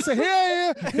put his up and said, here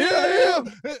I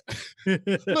am."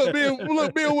 Look,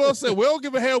 me and Will said, "We don't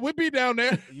give a hell. We be down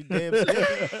there." You damn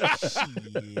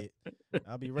shit.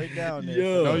 I'll be right down there.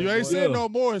 No, you ain't said no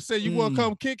more. Said you want to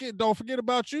come kick it. Don't forget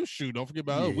about you. Shoot, don't forget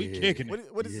about us. We kicking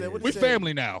it. What he said? We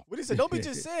family now. What he said? Don't be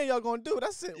just saying y'all gonna do it.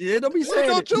 That's it. Yeah, don't be saying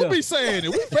Don't it. you be saying it.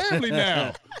 We family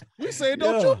now. We saying,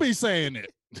 don't you be saying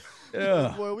it.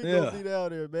 Yeah, boy, we gonna be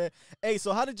down there, man. Hey,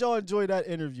 so how did y'all enjoy that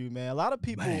interview, man? A lot of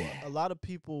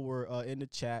people were in the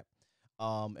chat,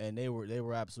 and they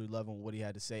were absolutely loving what he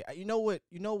had to say. You know what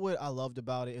I loved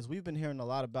about it is we've been hearing a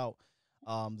lot about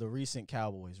the recent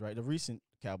Cowboys, right? The recent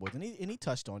Cowboys, and he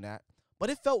touched on that.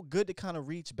 But it felt good to kind of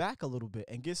reach back a little bit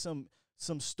and get some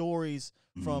stories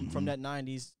from that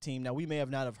 '90s team that we may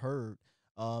have not have heard,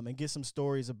 and get some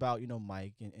stories about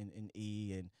Mike and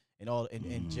E and all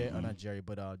and not Jerry,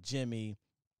 but Jimmy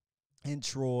and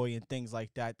Troy and things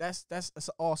like that. That's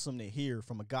awesome to hear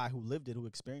from a guy who lived it, who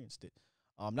experienced it.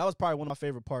 That was probably one of my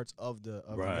favorite parts of the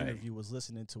interview, was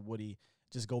listening to Woody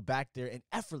just go back there and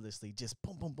effortlessly just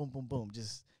boom, boom, boom, boom, boom.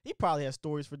 Just he probably has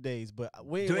stories for days, but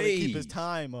we ain't want to keep his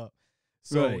time up.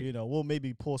 So we'll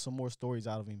maybe pull some more stories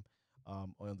out of him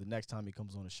on the next time he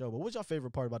comes on the show. But what's your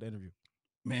favorite part about the interview?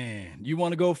 Man, you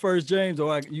want to go first, James,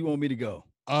 or you want me to go?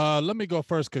 Let me go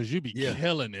first because you be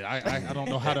killing it. I don't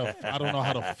know how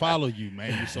to follow you,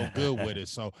 man. You're so good with it.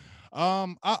 So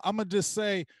I'm gonna just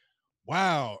say,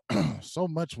 wow, so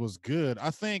much was good.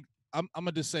 I think I'm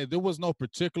gonna just say there was no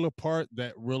particular part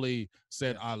that really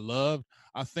said I loved.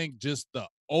 I think just the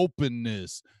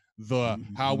openness,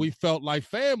 how we felt like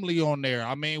family on there.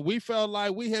 I mean, we felt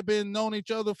like we had been known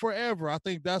each other forever. I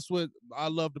think that's what I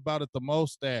loved about it the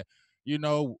most, that,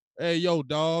 hey, yo,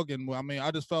 dog. And I mean,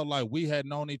 I just felt like we had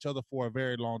known each other for a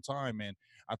very long time. And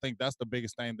I think that's the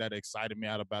biggest thing that excited me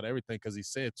out about everything, because he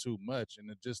said too much.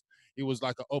 And he was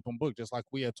like an open book, just like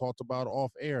we had talked about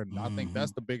off air. And I think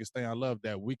that's the biggest thing I love,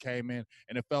 that we came in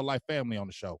and it felt like family on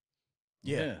the show.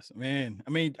 Yes, man.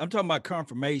 I mean, I'm talking about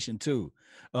confirmation too.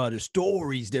 The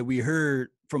stories that we heard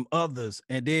from others,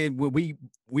 and then when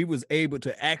we was able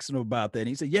to ask him about that, and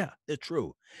he said, "Yeah, they're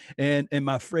true." And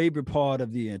my favorite part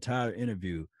of the entire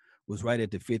interview was right at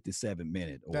the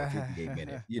 57-minute or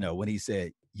 58-minute. When he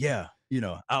said, "Yeah,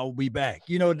 I'll be back."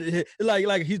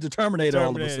 Like he's the Terminator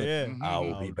all of a sudden. Yeah. I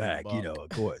will be back. Of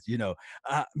course.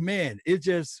 Man, it's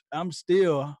just I'm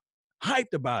still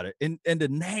hyped about it, and the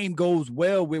name goes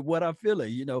well with what I feel.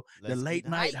 The late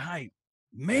night hype.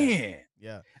 Man,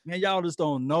 man, y'all just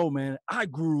don't know, man. I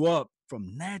grew up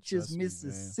from Natchez,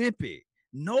 Mississippi.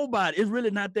 It's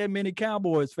really not that many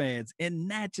Cowboys fans in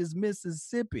Natchez,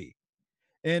 Mississippi.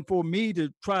 And for me to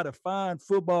try to find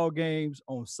football games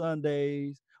on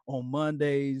Sundays, on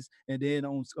Mondays and then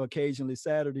on occasionally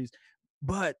Saturdays.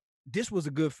 But this was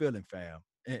a good feeling, fam.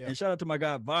 And shout out to my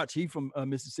guy Vach. He from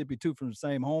Mississippi too, from the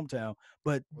same hometown.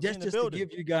 But just to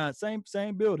give you guys same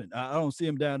building. I don't see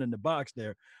him down in the box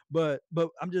there, but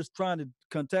I'm just trying to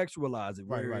contextualize it.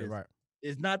 Right.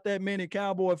 It's not that many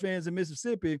Cowboy fans in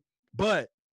Mississippi, but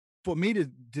for me to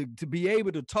be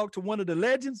able to talk to one of the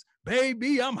legends,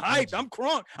 baby, I'm hyped. I'm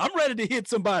crunk. I'm ready to hit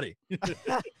somebody.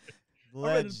 I'm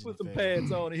ready to put some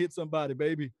pads on and hit somebody,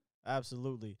 baby.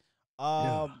 Absolutely.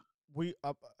 I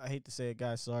hate to say it,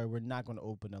 guys. Sorry, we're not going to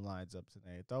open the lines up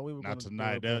tonight. I thought we were not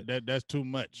tonight. That's too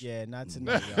much. Yeah, not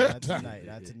tonight. Not tonight.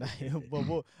 Not tonight.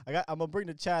 But I'm gonna bring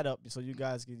the chat up so you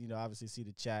guys can obviously see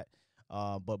the chat.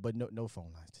 But no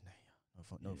phone lines tonight.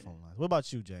 No phone lines. What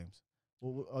about you, James?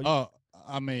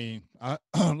 I mean,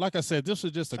 like I said, this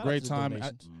was just a great time.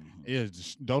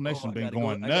 Donations been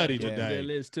going nutty today.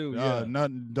 List too.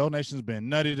 Donations been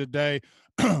nutty today.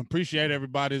 Appreciate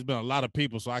everybody. There's been a lot of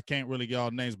people, so I can't really get all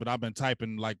names, but I've been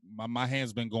typing, like my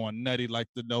hand's been going nutty, like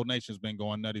the donations been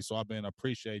going nutty. So I've been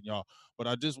appreciating y'all. But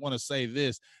I just want to say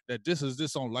that this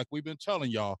is on, like we've been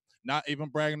telling y'all, not even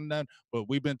bragging on that, but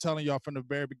we've been telling y'all from the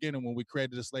very beginning when we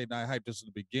created this late night hype. This is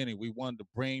the beginning. We wanted to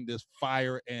bring this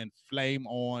fire and flame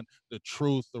on the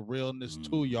truth, the realness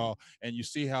to y'all. And you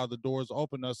see how the doors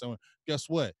open us. And guess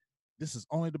what? This is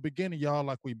only the beginning, y'all.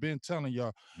 Like we've been telling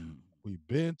y'all. We've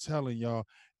been telling y'all.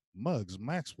 Muggs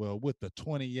Maxwell with the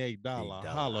 $28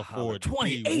 holla for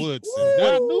D. Woodson.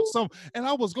 I knew some, and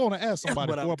I was going to ask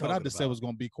somebody for it, but I just said it was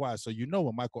going to be quiet. So you know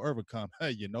when Michael Irvin comes,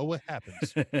 hey, you know what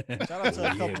happens. Shout out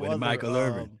to a couple other Michael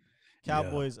Irvin.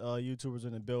 Cowboys YouTubers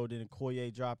in the building.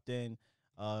 Koye dropped in.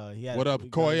 He had what up,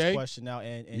 Koye? Question out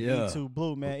and E2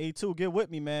 Blue, man. E2, get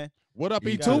with me, man. What up,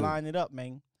 you E2? Line it up,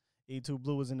 man. E2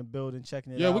 Blue was in the building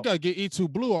checking it out. Yeah, we got to get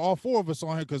E2 Blue, all four of us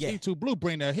on here, because E2 Blue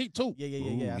bring that heat too.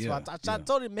 Yeah. That's why I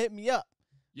told him to hit me up.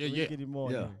 Yeah. Get him on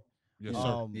here. Yes, sir.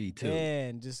 E2.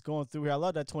 And just going through here, I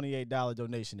love that $28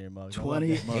 donation there, Muggs.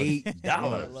 $28.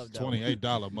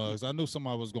 $28, Muggs. I knew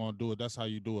somebody was going to do it. That's how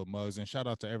you do it, Muggs. And shout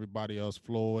out to everybody else,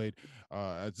 Floyd.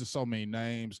 Just so many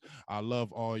names. I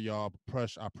love all y'all. I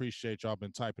appreciate y'all.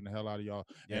 Been typing the hell out of y'all.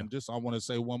 Yeah. And just I want to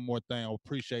say one more thing. I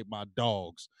appreciate my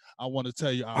dogs. I want to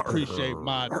tell you I appreciate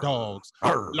my dogs,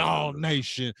 Law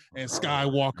Nation and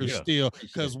Skywalker still.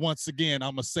 Because once again,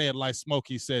 I'm going to say it like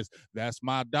Smokey says, that's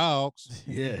my dogs.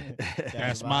 Yeah.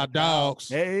 That's my dogs.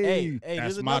 Hey,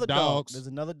 that's there's my another dogs. There's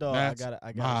another dog. I got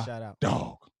a shout out.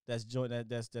 Dog.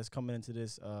 That's coming into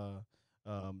this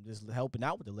just helping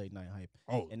out with the late night hype.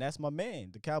 Oh, and that's my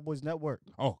man, the Cowboys Network.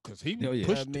 Oh, because he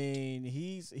pushed. I mean,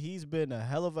 he's been a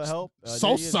hell of a help.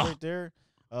 Sosa right there.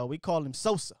 We call him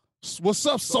Sosa. What's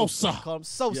up, Sosa? We call him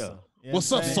Sosa. Yeah. You know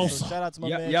What's up, Sosa? So shout out to my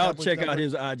man. Y'all check out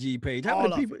his IG page. How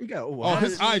many people he got?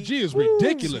 His IG is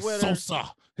ridiculous. Twitter,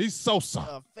 Sosa. He's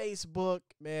Sosa. Facebook,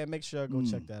 man. Make sure I go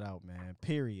check that out, man.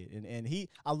 Period. And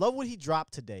I love what he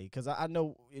dropped today, because I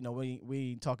know we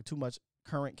ain't talking too much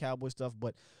current Cowboy stuff,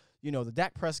 but the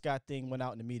Dak Prescott thing went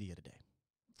out in the media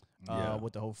today.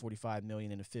 With the whole $45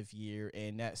 million in the 5th year,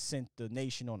 and that sent the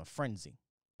nation on a frenzy.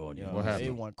 What happened?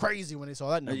 They went crazy when they saw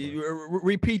that number.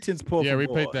 Repeat por favor. Yeah,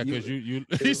 repeat that, because you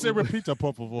he said repeat that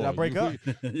por favor. Did I break up?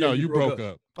 No, you broke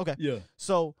up. Okay. Yeah.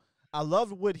 So I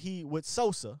loved what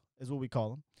Sosa is what we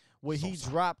call him. What he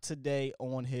dropped today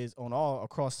on all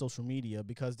across social media,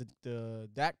 because the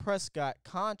Dak Prescott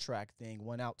contract thing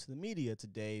went out to the media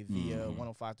today via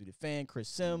 105 through the Fan, Chris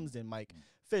Sims, and Mike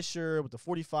Fisher with the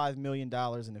 $45 million in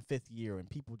the 5th year, and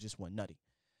people just went nutty.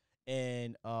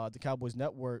 And the Cowboys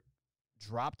Network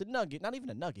dropped a nugget, not even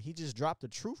a nugget. He just dropped a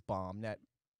truth bomb that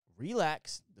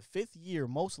relax, the 5th year,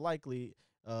 most likely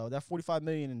that $45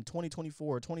 million in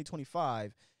 2024 or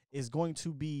 2025 is going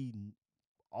to be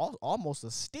almost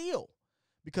a steal,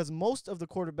 because most of the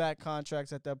quarterback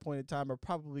contracts at that point in time are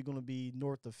probably going to be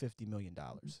north of $50 million,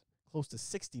 close to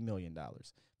 $60 million.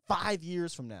 5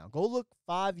 years from now, go look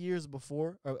 5 years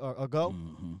before or ago.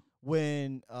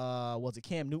 When was it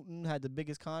Cam Newton had the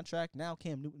biggest contract? Now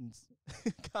Cam Newton's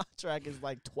contract is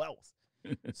like 12th.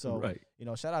 So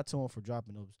shout out to him for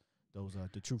dropping those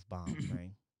the truth bombs,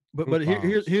 man. But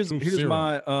here's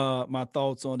my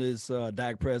thoughts on this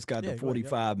Dak Prescott, the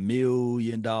 $45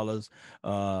 million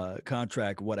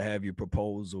contract, what have you,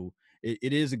 proposal.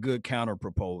 It is a good counter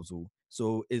proposal.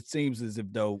 So it seems as if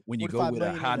though when you go with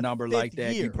a high number like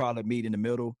that, you probably meet in the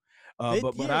middle. It's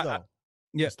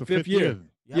the 5th year.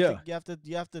 You have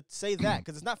to say that,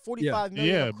 because it's not $45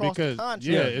 million across the contract.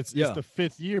 It's the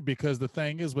 5th year, because the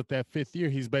thing is with that 5th year,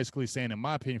 he's basically saying, in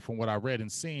my opinion, from what I read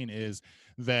and seen, is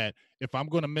that if I'm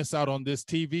going to miss out on this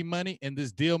TV money and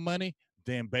this deal money,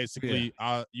 then basically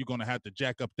you're going to have to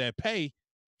jack up that pay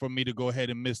for me to go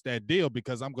ahead and miss that deal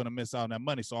because I'm going to miss out on that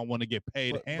money. So I want to get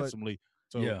paid handsomely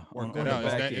to work that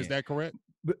out. Is that correct?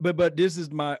 But this is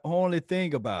my only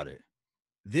thing about it.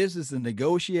 This is a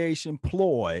negotiation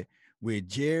ploy with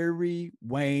Jerry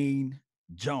Wayne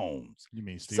Jones. You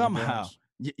mean Stephen somehow Jones?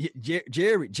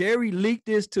 Jerry leaked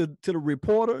this to the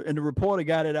reporter, and the reporter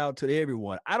got it out to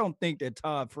everyone. I don't think that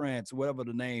Todd France, whatever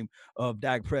the name of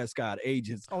Dak Prescott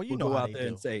agents, will go out there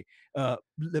and say,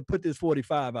 put this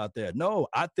 45 out there. No,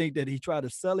 I think that he tried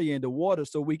to sully in the water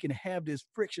so we can have this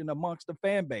friction amongst the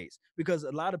fan base, because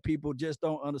a lot of people just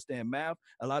don't understand math.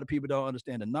 A lot of people don't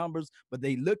understand the numbers, but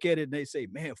they look at it and they say,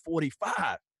 man,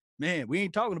 45. Man, we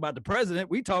ain't talking about the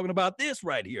president. We talking about this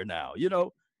right here now.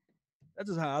 That's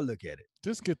just how I look at it.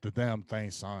 Just get the damn thing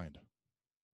signed.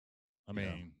 I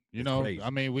mean, crazy. I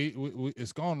mean, we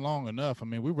it's gone long enough. I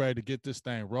mean, we're ready to get this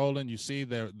thing rolling. You see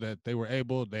that they were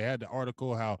able. They had the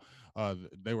article how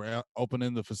they were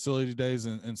opening the facility days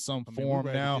in some form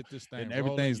now, and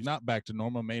everything's not back to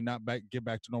normal. May not get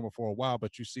back to normal for a while,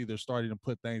 but you see they're starting to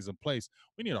put things in place.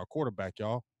 We need our quarterback,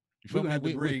 y'all. You feel me?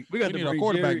 We need our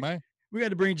quarterback, man. We got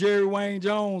to bring Jerry Wayne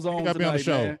Jones on tonight, on the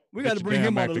show. Man. We got to bring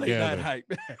him on the late night hype.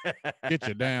 Get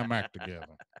your damn act together.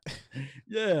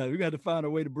 Yeah, we got to find a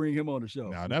way to bring him on the show.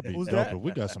 Now that'd be dope.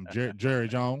 We got some Jerry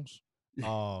Jones.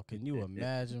 Oh, can you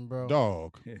imagine, bro?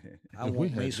 Dog. I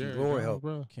want Mason Glory help,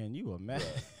 bro. Can you imagine?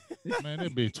 Man,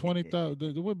 it'd be 20,000.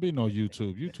 There would be no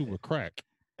YouTube. YouTube would crack.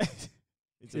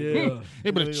 Yeah.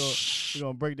 We're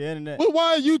gonna break the internet. Well,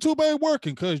 why YouTube ain't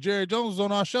working? Because Jerry Jones is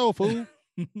on our show, fool.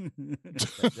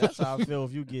 That's how I feel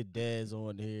if you get Dez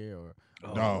on here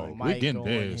or Mike, we getting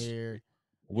Dez.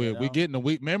 We getting the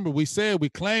week. Remember, we said we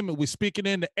claim it. We speaking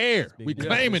in the air. We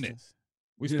claiming it.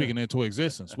 We speaking into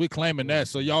existence. We claiming that.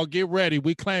 So y'all get ready.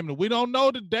 We claiming it. We don't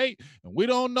know the date and we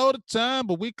don't know the time,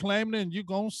 but we claiming it, and you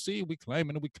gonna see. We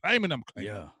claiming it. We claiming them.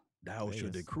 Yeah, thou shall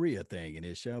decree a thing, and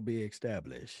it shall be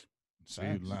established. See,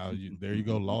 there you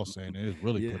go, law saying it. It's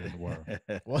really put in the word.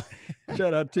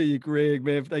 Shout out to you, Craig,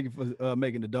 man. Thank you for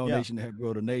making the donation to help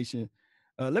grow the nation.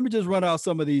 Let me just run out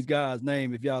some of these guys'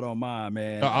 names if y'all don't mind,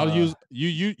 man. I'll use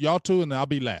y'all two, and I'll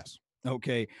be last.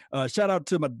 Okay. Shout out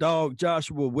to my dog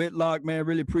Joshua Whitlock, man.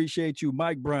 Really appreciate you,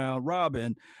 Mike Brown,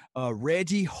 Robin,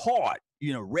 Reggie Hart.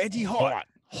 Reggie Hart.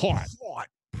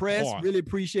 Press, really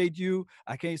appreciate you.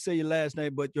 I can't say your last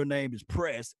name, but your name is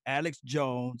Press. Alex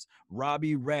Jones,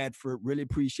 Robbie Radford, really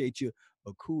appreciate you.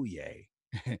 Akuye,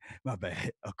 my bad.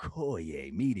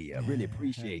 Akuye Media, really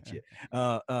appreciate you.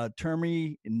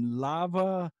 Termi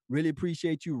Lava, really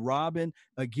appreciate you. Robin,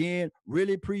 again,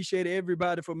 really appreciate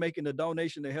everybody for making the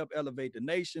donation to help elevate the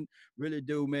nation. Really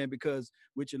do, man, because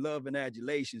with your love and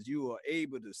adulations, you are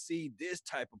able to see this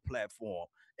type of platform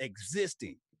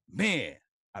existing. Man,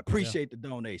 I appreciate the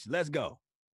donation. Let's go.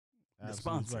 The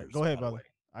sponsors. Right. Go ahead, brother.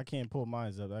 I can't pull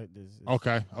mine up.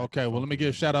 Okay. Well, let me give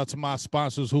a shout out to my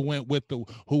sponsors who went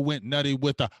nutty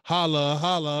with the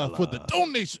holla for the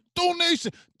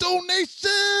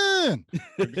donation.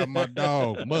 I got my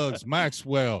dog Muggs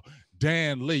Maxwell,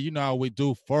 Dan Lee. You know how we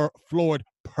do for Floyd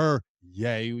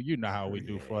you know how we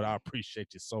do for it. I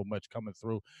appreciate you so much coming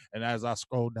through. And as I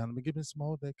scroll down, let me give me some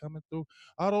more that coming through.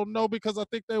 I don't know because I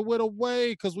think they went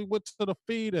away because we went to the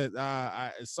feed.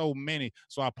 So many.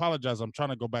 So I apologize. I'm trying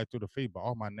to go back through the feed, but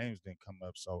all my names didn't come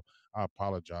up. So I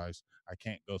apologize. I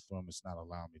can't go through them. It's not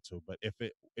allowing me to. But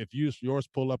if yours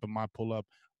pull up and mine pull up,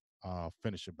 I'll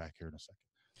finish it back here in a second.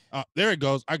 There it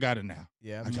goes. I got it now.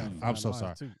 Yeah, I'm so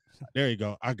sorry. There you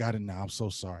go. I got it now. I'm so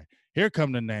sorry. Here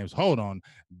come the names. Hold on.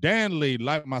 Dan Lee,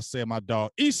 like I said, my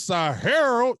dog. Eastside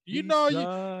Harold.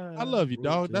 I love you,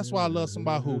 dog. That's why I love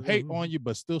somebody who hate on you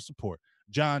but still support.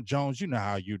 John Jones, you know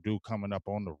how you do coming up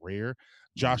on the rear.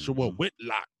 Joshua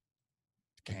Whitlock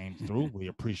came through. We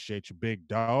appreciate you, big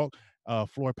dog.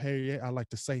 Floyd Perrier, I like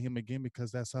to say him again because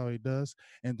that's how he does.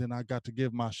 And then I got to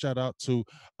give my shout out to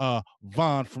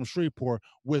Vaughn from Shreveport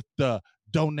with the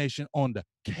donation on the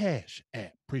Cash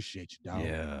app. Appreciate you, dog.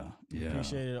 Yeah.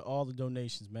 Appreciated all the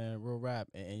donations, man. Real rap.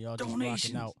 And y'all just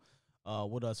rocking out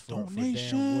with us for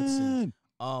Darren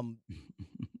Woodson.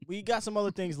 We got some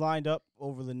other things lined up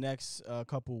over the next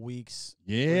couple weeks.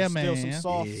 Yeah, man.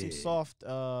 Still some soft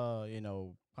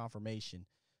confirmation.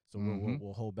 So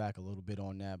we'll hold back a little bit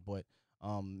on that. But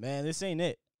man, this ain't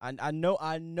it. I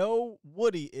know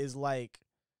Woody is like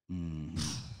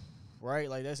right,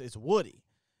 like it's Woody.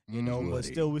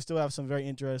 But we still have some very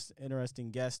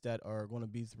interesting guests that are going to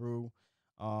be through,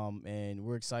 and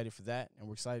we're excited for that, and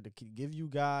we're excited to give you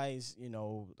guys,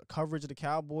 coverage of the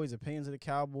Cowboys, opinions of the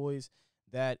Cowboys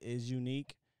that is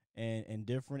unique and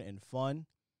different and fun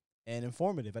and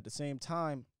informative at the same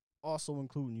time, also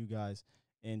including you guys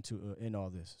in all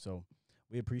this. So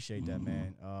We appreciate that,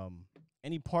 man.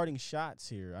 Any parting shots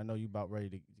here? I know you about ready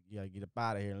to get up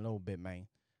out of here in a little bit, man.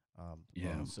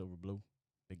 Silver Blue,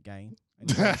 big game.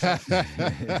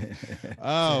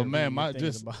 Oh man,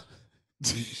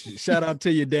 shout out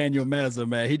to you, Daniel Meza,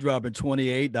 man. He dropping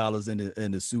 $28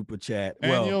 in the super chat.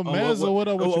 Daniel Meza, what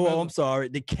up? I'm sorry,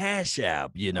 the Cash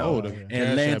App,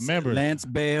 and Lance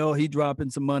Bell, he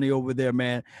dropping some money over there,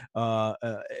 man.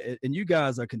 And you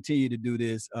guys are continue to do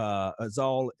this as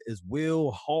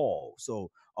Will Hall. So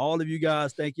all of you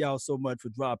guys, thank y'all so much for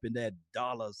dropping that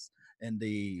dollars and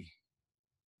the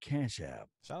Cash App.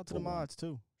 Shout out to the mods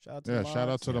too. Shout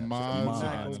out to the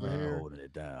mods over here holding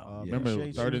it down. Remember,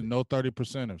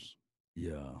 30%ers.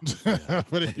 Yeah.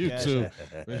 For the YouTube.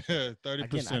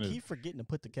 30%. I keep forgetting to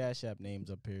put the Cash App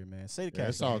names up here, man. Say the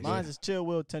Cash App. Mine is Chill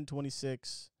Will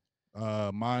 1026.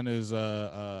 Mine is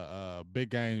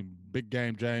Big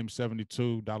Game James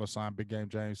 72 $ Big Game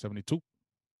James 72.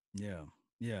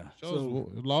 Yeah. So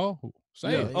Law,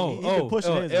 say it.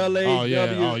 LA. Oh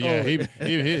yeah.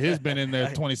 He's been in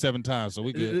there 27 times, so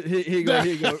we good. Here you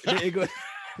go.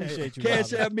 Appreciate you.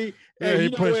 Cash at me. Yeah,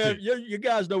 Hey, you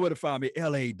guys know where to find me.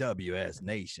 LAWS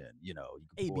Nation. You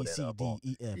can pull that up on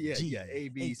A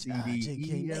B C D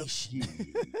E F G.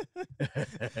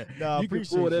 You can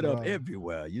pull that up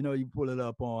everywhere. You pull it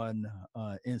up on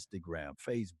Instagram,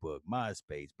 Facebook,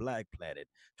 MySpace, Black Planet,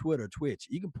 Twitter, Twitch.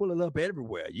 You can pull it up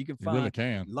everywhere. You can find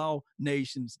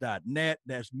lawnations.net.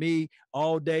 That's me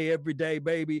all day, every day,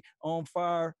 baby. On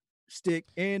fire. Stick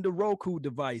and the Roku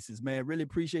devices, man. Really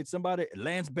appreciate somebody.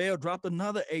 Lance Bell dropped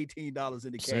another $18 in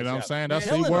the cash. See what I'm saying?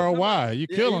 That's worldwide. You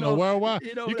killing them worldwide.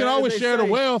 You can always share the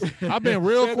wealth. I've been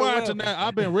real quiet tonight.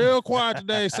 I've been real quiet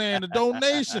today saying the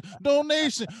donation.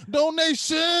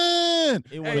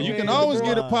 Hey, you can always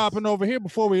get it popping over here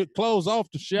before we close off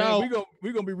the show.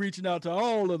 We're gonna be reaching out to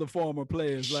all of the former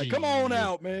players. Like, come on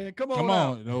out, man. Come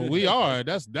on. No, we are.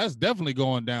 That's definitely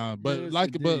going down. But yes,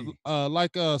 like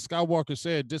Skywalker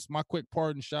said, just my quick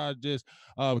parting shot, just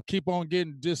keep on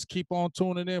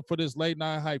tuning in for this late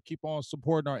night hype. Keep on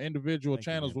supporting our individual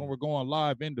channels when we're going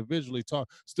live individually.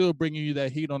 Still bringing you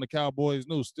that heat on the Cowboys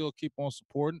news. Still keep on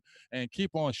supporting and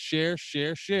keep on share.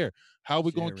 How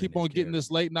we going to keep on getting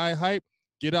this late night hype?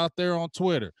 Get out there on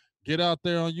Twitter. Get out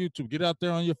there on YouTube. Get out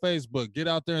there on your Facebook. Get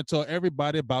out there and tell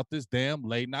everybody about this damn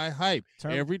late night hype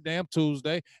every damn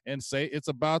Tuesday and say it's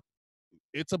about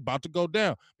to go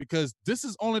down, because this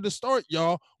is only the start,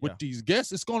 y'all. With these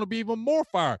guests, it's going to be even more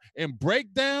fire and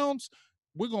breakdowns.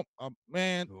 We're going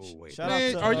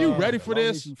to, are you ready for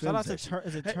this? Shout out to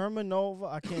is it Terminova?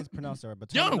 I can't pronounce that,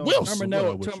 but Young Wilson.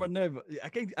 Terminova. I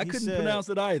couldn't pronounce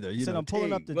it either. He said, I'm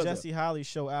pulling up the Jesse Holly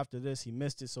show after this. He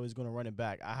missed it, so he's going to run it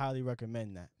back. I highly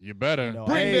recommend that. You better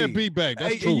bring that beat back.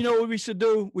 That's true. You know what we should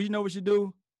do?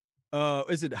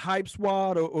 Is it Hype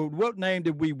Squad or what name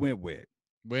did we went with?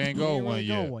 We ain't going one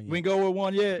yet. We ain't go with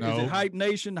one yet. No. Is it Hype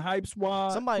Nation, Hype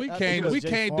Squad? We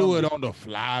can't do it on the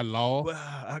fly, Law.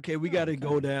 Well, okay, we got to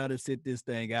go down and sit this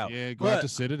thing out. Yeah, have to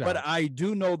sit it out. But I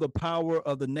do know the power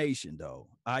of the nation, though.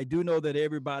 I do know that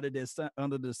everybody that's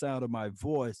under the sound of my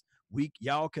voice,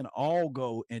 y'all can all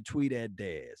go and tweet at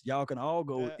Daz. Y'all can all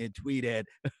go and tweet at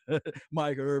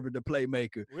Michael Irvin, the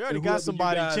playmaker. We already got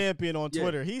somebody champion on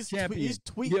Twitter. He's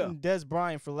tweeting Des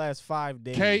Bryant for the last 5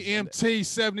 days. KMT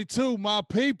 72, my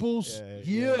peoples.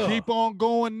 Yeah. Keep on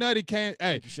going nutty.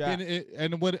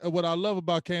 And what I love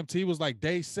about KMT, he was like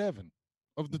day 7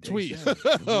 of the tweet. He's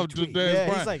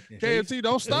like, KMT,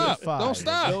 don't stop.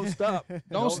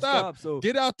 Don't stop. So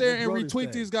get out there and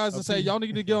retweet these guys and say, y'all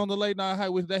need to get on the late night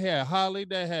hype. They had Holly,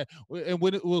 and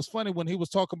when it was funny when he was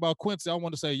talking about Quincy, I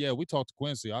wanted to say, yeah, we talked to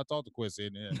Quincy. I talked to Quincy,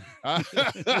 and I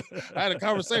had a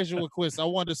conversation with Quincy. I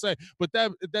wanted to say, but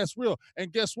that's real.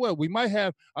 And guess what? We might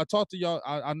have. I talked to y'all.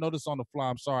 I know this on the fly.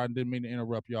 I'm sorry, I didn't mean to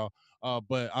interrupt y'all.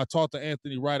 But I talked to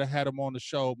Anthony Wright. I had him on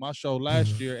my show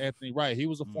last year. Anthony Wright, he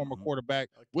was a former quarterback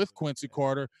with Quincy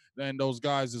Carter and those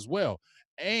guys as well.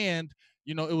 And,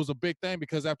 it was a big thing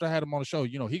because after I had him on the show,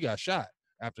 he got shot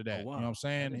after that. Wow. You know what I'm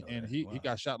saying? And he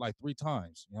got shot like 3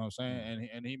 times. You know what I'm saying?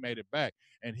 And he made it back.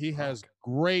 And he has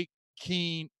great,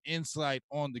 keen insight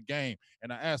on the game.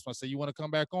 And I asked him, I said, you want to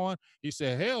come back on? He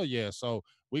said, hell yeah. So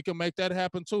we can make that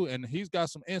happen too. And he's got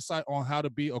some insight on how to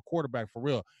be a quarterback for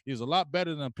real. He's a lot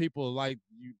better than people like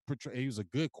you portray. He was a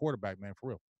good quarterback, man,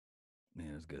 for real.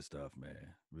 Man, it's good stuff, man.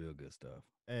 Real good stuff.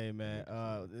 Hey, man,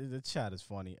 the chat is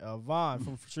funny. Vaughn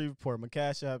from Shreveport, my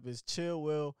Cash App is Chill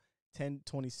Will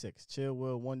 1026. Chill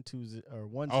Will 120 or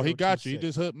 1026. Oh, he got you. He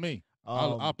just hooked me.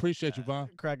 I appreciate you, Von.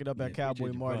 Crack it up at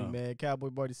Cowboy Marty, man. Cowboy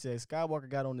Marty said Skywalker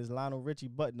got on his Lionel Richie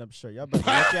button-up shirt. Y'all better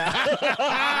look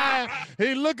at it.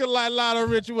 He looking like Lionel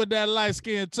Richie with that light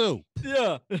skin too.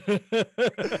 Yeah.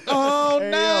 All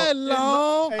night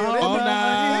long. All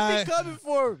night. They be coming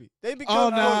for me. They be All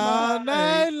coming for me.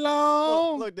 night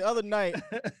long. Look, the other night,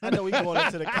 I know we going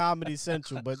into the Comedy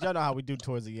Central, but y'all know how we do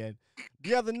towards the end.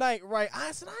 The other night, right,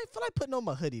 I said, I feel like putting on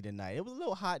my hoodie tonight. It was a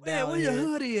little hot down where here. your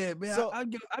hoodie at, man? So,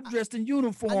 I'm dressed in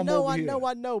uniform I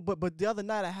know. But the other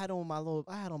night I had on my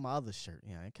other shirt.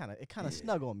 Yeah, it kind of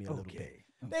snug on me a little bit. Okay.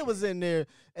 They was in there.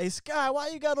 Hey, Sky, why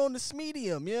you got on this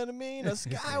medium? You know what I mean? Or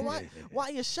Sky, why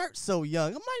your shirt so young?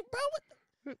 I'm like, bro, what?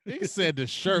 He said the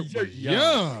shirt was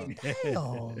young.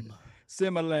 Damn.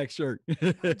 Similac shirt.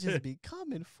 I just be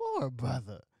coming for,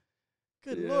 brother.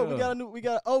 Good Lord,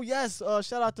 oh yes,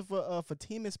 shout out to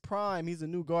Fatimus Prime. He's a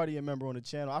new Guardian member on the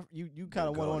channel. You kind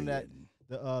of went on that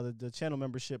the channel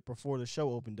membership before the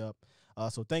show opened up.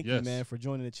 So thank you, man, for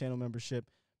joining the channel membership.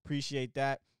 Appreciate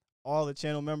that. All the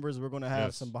channel members, we're gonna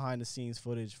have some behind the scenes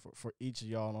footage for each of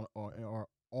y'all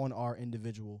on our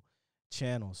individual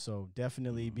channels. So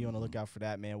definitely be on the lookout for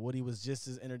that, man. Woody was just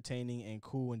as entertaining and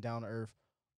cool and down to earth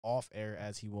off air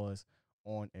as he was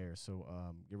on air. So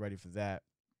get ready for that.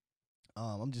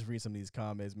 I'm just reading some of these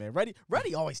comments, man. Ready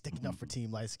always sticking up for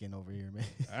Team Light Skin over here, man.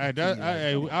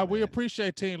 We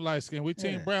appreciate Team Light Skin. We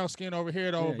Team Brown Skin over here,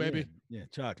 though, baby. Yeah,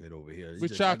 chocolate over here. We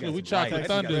chocolate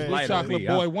thunders. We chocolate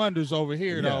boy wonders over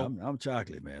here, though. I'm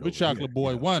chocolate, man. We chocolate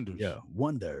boy wonders. Yeah,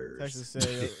 wonders. Texas said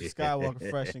Skywalker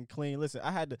fresh and clean. Listen,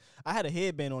 I had a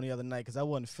headband on the other night because I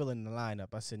wasn't feeling the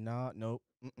lineup. I said, nope. Yeah.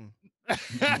 I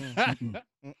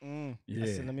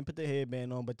said, let me put the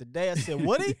headband on. But today I said,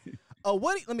 Woody,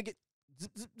 let me get.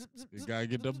 You gotta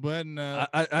get the button up.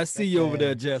 I see you over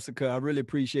there, Jessica. I really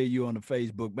appreciate you on the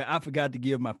Facebook, man. I forgot to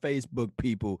give my Facebook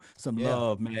people some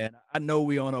love, man. I know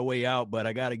we on our way out, but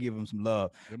I gotta give them some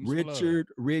love. Richard,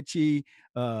 Richie,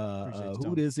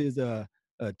 who this is?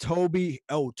 Toby.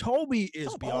 Oh, Toby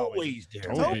is always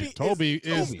there. Toby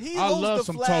is. I love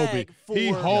some Toby.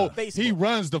 He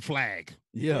runs the flag.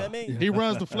 Yeah, you know what I mean? He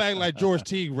runs the flag like George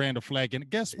Teague ran the flag. And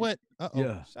guess what?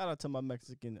 Yeah. Shout out to my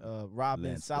Mexican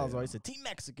Robin Salazar. He said Team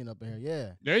Mexican up here.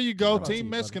 Yeah. There you go, Team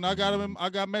Mexican. I got him. I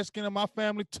got Mexican in my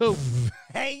family too.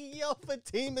 Hey yo, for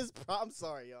Team is. I'm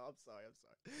sorry, y'all. I'm sorry.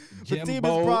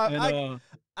 Jimbo Prime.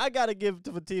 I gotta give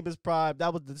to Fatima's Prime.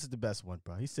 This is the best one,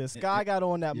 bro. He said Sky got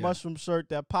on that mushroom shirt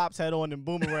that Pops had on in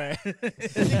Boomerang. You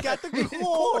got to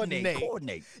coordinate.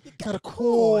 You gotta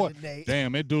coordinate.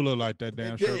 Damn, it do look like that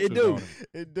damn shirt.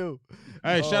 It do.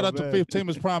 Hey, shout out to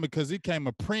Fatima's Prime because he came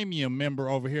a premium member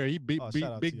over here. He beat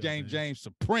Big James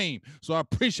Supreme. So I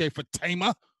appreciate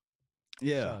Fatima.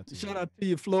 Yeah. Shout out to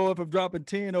you, Floyd, for dropping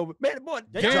 10 over. Man, boy,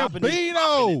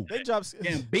 Gambino. They dropped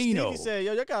Gambino. Stevie said,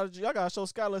 yo, y'all gotta show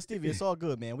Skylar Stevie. It's all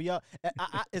good, man. We all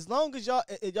as long as y'all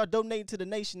donate to the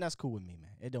nation, that's cool with me, man.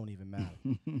 It don't even matter.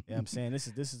 You know what I'm saying? This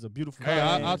is a beautiful Hey,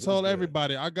 I told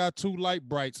everybody I got 2 Light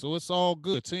Bright, so it's all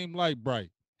good. Team Light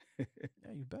Bright. Yeah,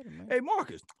 you better, man. Hey,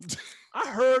 Marcus, I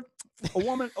heard a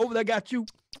woman over there got you.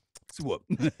 Swoop.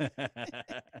 So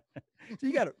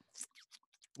you gotta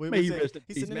he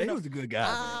was a good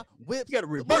guy. You gotta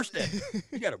reverse that.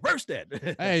 You gotta reverse that.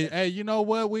 Hey, you know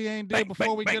what we ain't did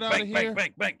before we get out of here?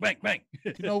 Bang.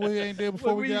 You know what we ain't did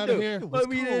before we get out of here? What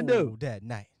we didn't do that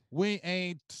night. We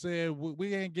ain't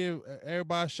give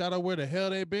everybody a shout out where the hell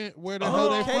they been, where the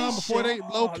hell they from before they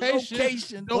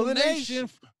location donation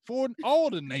for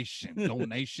all the nation.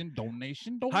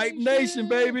 Donation. Hype Nation,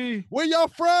 baby. Where y'all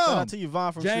from? Shout out to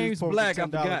Yvonne from James Black. I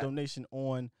forgot. Donation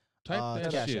on Type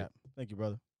that Cash shit. App. Thank you,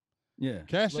 brother. Yeah.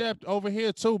 Cash App over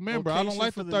here too. Remember, I don't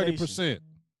like the 30%.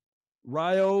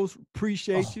 Rios,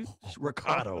 appreciate you.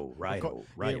 Ricardo.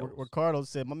 Ricardo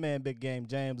said, my man Big Game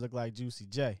James look like Juicy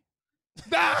J.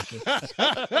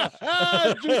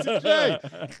 Juicy J.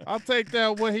 I'll take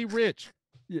that when he rich.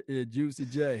 Yeah, Juicy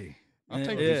J. I'll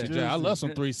take Juicy J. I love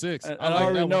some 3-6. I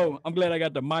already know. I'm glad I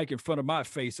got the mic in front of my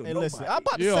face. So listen, I'm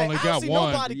about to say, I don't see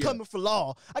nobody coming for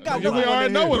law. I got we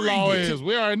already know what law is.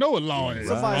 We already know what law is.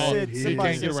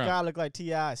 Somebody said Sky look like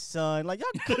T.I.'s son. Like, y'all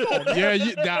come on, man. Yeah,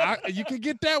 you can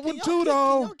get that one too,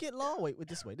 though. Can y'all get law? Wait,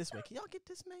 this way. Can y'all get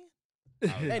this man?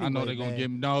 Anyway, I know they're going to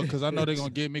get me. No, because I know they're going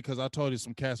to get me because I told you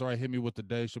some cats already hit me with the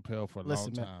Dave Chappelle for a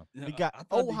long time. Man, we got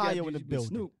Ohio in the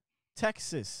building.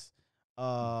 Texas.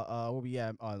 Where we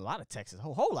at? A lot of Texas. A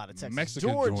whole lot of Texas. Mexican,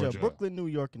 Georgia. Brooklyn, New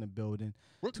York in the building.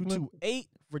 228.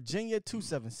 Virginia,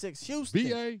 276. Houston.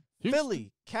 VA.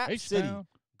 Philly. Cap City.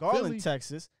 Garland,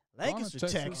 Texas. Lancaster,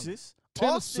 Texas.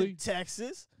 Tennessee. Austin,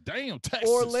 Texas. Damn, Texas.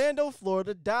 Orlando,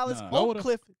 Florida. Dallas, Oak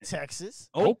Cliff, Texas.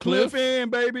 Oak Cliff in,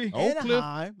 baby.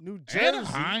 Anaheim, New Jersey.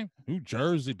 Anaheim, New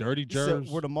Jersey, dirty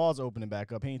Jersey. Where the mall's opening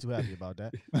back up. He ain't too happy about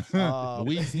that.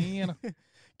 Louisiana.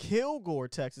 Kilgore,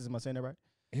 Texas. Am I saying that right?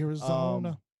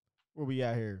 Arizona. Where we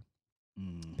at here?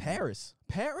 Paris.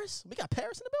 Paris? We got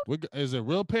Paris in the building? Is it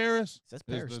real Paris? That's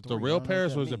Paris. Is it the real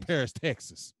Paris or is it Paris,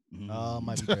 Texas?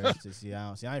 Might be Paris, Texas.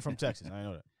 Yeah, I ain't from Texas. I didn't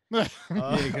know that.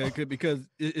 Because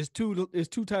it's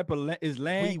two type of it's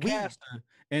Lancaster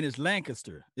and it's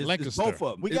Lancaster. It's both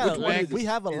of them. We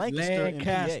have a Lancaster in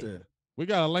PA. We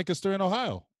got a Lancaster in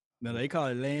Ohio. No, they call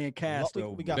it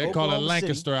Lancaster. They call it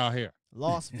Lancaster out here.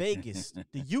 Las Vegas,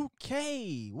 the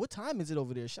UK. What time is it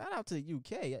over there? Shout out to the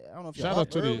UK. I don't know if shout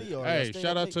out to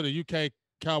shout out to the UK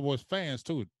Cowboys fans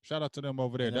too. Shout out to them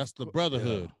over there. And that's the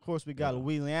brotherhood. Yeah. Of course, we got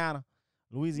Louisiana,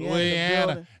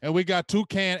 and we got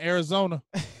Toucan, Arizona.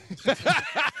 You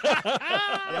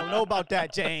don't know about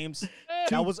that, James.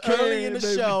 That was early in the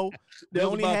show. We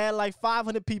only had like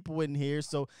 500 people in here,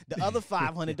 so the other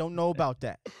 500 don't know about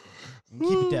that.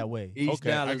 Keep it that way. East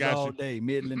Dallas all day,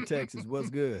 Midland, Texas. What's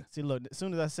good? See, look, as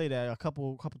soon as I say that, a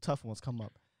couple tough ones come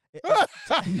up.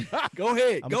 Go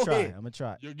ahead. I'm gonna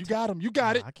try. You got him. You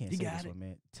got it. I can't say this one,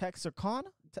 man. Texarkana?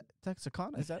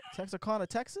 Texarkana? Is that Texarkana,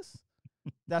 Texas?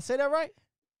 Did I say that right?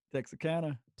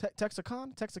 Texarkana.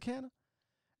 Texarkana?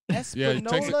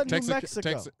 Espanola, New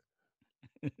Mexico.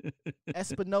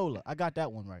 Espanola. I got that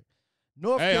one right.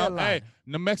 North Carolina. Hey,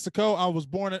 New Mexico. I was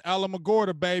born in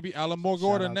Alamogordo, baby.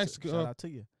 Alamogordo, Mexico. Shout out to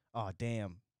you. Oh,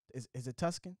 damn. Is it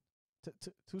Tuscan?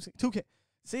 Tucson.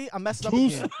 See, I messed up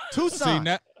again.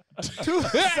 Tucson.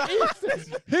 Tucson.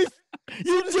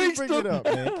 You bring it up,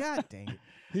 man. God dang it.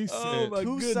 He said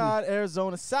Tucson,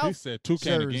 Arizona, South he said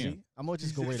Toucan Jersey. again. I'm going to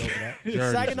just go right over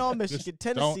that. Saginaw, Michigan,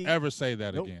 Tennessee. Don't ever say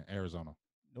that again. Arizona.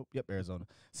 Nope. Yep, Arizona.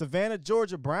 Savannah,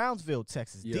 Georgia, Brownsville,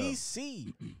 Texas,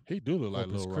 D.C. He do look like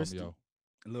Little Romeo.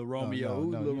 Little Romeo.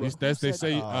 No. They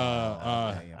say,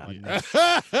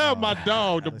 my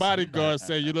dog, the bodyguard,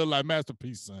 say you look like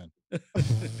Masterpiece, son.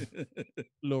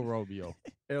 Little Romeo.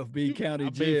 FB County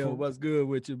Jail. What's good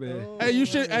with you, man? Hey, you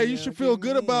should feel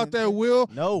good about that, Will.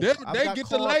 No, they get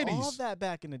the ladies. All that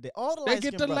back in the day. All the they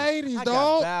get the ladies, I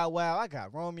dog. Got Bow Wow. I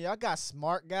got Romeo. I got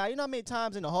Smart Guy. You know how many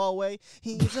times in the hallway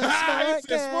he's a smart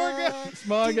guy.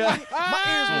 Smart guy. My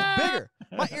ears was bigger.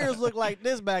 My ears looked like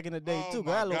this back in the day too.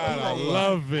 I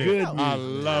love it. I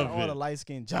love it. All the light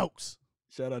skin jokes.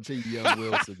 Shout out to you, Young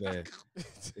Wilson, man.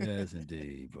 Yes,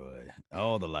 indeed, boy.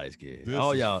 All the light skin. This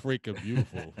all is y'all freaking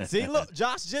beautiful. See, look,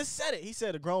 Josh just said it. He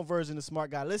said a grown version of Smart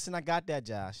Guy. Listen, I got that,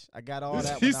 Josh. I got all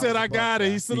that. He said, I got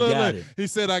it. He said, He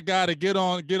said, I got it. Get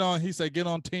on. He said, get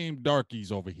on Team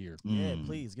Darkies over here. Yeah,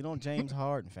 please. Get on James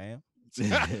Harden, fam.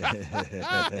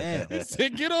 Damn. He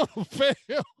said, get on, fam.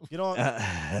 Get on.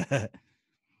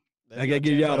 I gotta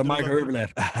give y'all the Mike Herbert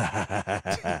laugh.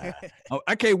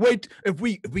 I can't wait if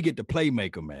we get the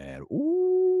playmaker, man.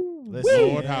 Ooh,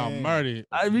 Lord, how murdy!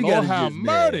 Lord, how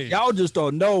murdy! Y'all just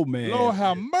don't know, man. Lord,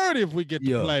 how murdy if we get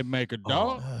the playmaker,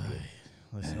 dog.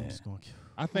 Listen, I'm just going.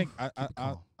 I think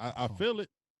I feel it.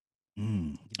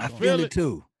 I feel it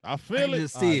too. I feel it.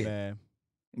 Just see it, man.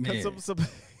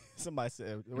 Somebody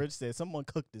said, Rich said, someone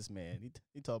cooked this man.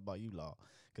 He talked about you, Law,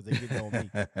 because they get on me.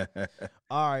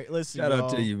 All right, listen. Shout out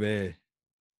to you, man.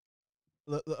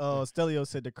 Stelio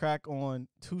said the crack on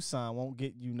Tucson won't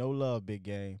get you no love, big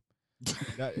game.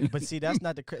 But see, that's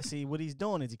not the see. What he's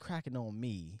doing is he cracking on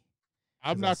me.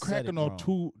 I'm not cracking on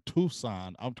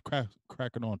Tucson. I'm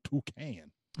cracking on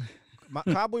Toucan.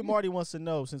 Cowboy Marty wants to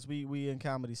know, since we in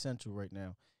Comedy Central right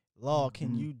now, Law,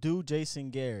 can you do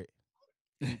Jason Garrett?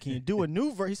 Can you do a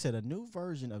new He said a new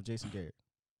version of Jason Garrett.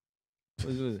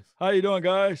 How you doing,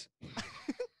 guys?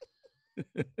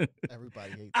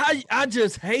 Everybody hates I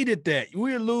just hated that.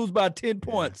 We'll lose by 10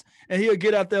 points, and he'll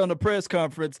get out there on the press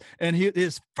conference, and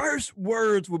his first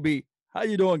words will be, "How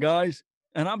you doing, guys?"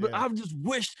 And I just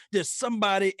wish that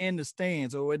somebody in the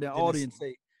stands or in the audience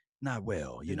say, "Not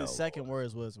well," you know. The second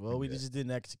words was, "Well, we just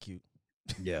didn't execute."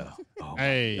 Yeah. Oh,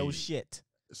 hey. No shit.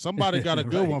 Somebody got a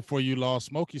good one for you, Law.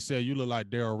 Smokey said you look like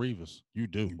Darrell Reeves. You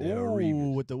do.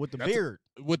 Ooh, with the beard.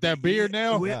 With that beard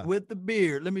now? With the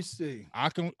beard. Let me see. I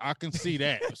can see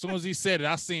that. As soon as he said it,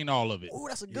 I seen all of it. Ooh,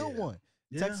 that's a good one.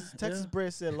 Texas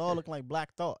Bread said Law looked like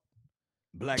Black Thought.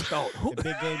 Black Thought. Big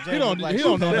Game James he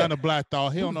don't know nothing of Black Thought.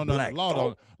 He don't know nothing. Law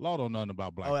don't know nothing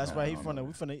about Black Thought. Oh, that's right. We from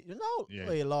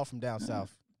Law from down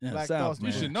south. Yeah, Black South, Thought.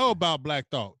 You should know about Black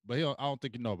Thought, but I don't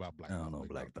think you know about Black Thought. I don't know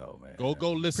Black Thought, man.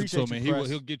 Go listen to him, and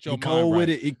he'll get your mind cold right. with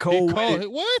it. He cold with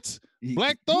it. What?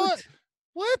 Black Thought?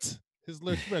 What? His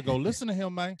lips. You better go listen to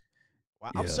him, man.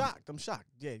 Well, I'm shocked. I'm shocked.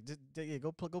 Yeah, yeah.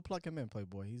 Go plug him in,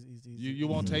 Playboy. You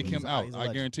won't take him out.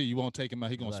 I guarantee you won't take him out.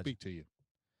 He's gonna speak to you.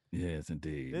 Yes,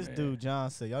 indeed. This dude John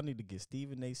said y'all need to get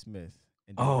Stephen A. Smith.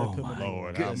 And oh my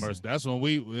Lord, have mercy. That's when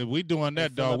we doing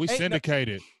that, dog. We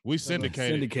syndicated. We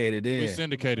syndicated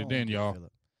in, y'all.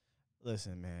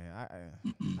 Listen, man.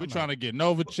 We're trying to get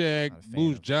Novacek,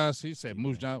 Moose Johnson. He said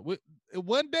Moose Johnson.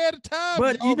 One day at a time.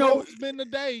 But you know, it's been a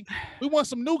day. We want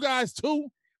some new guys too.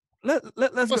 Let's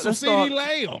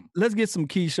get some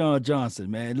Keyshawn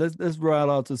Johnson, man. Let's ride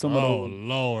out to some of those. Oh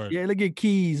Lord. Yeah, let's get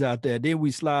Keys out there. Then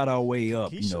we slide our way up.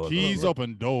 Keys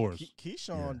open doors.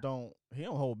 Keyshawn don't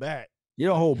hold back. You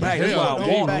don't hold back. That's why I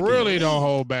want him. He really don't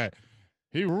hold back.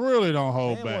 He really don't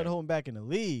hold back. He wasn't holding back in the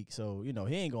league, so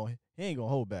he ain't gonna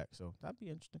hold back. So that'd be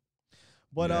interesting.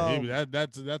 But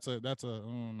that's a I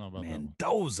don't know about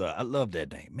Mendoza. That I love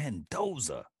that name,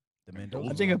 Mendoza. The Mendoza.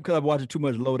 I think because I'm watching too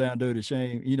much Low Down Dirty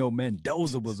Shame.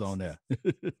 Mendoza was on there.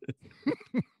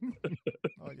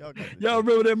 Y'all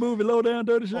remember that movie Low Down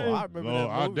Dirty Shame? Oh, I remember that movie.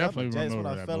 I definitely remember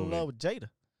that's when I fell in love with Jada.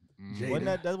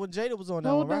 Wasn't that's when Jada was on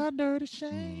that one, right? Low Down Dirty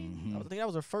Shame. I think that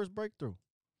was her first breakthrough.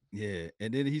 Yeah,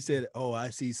 and then he said, "Oh, I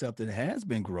see something has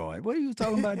been growing." What are you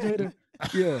talking about, Jada?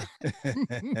 Yeah,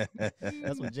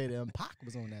 that's when Jada and Pac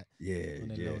was on that. Yeah,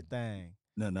 little thing.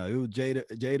 No, it was Jada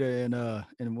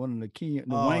and one of the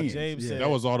Wayans. James said, that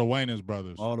was all the Wayans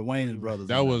brothers. All the Wayans brothers.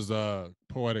 That was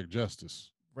Poetic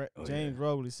Justice. James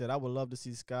Rogley said, "I would love to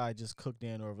see Sky just cook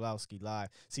Dan Orlovsky live."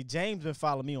 See, James been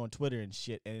following me on Twitter and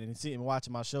shit, and sitting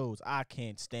watching my shows. I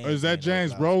can't stand. Is that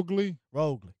James Rogley?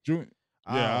 Rogley.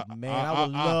 Yeah, man, I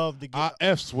would love to get. I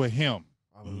F's with him.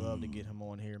 I would love to get him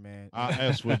on here, man. I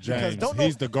F's with James.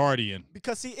 He's the guardian.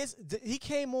 Because he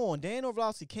came on. Dan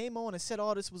Orlovsky came on and said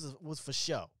all this was for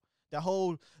show. The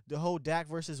whole Dak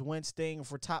versus Wentz thing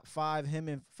for top 5, him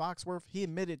and Foxworth. He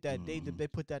admitted that they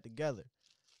put that together.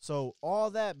 So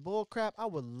all that bull crap, I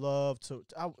would love to.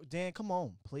 Dan, come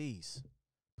on, please.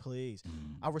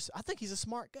 I think he's a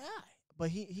smart guy, but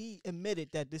he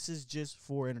admitted that this is just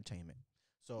for entertainment.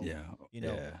 So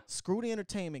screw the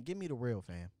entertainment. Give me the real,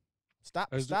 fam.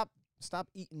 Stop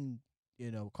eating,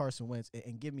 Carson Wentz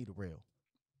and give me the real.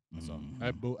 So, hey,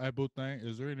 boo thing.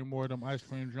 Is there any more of them ice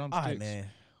cream drumsticks? All right, man.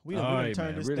 We done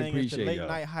turned this thing into Late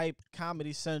Night Hype,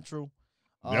 Comedy Central.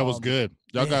 That was good.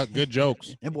 Y'all got good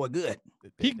jokes. That boy good.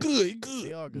 He good.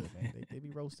 They are good, man. They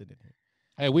be roasted in here.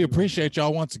 Hey, we appreciate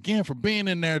y'all once again for being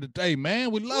in there today, man.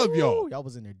 We love y'all. Y'all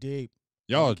was in there deep.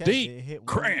 Y'all deep. Hit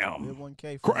Cram.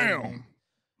 1K. Cram.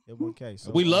 Hit 1K.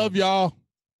 So, we love y'all.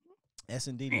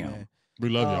 S&D, man. We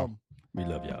love y'all. We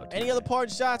love y'all. Any other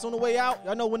parting shots on the way out?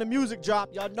 Y'all know when the music drop.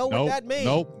 Y'all know what that means.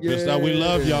 Nope. Just that we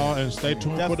love y'all and stay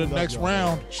tuned for the next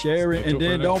round. Share it, and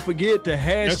then don't forget to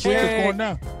hashtag going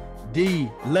down. The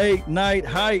Late Night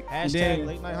Hype. Hashtag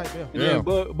Late Night Hype. And then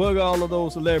bug all of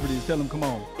those celebrities. Tell them, come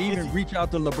on. Even reach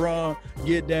out to LeBron.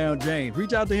 Get down, James.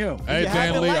 Reach out to him. Hey,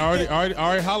 Dan Lee,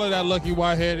 already hollered at Lucky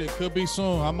Whitehead. It could be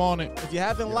soon. I'm on it. If you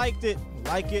haven't liked it,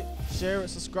 like it, share it,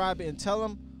 subscribe it, and tell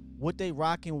them what they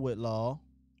rocking with, Law.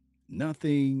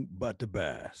 Nothing but the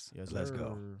bass. Yes, let's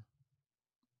go.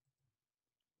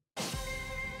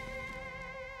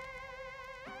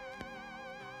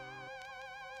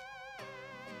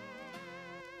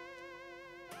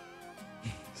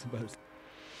 Somebody's